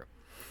older.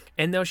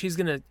 And now she's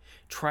going to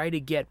try to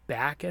get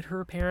back at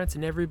her parents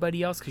and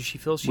everybody else because she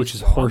feels she's Which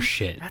is wrong.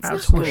 horseshit.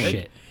 That's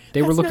horseshit.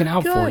 They were looking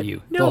out for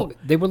you. No.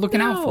 They were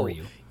looking out for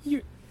you.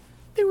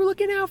 They were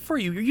looking out for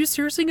you. Are you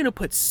seriously going to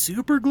put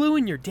super glue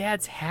in your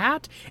dad's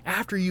hat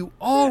after you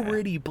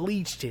already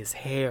bleached his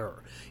hair?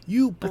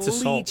 You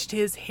bleached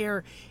his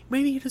hair.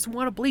 Maybe he doesn't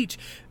want to bleach.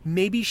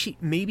 Maybe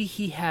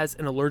he has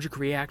an allergic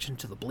reaction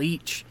to the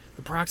bleach,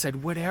 the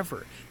peroxide,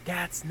 whatever.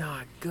 That's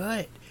not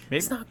good.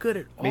 It's not good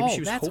at all. Maybe she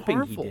was that's hoping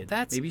harmful. he did.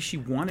 That's, maybe she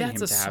wanted him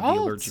to assault. have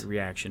the allergic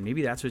reaction.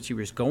 Maybe that's what she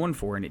was going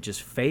for, and it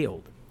just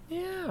failed.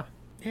 Yeah.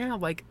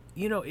 Like,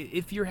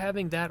 if you're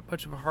having that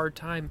much of a hard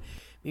time,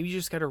 maybe you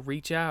just got to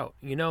reach out,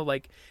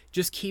 like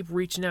just keep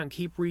reaching out and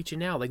keep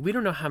reaching out. Like, we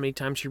don't know how many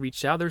times she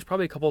reached out. There's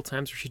probably a couple of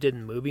times where she did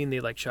in the movie and they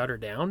like shut her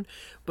down,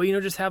 but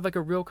just have like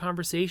a real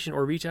conversation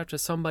or reach out to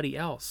somebody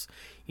else,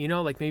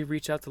 like maybe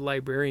reach out to the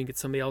librarian, get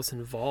somebody else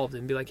involved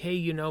and be like,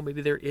 hey,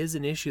 maybe there is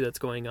an issue that's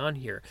going on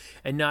here,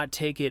 and not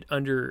take it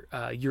under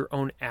your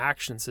own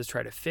actions to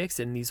try to fix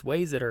it in these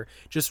ways that are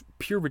just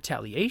pure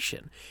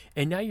retaliation.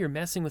 And now you're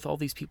messing with all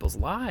these people's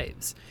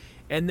lives.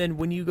 And then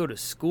when you go to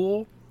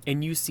school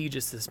and you see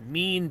just this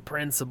mean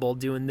principal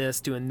doing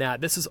this, doing that,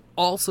 this is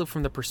also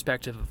from the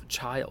perspective of a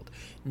child.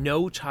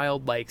 No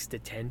child likes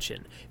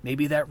detention.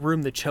 Maybe that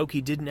room, the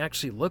Chokey, didn't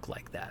actually look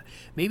like that.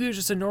 Maybe it was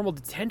just a normal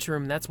detention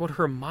room, and that's what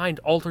her mind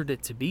altered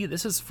it to be.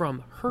 This is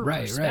from her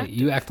perspective. Right.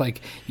 You act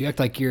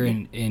like you're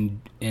in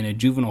a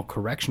juvenile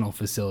correctional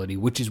facility,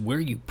 which is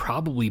where you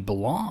probably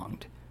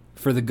belonged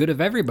for the good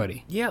of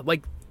everybody. Yeah,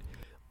 like,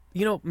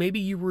 maybe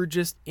you were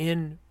just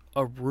in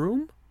a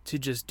room to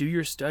just do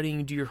your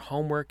studying, do your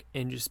homework,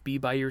 and just be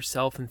by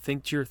yourself and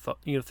think to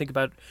think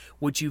about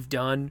what you've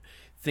done,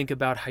 think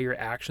about how your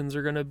actions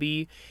are going to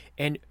be.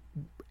 And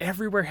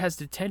everywhere has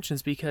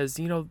detentions because,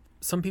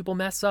 some people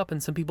mess up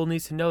and some people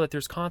need to know that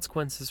there's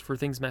consequences for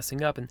things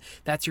messing up. And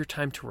that's your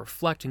time to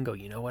reflect and go,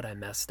 you know what, I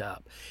messed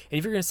up. And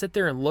if you're going to sit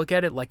there and look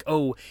at it like,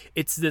 oh,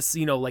 it's this,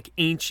 like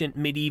ancient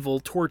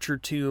medieval torture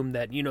tomb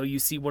that, you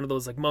see one of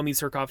those like mummy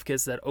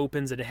sarcophagus that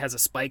opens and it has a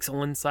spikes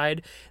all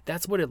inside.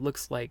 That's what it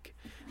looks like.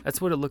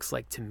 That's what it looks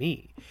like to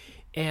me.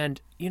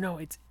 And,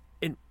 it's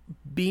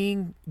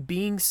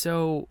being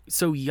so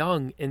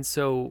young and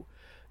so,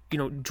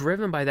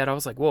 driven by that, I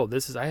was like, whoa,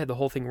 I had the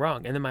whole thing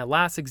wrong. And then my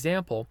last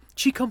example,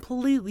 she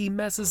completely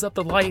messes up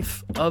the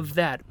life of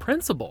that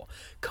principal.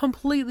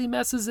 Completely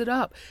messes it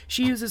up.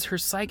 She uses her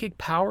psychic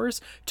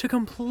powers to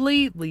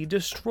completely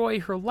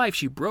destroy her life.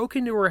 She broke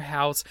into her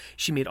house.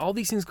 She made all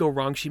these things go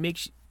wrong. She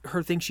makes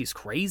her think she's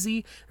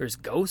crazy. There's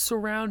ghosts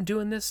around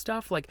doing this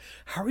stuff. Like,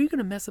 how are you going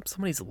to mess up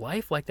somebody's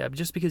life like that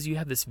just because you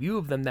have this view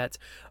of them that's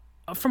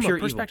from pure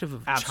a perspective evil.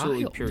 of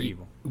Absolutely child? pure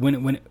evil.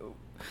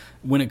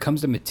 When it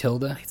comes to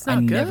Matilda, I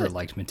never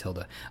liked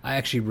Matilda. I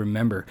actually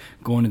remember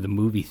going to the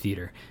movie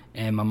theater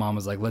and my mom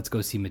was like, let's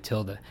go see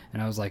Matilda.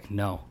 And I was like,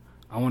 no,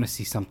 I want to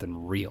see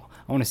something real.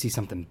 I want to see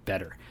something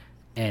better.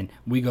 And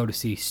we go to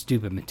see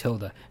stupid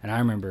Matilda. And I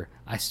remember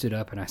I stood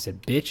up and I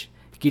said, bitch,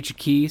 get your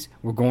keys.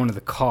 We're going to the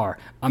car.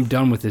 I'm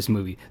done with this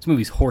movie. This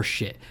movie's horse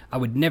shit. I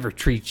would never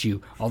treat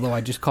you, although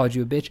I just called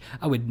you a bitch,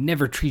 I would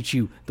never treat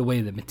you the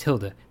way that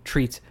Matilda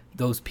treats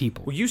those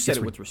people. Well, you said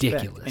it with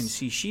ridiculous. respect. And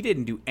see, she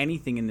didn't do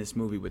anything in this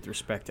movie with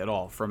respect at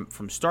all. From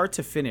start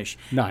to finish,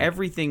 None.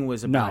 Everything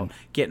was about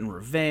getting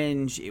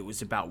revenge. It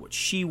was about what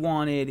she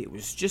wanted. It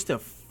was just a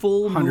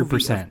full 100%.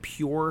 movie of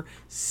pure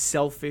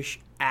selfish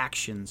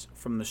actions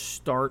from the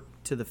start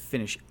to the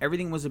finish.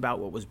 Everything was about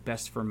what was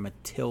best for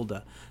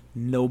Matilda.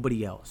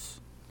 Nobody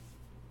else.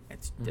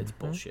 That's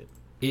bullshit.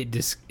 It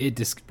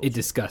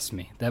disgusts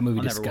me. That movie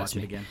I'll never disgusts watch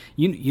me. it again.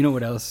 You know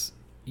what else?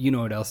 You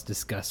know what else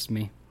disgusts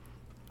me?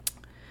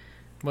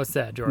 What's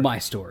that, Jordan? My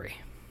story.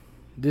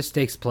 This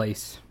takes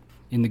place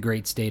in the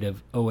great state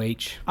of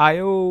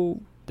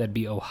that'd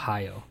be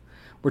Ohio.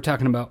 We're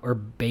talking about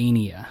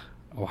Urbana,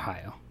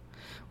 Ohio.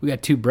 We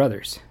got two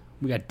brothers.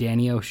 We got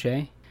Danny O'Shea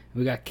and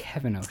we got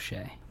Kevin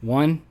O'Shea.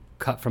 One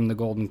cut from the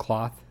golden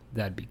cloth.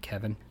 That'd be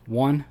Kevin.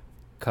 One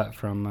cut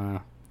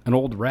from an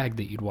old rag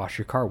that you'd wash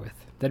your car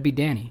with. That'd be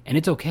Danny. And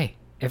it's okay.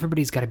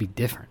 Everybody's got to be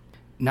different.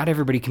 Not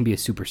everybody can be a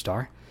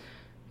superstar.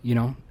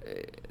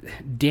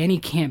 Danny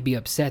can't be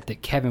upset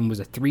that Kevin was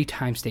a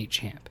 3-time state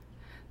champ,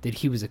 that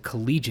he was a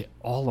collegiate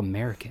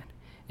All-American,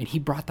 and he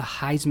brought the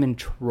Heisman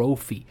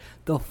Trophy,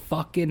 the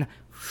fucking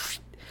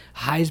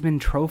Heisman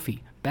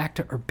Trophy, back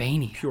to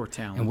Urbana. Pure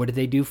talent. And what did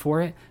they do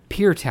for it?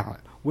 Pure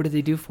talent. What did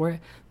they do for it?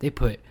 They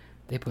put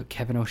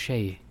Kevin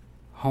O'Shea,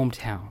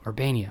 hometown,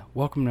 Urbana.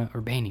 Welcome to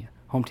Urbana,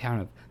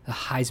 hometown of the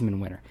Heisman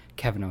winner,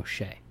 Kevin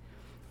O'Shea.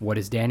 What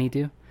does Danny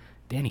do?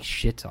 Danny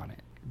shits on it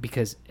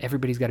because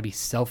everybody's got to be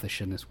selfish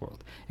in this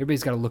world.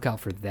 Everybody's got to look out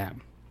for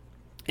them.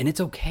 And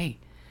it's okay.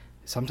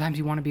 Sometimes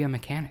you want to be a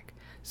mechanic.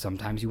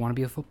 Sometimes you want to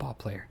be a football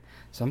player.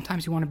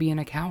 Sometimes you want to be an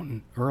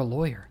accountant or a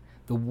lawyer.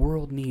 The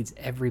world needs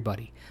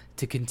everybody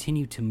to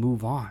continue to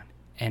move on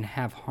and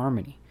have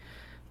harmony.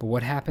 But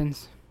what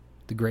happens?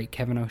 The great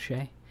Kevin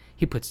O'Shea,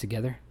 he puts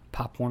together a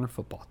Pop Warner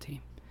football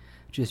team.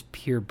 Just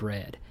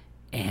purebred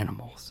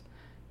animals.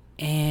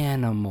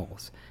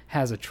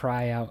 Has a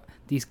tryout.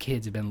 These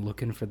kids have been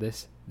looking for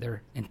this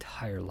their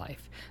entire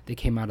life. They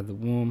came out of the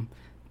womb.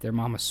 Their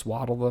mama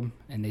swaddled them,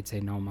 and they'd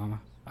say, no, mama,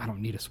 I don't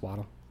need a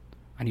swaddle.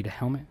 I need a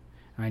helmet,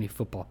 and I need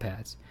football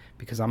pads,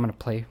 because I'm going to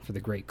play for the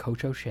great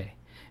Coach O'Shea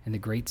in the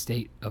great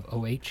state of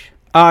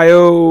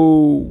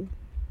Ohio.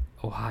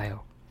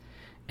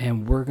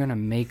 And we're going to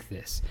make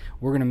this.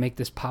 We're going to make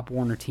this Pop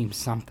Warner team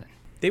something.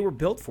 They were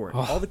built for it.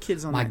 All the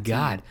kids on my that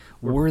God,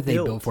 team were they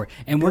built for it?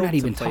 And we're not built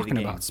even to play the talking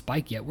game. about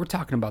Spike yet. We're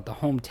talking about the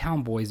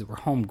hometown boys that were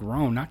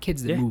homegrown, not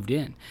kids that moved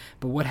in.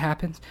 But what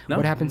happens? No.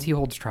 What happens? He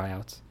holds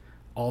tryouts.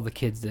 All the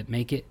kids that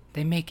make it,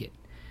 they make it.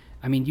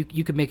 I mean,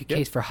 you could make a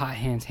case for Hot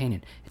Hands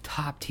Hannon.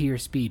 Top tier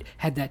speed.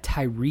 Had that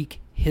Tyreek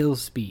Hill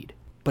speed.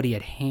 But he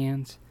had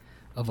hands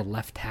of a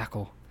left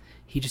tackle.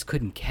 He just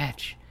couldn't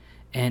catch.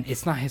 And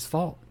it's not his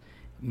fault.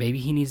 Maybe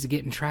he needs to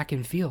get in track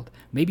and field.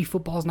 Maybe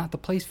football's not the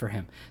place for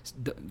him.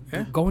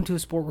 Go into a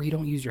sport where you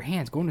don't use your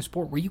hands. Go into a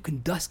sport where you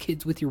can dust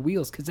kids with your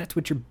wheels because that's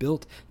what you're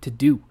built to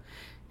do.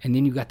 And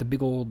then you got the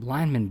big old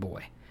lineman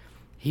boy.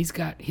 He's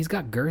got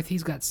girth.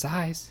 He's got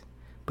size.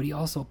 But he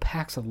also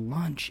packs a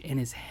lunch in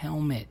his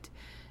helmet.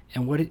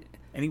 And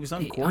he was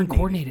uncoordinated.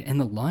 Uncoordinated. And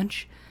the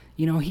lunch,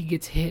 he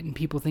gets hit and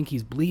people think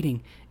he's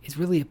bleeding. It's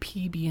really a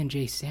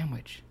PB&J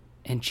sandwich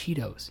and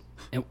Cheetos.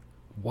 And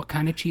what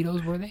kind of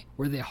Cheetos were they?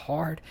 Were they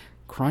hard,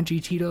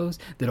 crunchy Cheetos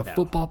that a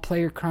football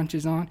player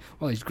crunches on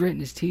while he's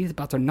gritting his teeth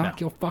about to knock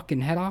your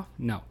fucking head off?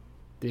 No.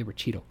 They were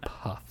Cheeto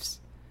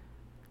Puffs.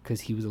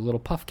 Because he was a little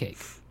puff cake.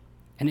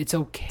 And it's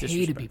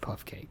okay to be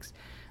puff cakes.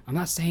 I'm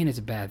not saying it's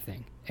a bad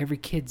thing. Every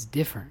kid's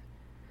different.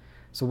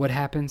 So what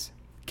happens?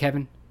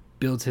 Kevin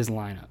builds his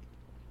lineup.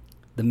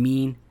 The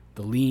mean,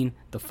 the lean,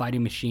 the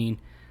fighting machine,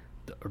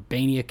 the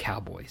Urbania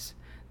Cowboys.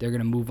 They're going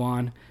to move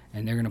on,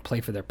 and they're going to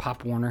play for their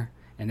Pop Warner,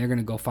 and they're going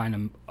to go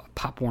find a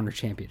Pop Warner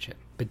championship.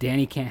 But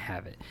Danny can't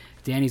have it.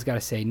 Danny's got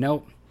to say,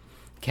 nope,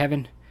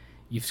 Kevin,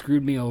 you've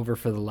screwed me over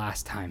for the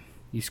last time.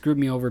 You screwed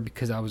me over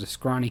because I was a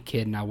scrawny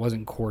kid and I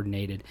wasn't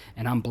coordinated,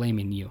 and I'm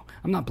blaming you.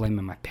 I'm not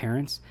blaming my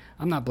parents.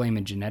 I'm not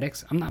blaming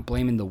genetics. I'm not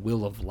blaming the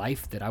will of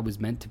life that I was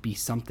meant to be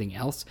something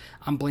else.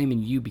 I'm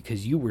blaming you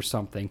because you were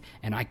something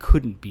and I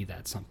couldn't be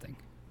that something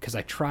because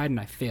I tried and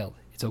I failed.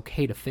 It's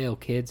okay to fail,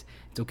 kids.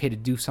 It's okay to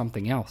do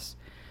something else.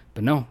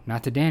 But no,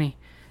 not to Danny.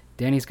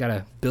 Danny's got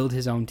to build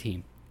his own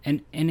team.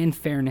 And in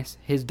fairness,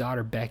 his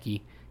daughter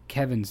Becky,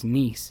 Kevin's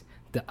niece,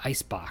 the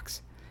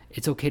Icebox,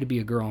 it's okay to be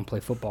a girl and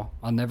play football.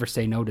 I'll never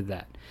say no to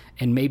that.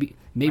 And maybe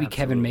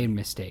Kevin made a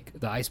mistake.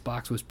 The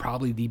Icebox was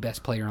probably the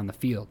best player on the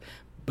field.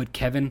 But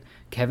Kevin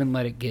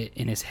let it get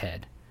in his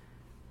head.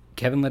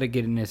 Kevin let it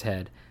get in his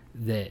head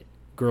that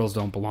girls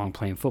don't belong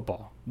playing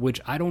football, which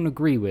I don't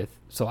agree with.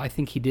 So I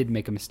think he did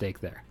make a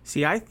mistake there.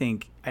 See, I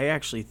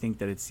actually think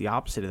that it's the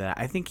opposite of that.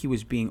 I think he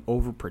was being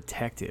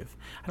overprotective.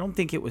 I don't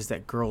think it was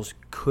that girls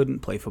couldn't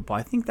play football.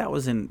 I think that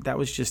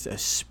was just a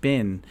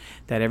spin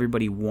that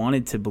everybody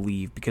wanted to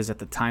believe because at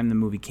the time the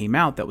movie came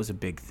out, that was a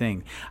big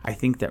thing. I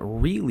think that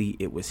really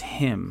it was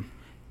him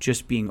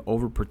just being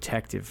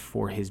overprotective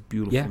for his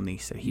beautiful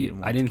niece that he didn't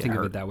want. I didn't to think get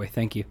of hurt. it that way.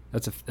 Thank you.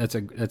 That's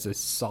a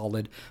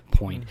solid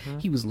point. Mm-hmm.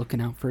 He was looking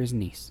out for his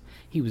niece.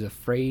 He was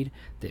afraid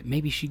that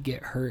maybe she'd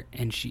get hurt,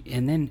 and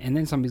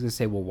then somebody's gonna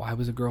say, well, why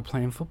was a girl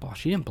playing football?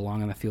 She didn't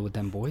belong on the field with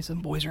them boys. Them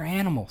boys are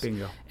animals.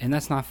 Bingo. And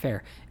that's not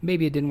fair.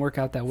 Maybe it didn't work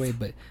out that way,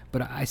 but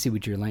I see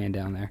what you're laying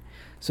down there.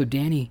 So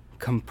Danny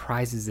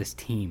comprises this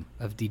team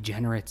of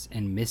degenerates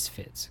and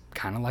misfits,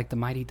 kind of like the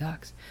Mighty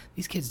Ducks.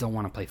 These kids don't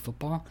want to play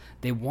football.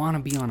 They want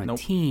to be on a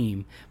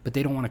team, but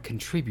they don't want to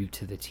contribute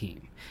to the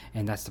team.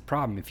 And that's the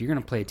problem. If you're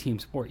going to play a team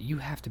sport, you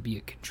have to be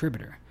a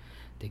contributor.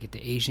 They get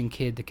the Asian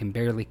kid that can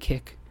barely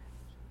kick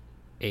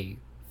a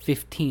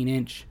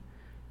 15-inch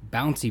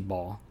bouncy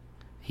ball.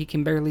 He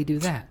can barely do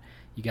that.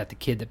 You got the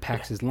kid that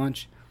packs his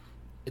lunch.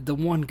 The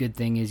one good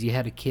thing is you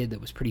had a kid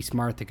that was pretty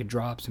smart that could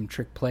draw up some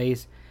trick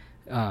plays,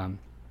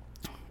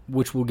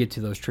 which we'll get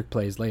to those trick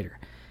plays later.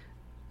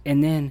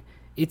 And then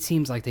it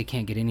seems like they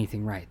can't get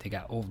anything right. They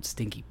got old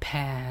stinky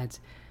pads.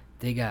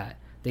 They got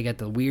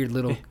the weird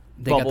little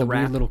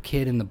weird little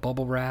kid in the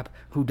bubble wrap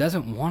who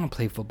doesn't want to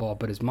play football,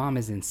 but his mom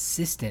is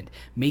insistent,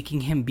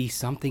 making him be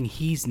something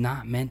he's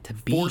not meant to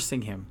be.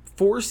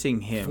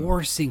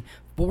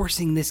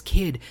 Forcing this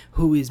kid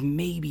who is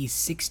maybe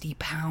 60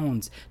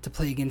 pounds to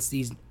play against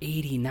these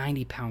 80,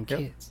 90-pound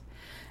kids.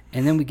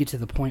 And then we get to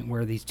the point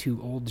where these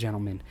two old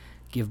gentlemen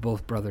give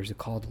both brothers a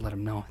call to let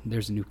them know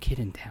there's a new kid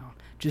in town.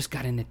 Just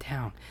got into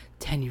town.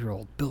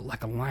 10-year-old, built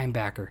like a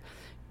linebacker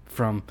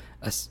from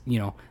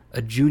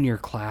a junior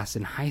class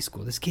in high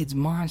school. This kid's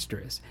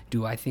monstrous.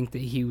 Do I think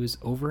that he was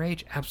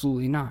overage?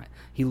 Absolutely not.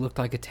 He looked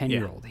like a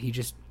 10-year-old.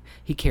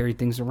 He carried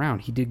things around.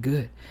 He did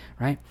good,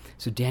 right?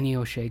 So Danny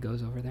O'Shea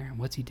goes over there, and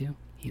what's he do?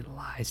 He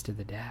lies to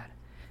the dad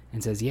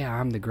and says, yeah,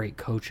 I'm the great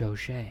Coach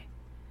O'Shea.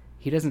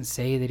 He doesn't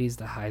say that he's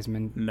the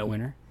Heisman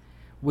winner,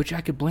 which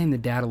I could blame the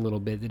dad a little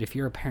bit, that if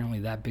you're apparently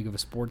that big of a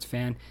sports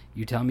fan,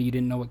 you tell me you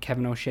didn't know what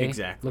Kevin O'Shea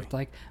looked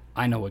like.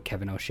 I know what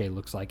Kevin O'Shea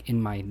looks like.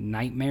 In my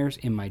nightmares,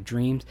 in my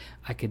dreams,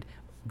 I could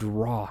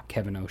draw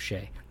Kevin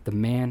O'Shea. The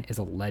man is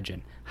a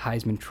legend.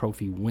 Heisman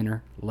Trophy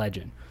winner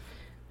legend.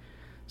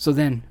 So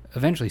then,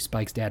 eventually,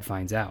 Spike's dad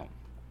finds out.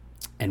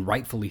 And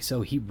rightfully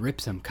so, he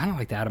rips him, kind of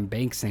like the Adam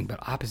Banks thing,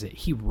 but opposite.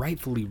 He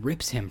rightfully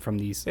rips him from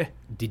these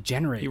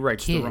degenerate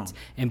kids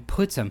and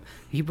puts him,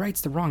 he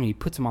rights the wrong, and he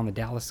puts him on the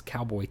Dallas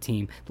Cowboy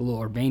team, the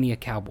little Urbania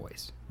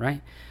Cowboys,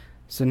 right?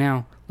 So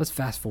now let's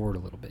fast forward a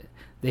little bit.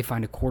 They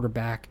find a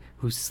quarterback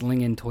who's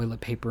slinging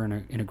toilet paper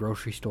in a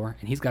grocery store,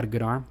 and he's got a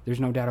good arm. There's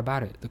no doubt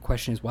about it. The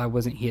question is, why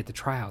wasn't he at the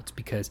tryouts?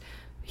 Because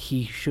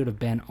he should have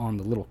been on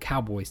the little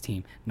Cowboys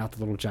team, not the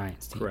little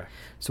Giants team. Correct.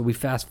 So we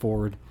fast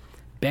forward.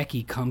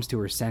 Becky comes to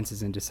her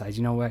senses and decides,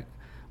 you know what?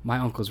 My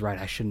uncle's right.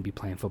 I shouldn't be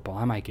playing football.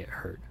 I might get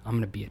hurt. I'm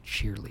going to be a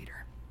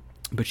cheerleader.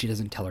 But she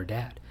doesn't tell her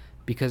dad,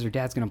 because her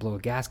dad's going to blow a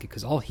gasket,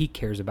 because all he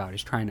cares about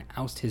is trying to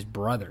oust his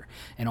brother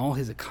and all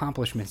his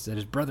accomplishments that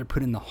his brother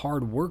put in the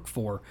hard work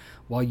for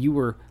while you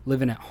were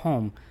living at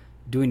home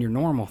doing your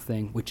normal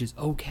thing, which is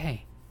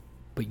okay.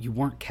 But you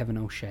weren't Kevin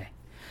O'Shea.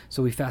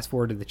 So we fast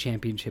forward to the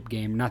championship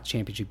game. Not the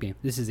championship game.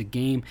 This is a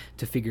game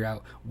to figure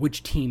out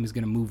which team is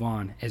going to move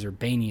on as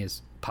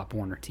Urbania's Pop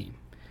Warner team.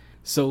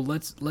 So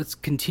let's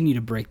continue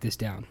to break this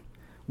down.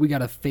 We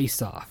got a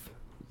face-off.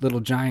 Little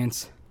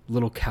Giants,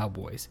 little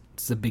Cowboys.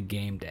 It's a big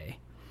game day.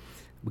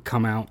 We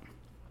come out.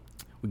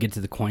 We get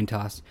to the coin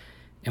toss.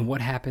 And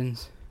what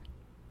happens?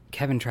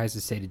 Kevin tries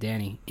to say to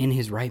Danny, in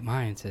his right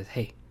mind, says,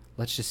 hey,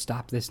 let's just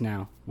stop this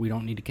now. We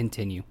don't need to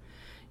continue.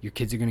 Your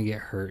kids are going to get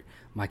hurt.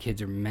 My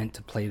kids are meant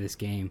to play this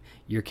game.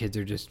 Your kids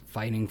are just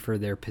fighting for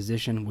their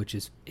position, which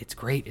is, it's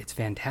great. It's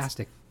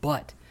fantastic.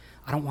 But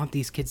I don't want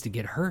these kids to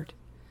get hurt.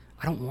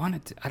 I don't want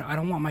it to, I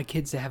don't want my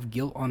kids to have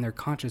guilt on their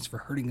conscience for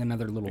hurting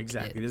another little kid.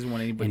 Exactly. He doesn't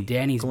want anybody and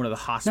Danny's, going to the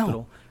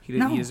hospital. He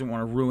doesn't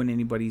want to ruin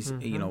anybody's,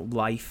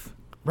 life.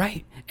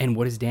 Right. And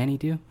what does Danny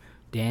do?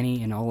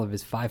 Danny, in all of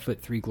his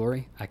 5'3"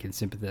 glory, I can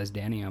sympathize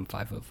Danny. I'm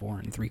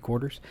 5'4" and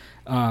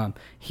 3/4.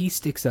 He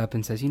sticks up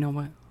and says, you know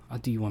what? I'll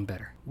do you one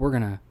better. We're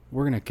gonna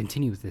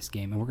continue with this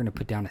game, and we're gonna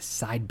put down a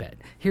side bet.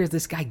 Here's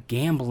this guy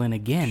gambling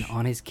again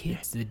on his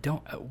kids. That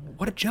don't.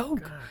 What a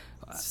joke!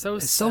 So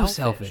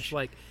selfish.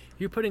 Like,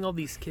 you're putting all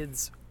these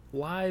kids'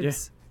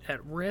 lives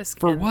at risk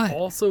For and what?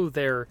 Also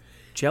their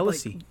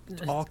Jealousy.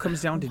 It all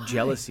comes down to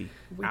jealousy.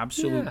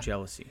 Absolute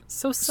jealousy.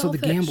 So So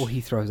selfish. the gamble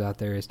he throws out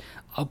there is,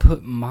 I'll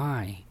put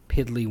my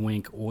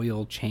piddlywink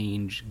oil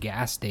change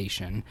gas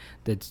station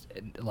that's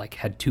like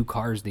had 2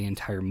 cars the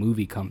entire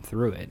movie come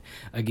through it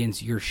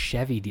against your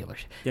Chevy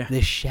dealership. Yeah.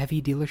 The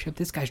Chevy dealership,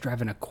 this guy's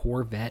driving a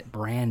Corvette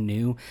brand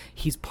new.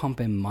 He's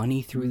pumping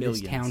money through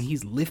Millions. this town.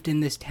 He's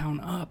lifting this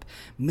town up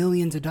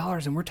millions of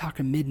dollars, and we're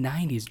talking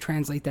mid-90s.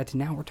 Translate that to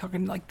now, we're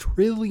talking like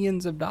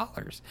trillions of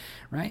dollars,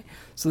 right?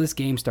 So this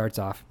game starts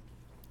off.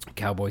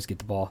 Cowboys get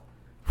the ball.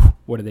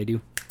 What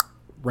do?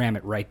 Ram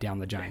it right down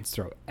the Giants'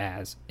 throat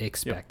as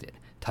expected.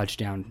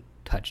 Touchdown.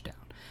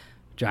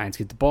 Giants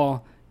get the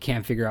ball,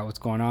 can't figure out what's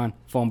going on,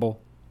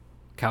 fumble,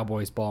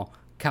 Cowboys ball,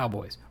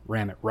 Cowboys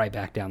ram it right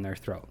back down their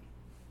throat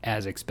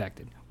as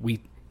expected.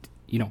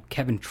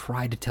 Kevin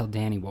tried to tell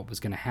Danny what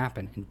was going to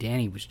happen, and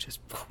Danny was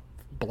just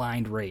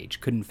blind rage,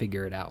 couldn't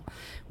figure it out.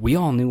 We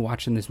all knew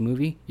watching this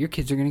movie, your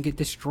kids are going to get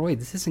destroyed.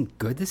 This isn't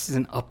good. This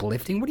isn't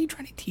uplifting. What are you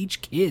trying to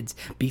teach kids?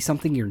 Be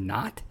something you're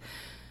not?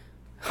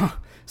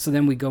 So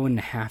then we go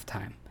into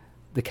halftime.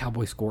 The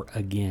Cowboys score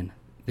again.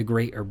 The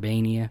great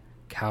Urbania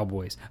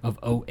Cowboys of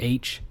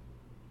OH.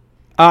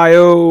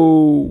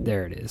 I-O.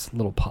 There it is.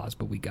 Little pause,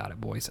 but we got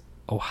it, boys.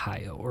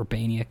 Ohio,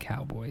 Urbania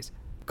Cowboys.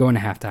 Going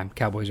to halftime,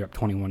 Cowboys are up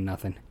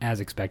 21-0, as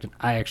expected.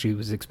 I actually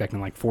was expecting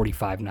like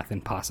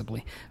 45-0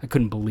 possibly. I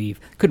couldn't believe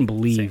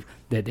Same.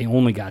 that they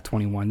only got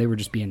 21. They were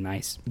just being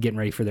nice, getting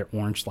ready for their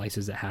orange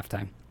slices at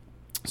halftime.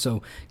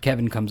 So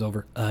Kevin comes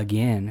over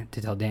again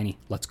to tell Danny,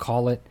 let's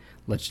call it.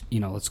 Let's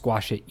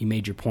squash it. You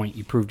made your point.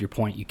 You proved your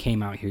point. You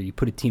came out here. You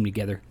put a team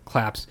together.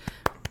 Claps.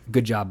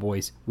 Good job,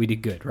 boys. We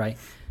did good, right?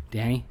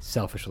 Danny,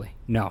 selfishly,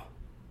 no,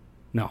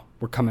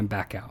 we're coming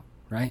back out,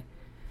 right?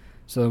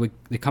 So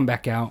they come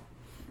back out,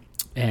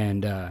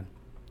 and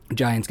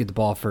Giants get the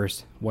ball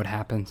first. What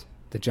happens?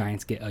 The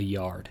Giants get a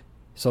yard.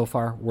 So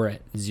far, we're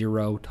at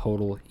 0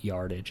 total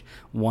yardage.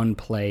 One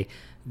play,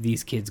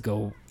 these kids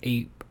go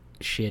ape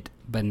shit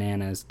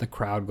bananas. The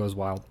crowd goes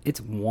wild. It's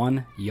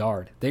 1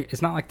 yard.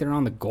 It's not like they're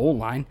on the goal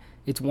line.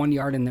 It's 1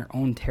 yard in their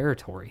own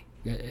territory.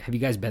 Have you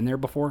guys been there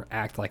before?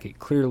 Act like it.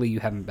 Clearly you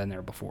haven't been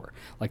there before,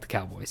 like the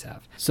Cowboys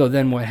have. So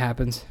then what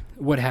happens?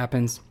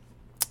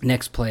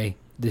 Next play,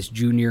 this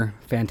junior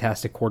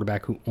fantastic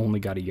quarterback who only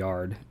got a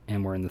yard,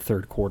 and we're in the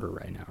third quarter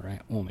right now, right?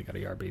 Only got a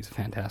yard, but he's a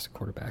fantastic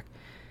quarterback.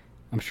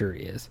 I'm sure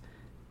he is.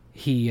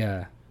 He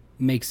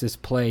makes this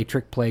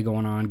trick play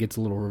going on, gets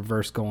a little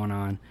reverse going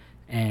on,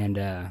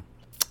 and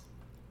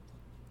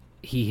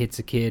he hits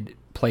a kid,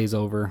 plays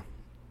over,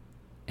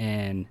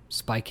 and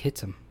Spike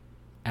hits him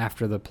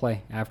after the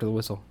play, after the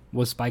whistle.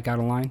 Was Spike out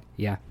of line?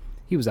 Yeah,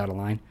 he was out of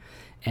line.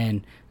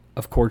 And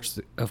of course,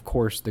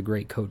 the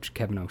great coach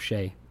Kevin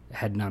O'Shea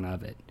had none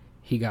of it.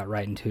 He got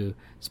right into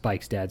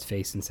Spike's dad's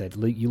face and said,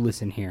 you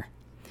listen here.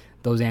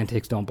 Those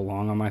antics don't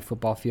belong on my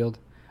football field.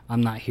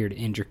 I'm not here to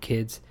injure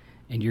kids,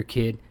 and your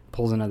kid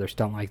pulls another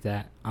stunt like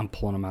that, I'm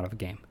pulling him out of a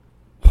game.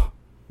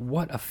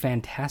 What a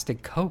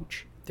fantastic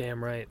coach.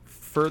 Damn right.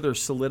 Further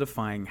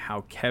solidifying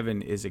how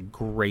Kevin is a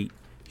great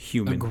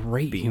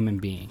human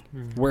being.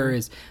 Mm-hmm.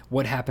 Whereas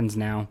what happens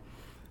now,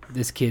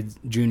 this kid,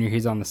 Junior,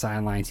 he's on the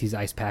sidelines. He's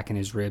ice packing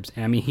his ribs.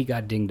 And, I mean, he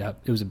got dinged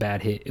up. It was a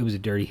bad hit. It was a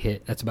dirty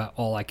hit. That's about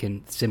all I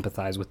can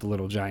sympathize with the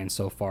Little Giants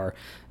so far,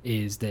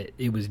 is that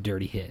it was a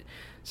dirty hit.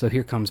 So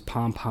here comes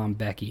Pom Pom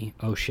Becky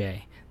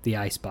O'Shea, the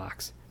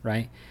icebox,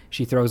 right?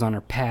 She throws on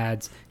her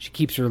pads. She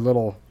keeps her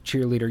little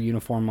cheerleader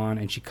uniform on,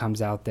 and she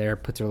comes out there,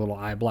 puts her little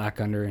eye black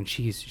under, and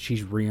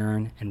she's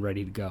rearing and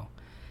ready to go.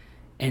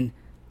 And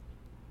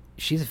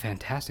she's a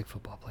fantastic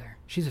football player.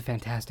 She's a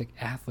fantastic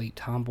athlete,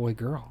 tomboy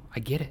girl. I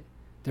get it.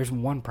 There's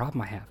one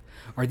problem I have.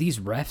 Are these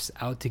refs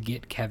out to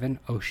get Kevin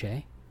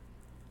O'Shea?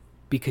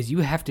 Because you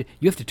have to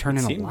turn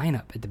in a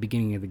lineup at the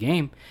beginning of the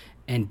game,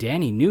 and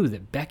Danny knew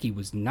that Becky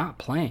was not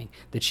playing,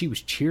 that she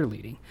was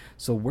cheerleading.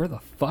 So where the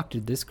fuck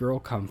did this girl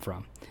come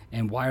from?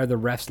 And why are the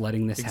refs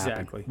letting this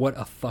happen? What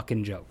a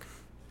fucking joke.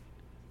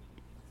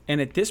 And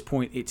at this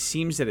point, it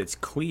seems that it's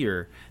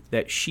clear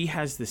that she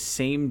has the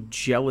same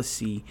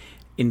jealousy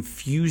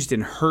infused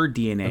in her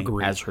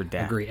DNA as her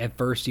dad. Agree. At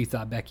first, you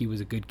thought Becky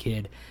was a good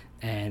kid,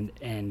 and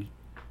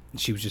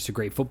she was just a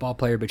great football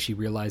player, but she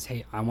realized,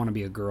 hey, I want to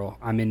be a girl.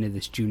 I'm into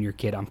this Junior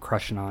kid. I'm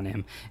crushing on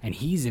him, and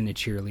he's into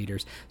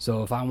cheerleaders.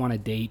 So if I want to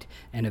date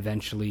and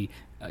eventually,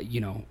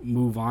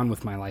 move on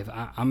with my life,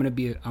 I'm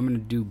gonna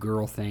do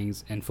girl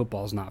things, and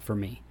football's not for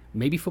me.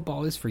 Maybe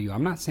football is for you.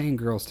 I'm not saying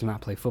girls to not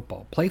play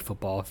football. Play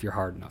football if you're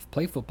hard enough.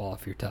 Play football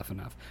if you're tough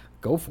enough.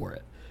 Go for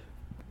it.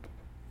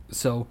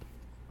 So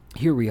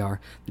here we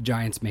are. The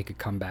Giants make a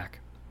comeback.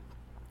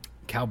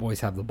 Cowboys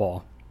have the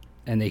ball,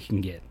 and they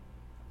can get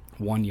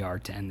 1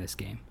 yard to end this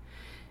game.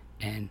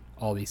 And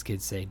all these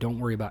kids say, don't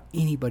worry about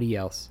anybody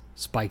else.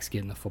 Spike's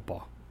getting the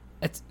football.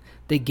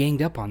 They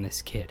ganged up on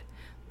this kid.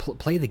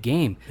 Play the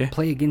game. Yeah.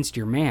 Play against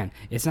your man.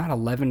 It's not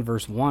 11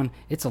 versus 1.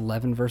 It's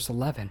 11 versus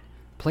 11.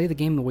 Play the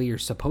game the way you're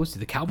supposed to.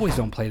 The Cowboys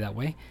don't play that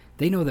way.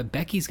 They know that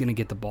Becky's going to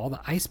get the ball,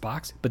 the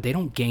icebox, but they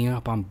don't gang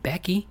up on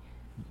Becky.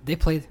 They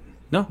play...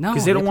 No,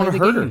 because they don't want to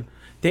hurt her.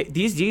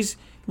 These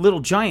little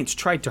Giants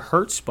tried to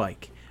hurt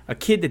Spike, a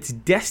kid that's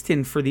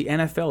destined for the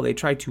NFL. They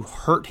tried to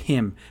hurt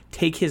him,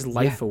 take his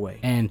life away.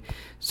 And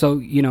so,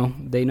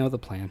 they know the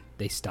plan.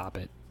 They stop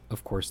it.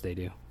 Of course they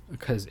do,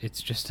 because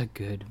it's just a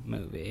good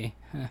movie.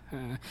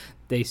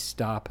 They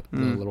stop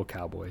the little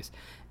Cowboys,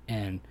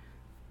 and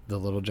the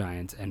little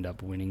Giants end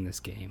up winning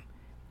this game.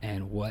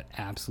 And what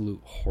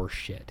absolute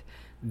horseshit.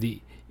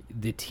 The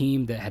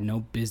team that had no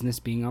business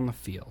being on the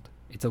field,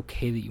 it's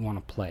okay that you want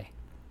to play.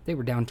 They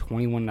were down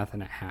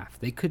 21-0 at half.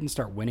 They couldn't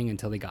start winning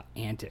until they got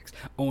antics.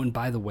 Oh, and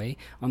by the way,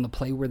 on the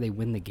play where they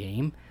win the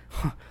game,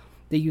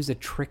 they use a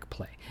trick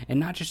play. And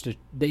not just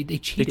they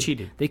cheated. They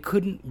cheated. They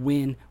couldn't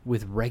win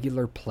with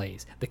regular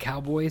plays. The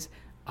Cowboys,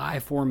 I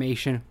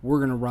formation, we're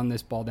going to run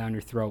this ball down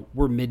your throat.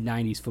 We're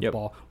mid-90s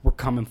football. Yep. We're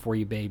coming for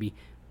you, baby.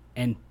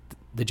 And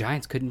the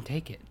Giants couldn't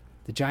take it.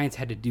 The Giants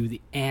had to do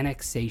the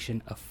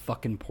annexation of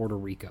fucking Puerto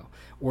Rico,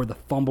 or the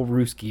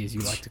Fumblerooski, as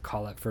you like to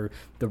call it, for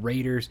the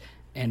Raiders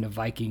and the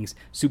Vikings,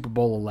 Super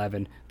Bowl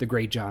 11, the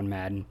great John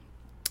Madden.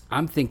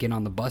 I'm thinking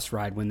on the bus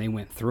ride when they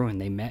went through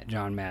and they met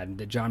John Madden,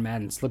 that John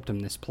Madden slipped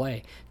him this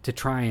play to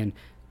try and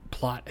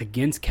plot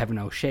against Kevin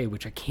O'Shea,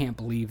 which I can't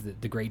believe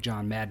that the great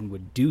John Madden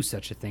would do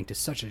such a thing to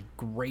such a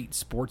great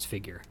sports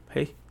figure.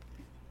 Hey,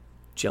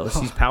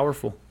 jealousy's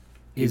powerful.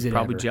 He's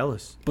probably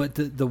jealous. But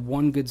the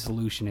one good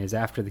solution is,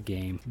 after the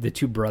game, the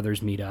two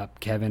brothers meet up,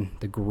 Kevin,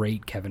 the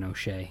great Kevin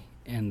O'Shea,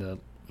 and the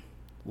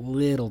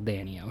little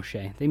Danny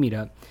O'Shea. They meet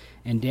up,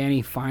 and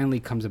Danny finally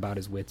comes about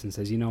his wits and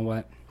says, you know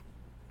what,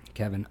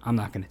 Kevin, I'm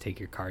not going to take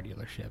your car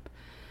dealership.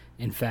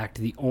 In fact,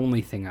 the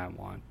only thing I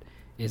want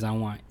is I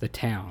want the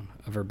town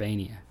of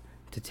Urbania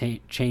to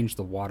change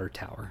the water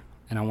tower,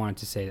 and I want it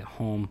to say the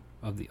home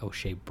of the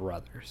O'Shea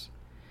brothers.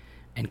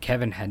 And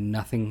Kevin had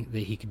nothing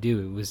that he could do.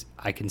 It was,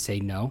 I can say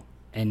no,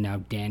 and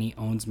now Danny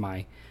owns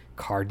my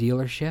car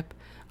dealership.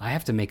 I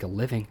have to make a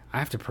living. I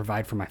have to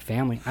provide for my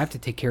family. I have to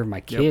take care of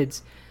my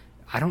kids. Yep.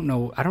 I don't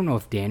know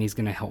if Danny's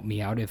going to help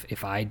me out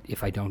if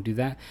I don't do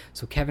that.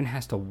 So Kevin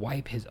has to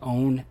wipe his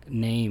own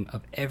name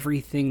of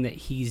everything that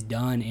he's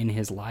done in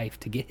his life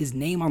to get his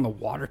name on the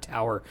water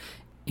tower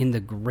in the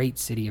great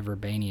city of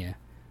Urbania.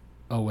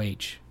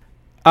 OH.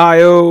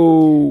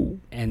 I-O.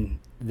 And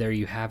there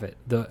you have it.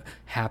 The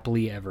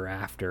happily ever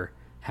after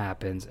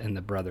happens, and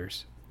the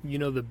brothers.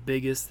 The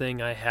biggest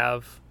thing I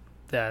have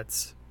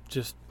that's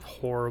just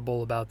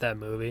horrible about that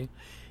movie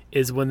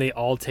is when they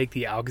all take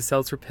the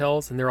Alka-Seltzer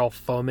pills and they're all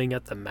foaming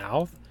at the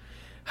mouth.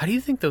 How do you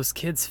think those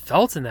kids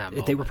felt in that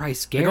moment? They were probably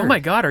scared. Like, oh my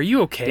God, are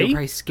you okay? They were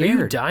probably scared.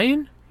 Are you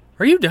dying?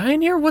 Are you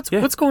dying here? What's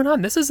going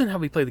on? This isn't how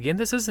we play the game.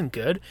 This isn't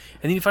good.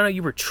 And then you find out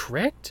you were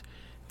tricked.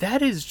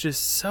 That is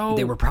just so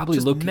they were probably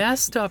looking,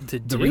 messed up to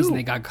do. The reason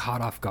they got caught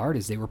off guard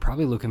is they were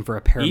probably looking for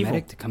a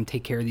paramedic to come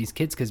take care of these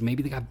kids, because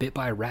maybe they got bit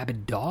by a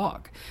rabid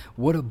dog.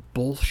 What a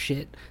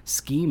bullshit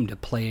scheme to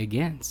play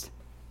against.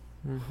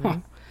 Mm-hmm. Huh.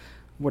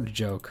 What a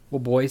joke. Well,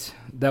 boys,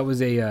 that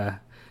was a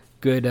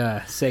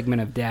good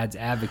segment of Dad's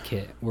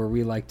Advocate, where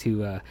we like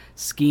to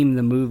scheme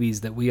the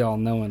movies that we all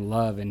know and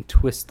love and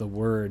twist the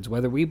words.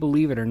 Whether we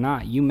believe it or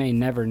not, you may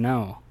never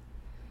know.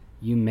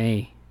 You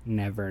may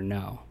never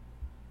know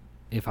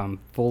if I'm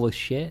full of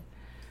shit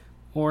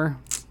or,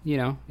 you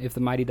know, if the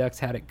Mighty Ducks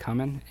had it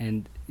coming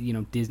and, you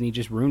know, Disney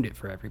just ruined it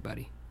for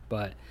everybody.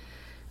 But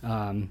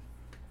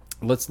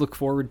let's look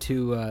forward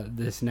to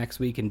this next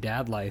week in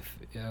dad life.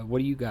 What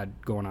do you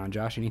got going on,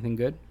 Josh? Anything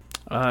good?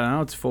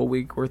 No, it's a full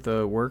week worth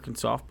of work and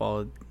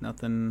softball.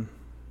 Nothing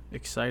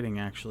exciting,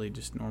 actually,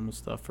 just normal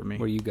stuff for me.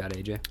 What do you got,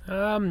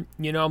 AJ?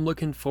 You know, I'm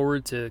looking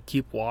forward to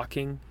keep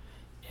walking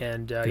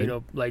and, you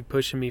know, like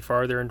pushing me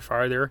farther and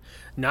farther.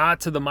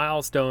 Not to the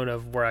milestone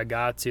of where I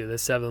got to, the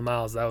 7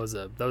 miles. That was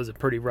a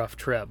pretty rough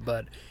trip,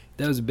 but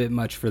That was a bit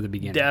much for the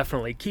beginning.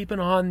 definitely keeping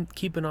on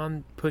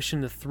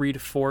pushing the 3 to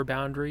 4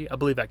 boundary. I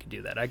believe I could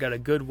do that. I got a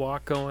good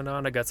walk going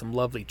on. I got some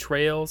lovely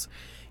trails.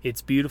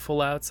 It's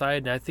beautiful outside,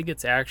 and I think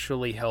it's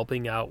actually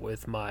helping out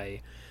with my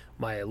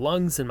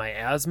lungs and my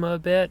asthma a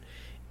bit,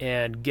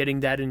 and getting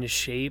that into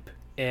shape,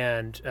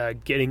 and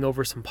getting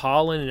over some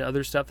pollen and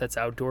other stuff that's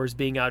outdoors,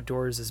 being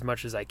outdoors as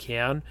much as I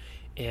can,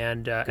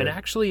 and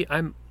actually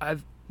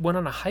I've went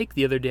on a hike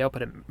the other day up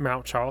at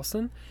Mount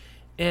Charleston,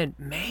 and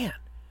man,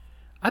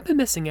 I've been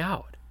missing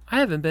out. I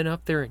haven't been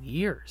up there in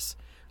years.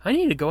 I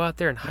need to go out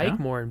there and hike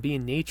more and be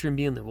in nature and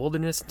be in the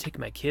wilderness and take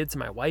my kids and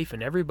my wife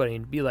and everybody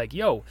and be like,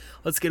 yo,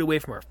 let's get away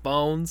from our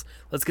phones.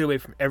 Let's get away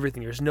from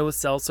everything. There's no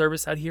cell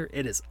service out here.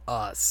 It is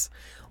us.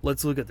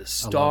 Let's look at the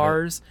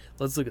stars.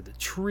 Let's look at the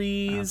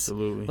trees.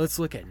 Absolutely. Let's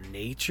look at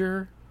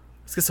nature.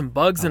 Let's get some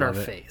bugs in our love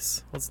it.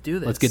 face. Let's do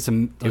this. Let's get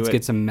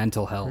some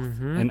mental health.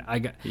 Mm-hmm. And I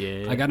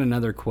got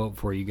another quote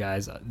for you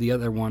guys. The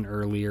other one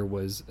earlier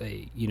was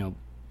a, you know,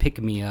 pick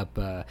me up,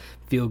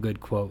 feel good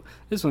quote.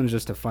 This one's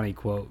just a funny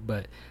quote,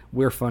 but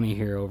we're funny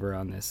here over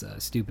on this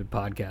stupid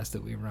podcast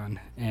that we run.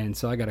 And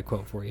so I got a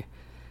quote for you.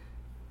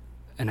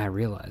 And I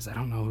realized I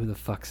don't know who the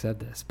fuck said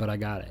this, but I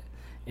got it.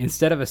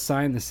 Instead of a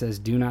sign that says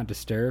 "Do not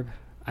disturb,"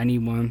 I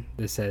need one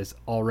that says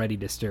 "Already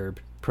disturbed.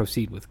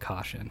 Proceed with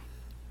caution."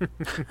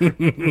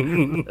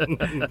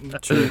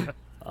 True.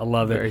 I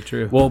love it. Very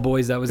true. Well,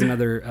 boys, that was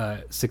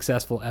another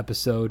successful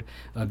episode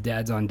of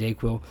Dads on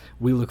Dayquil.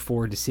 We look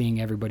forward to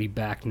seeing everybody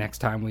back next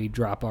time we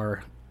drop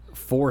our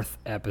 4th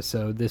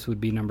episode. This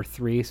would be number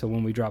 3. So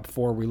when we drop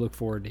 4, we look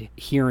forward to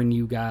hearing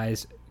you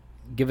guys.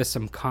 Give us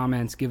some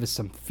comments. Give us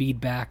some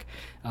feedback.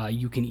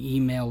 You can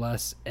email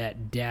us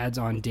at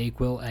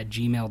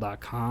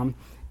dadsondayquil@gmail.com.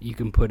 You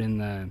can put in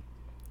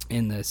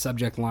the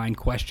subject line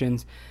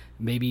questions.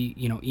 Maybe,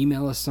 you know,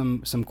 email us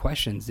some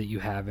questions that you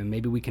have, and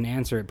maybe we can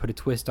answer it, put a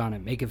twist on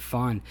it, make it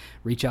fun.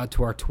 Reach out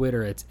to our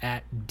Twitter. It's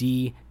at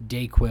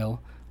 @DDayquil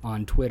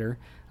on Twitter.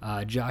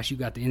 Josh, you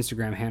got the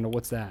Instagram handle.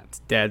 What's that?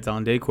 Dad's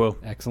on Dayquil.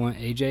 Excellent.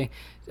 AJ,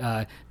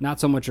 not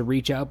so much a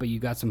reach out, but you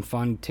got some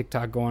fun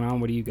TikTok going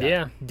on. What do you got?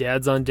 Yeah,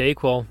 Dad's on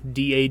Dayquil.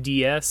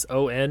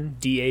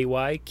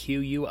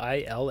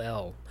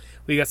 DADSONDAYQUILL.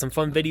 We got some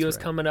fun videos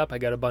coming up. I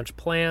got a bunch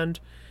planned.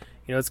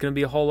 You know, it's going to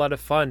be a whole lot of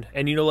fun.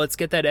 And, you know, let's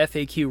get that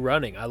FAQ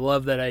running. I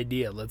love that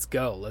idea. Let's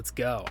go. Let's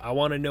go. I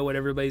want to know what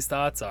everybody's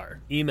thoughts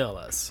are. Email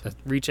us.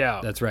 Reach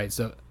out. That's right.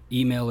 So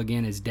email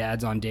again is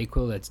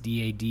dadsondayquil. That's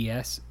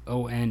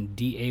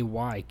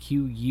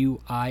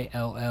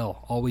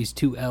DADSONDAYQUILL. Always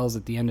 2 L's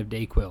at the end of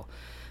Dayquil.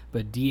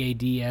 But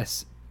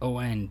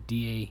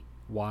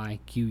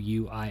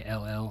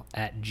DADSONDAYQUILL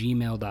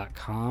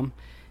 @gmail.com.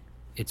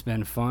 It's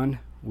been fun.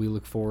 We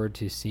look forward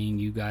to seeing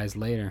you guys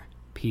later.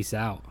 Peace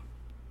out.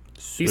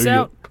 Peace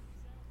out.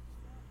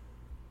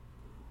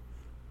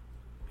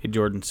 Hey,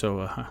 Jordan,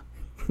 so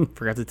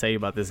forgot to tell you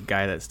about this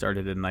guy that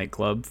started a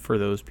nightclub for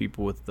those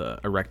people with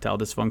erectile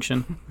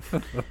dysfunction.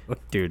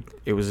 Dude,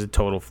 it was a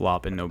total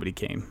flop and nobody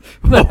came.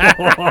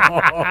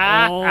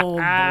 Oh,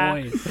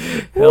 boy.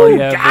 Hell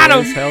yeah, got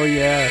boys. him. Hell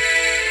yeah.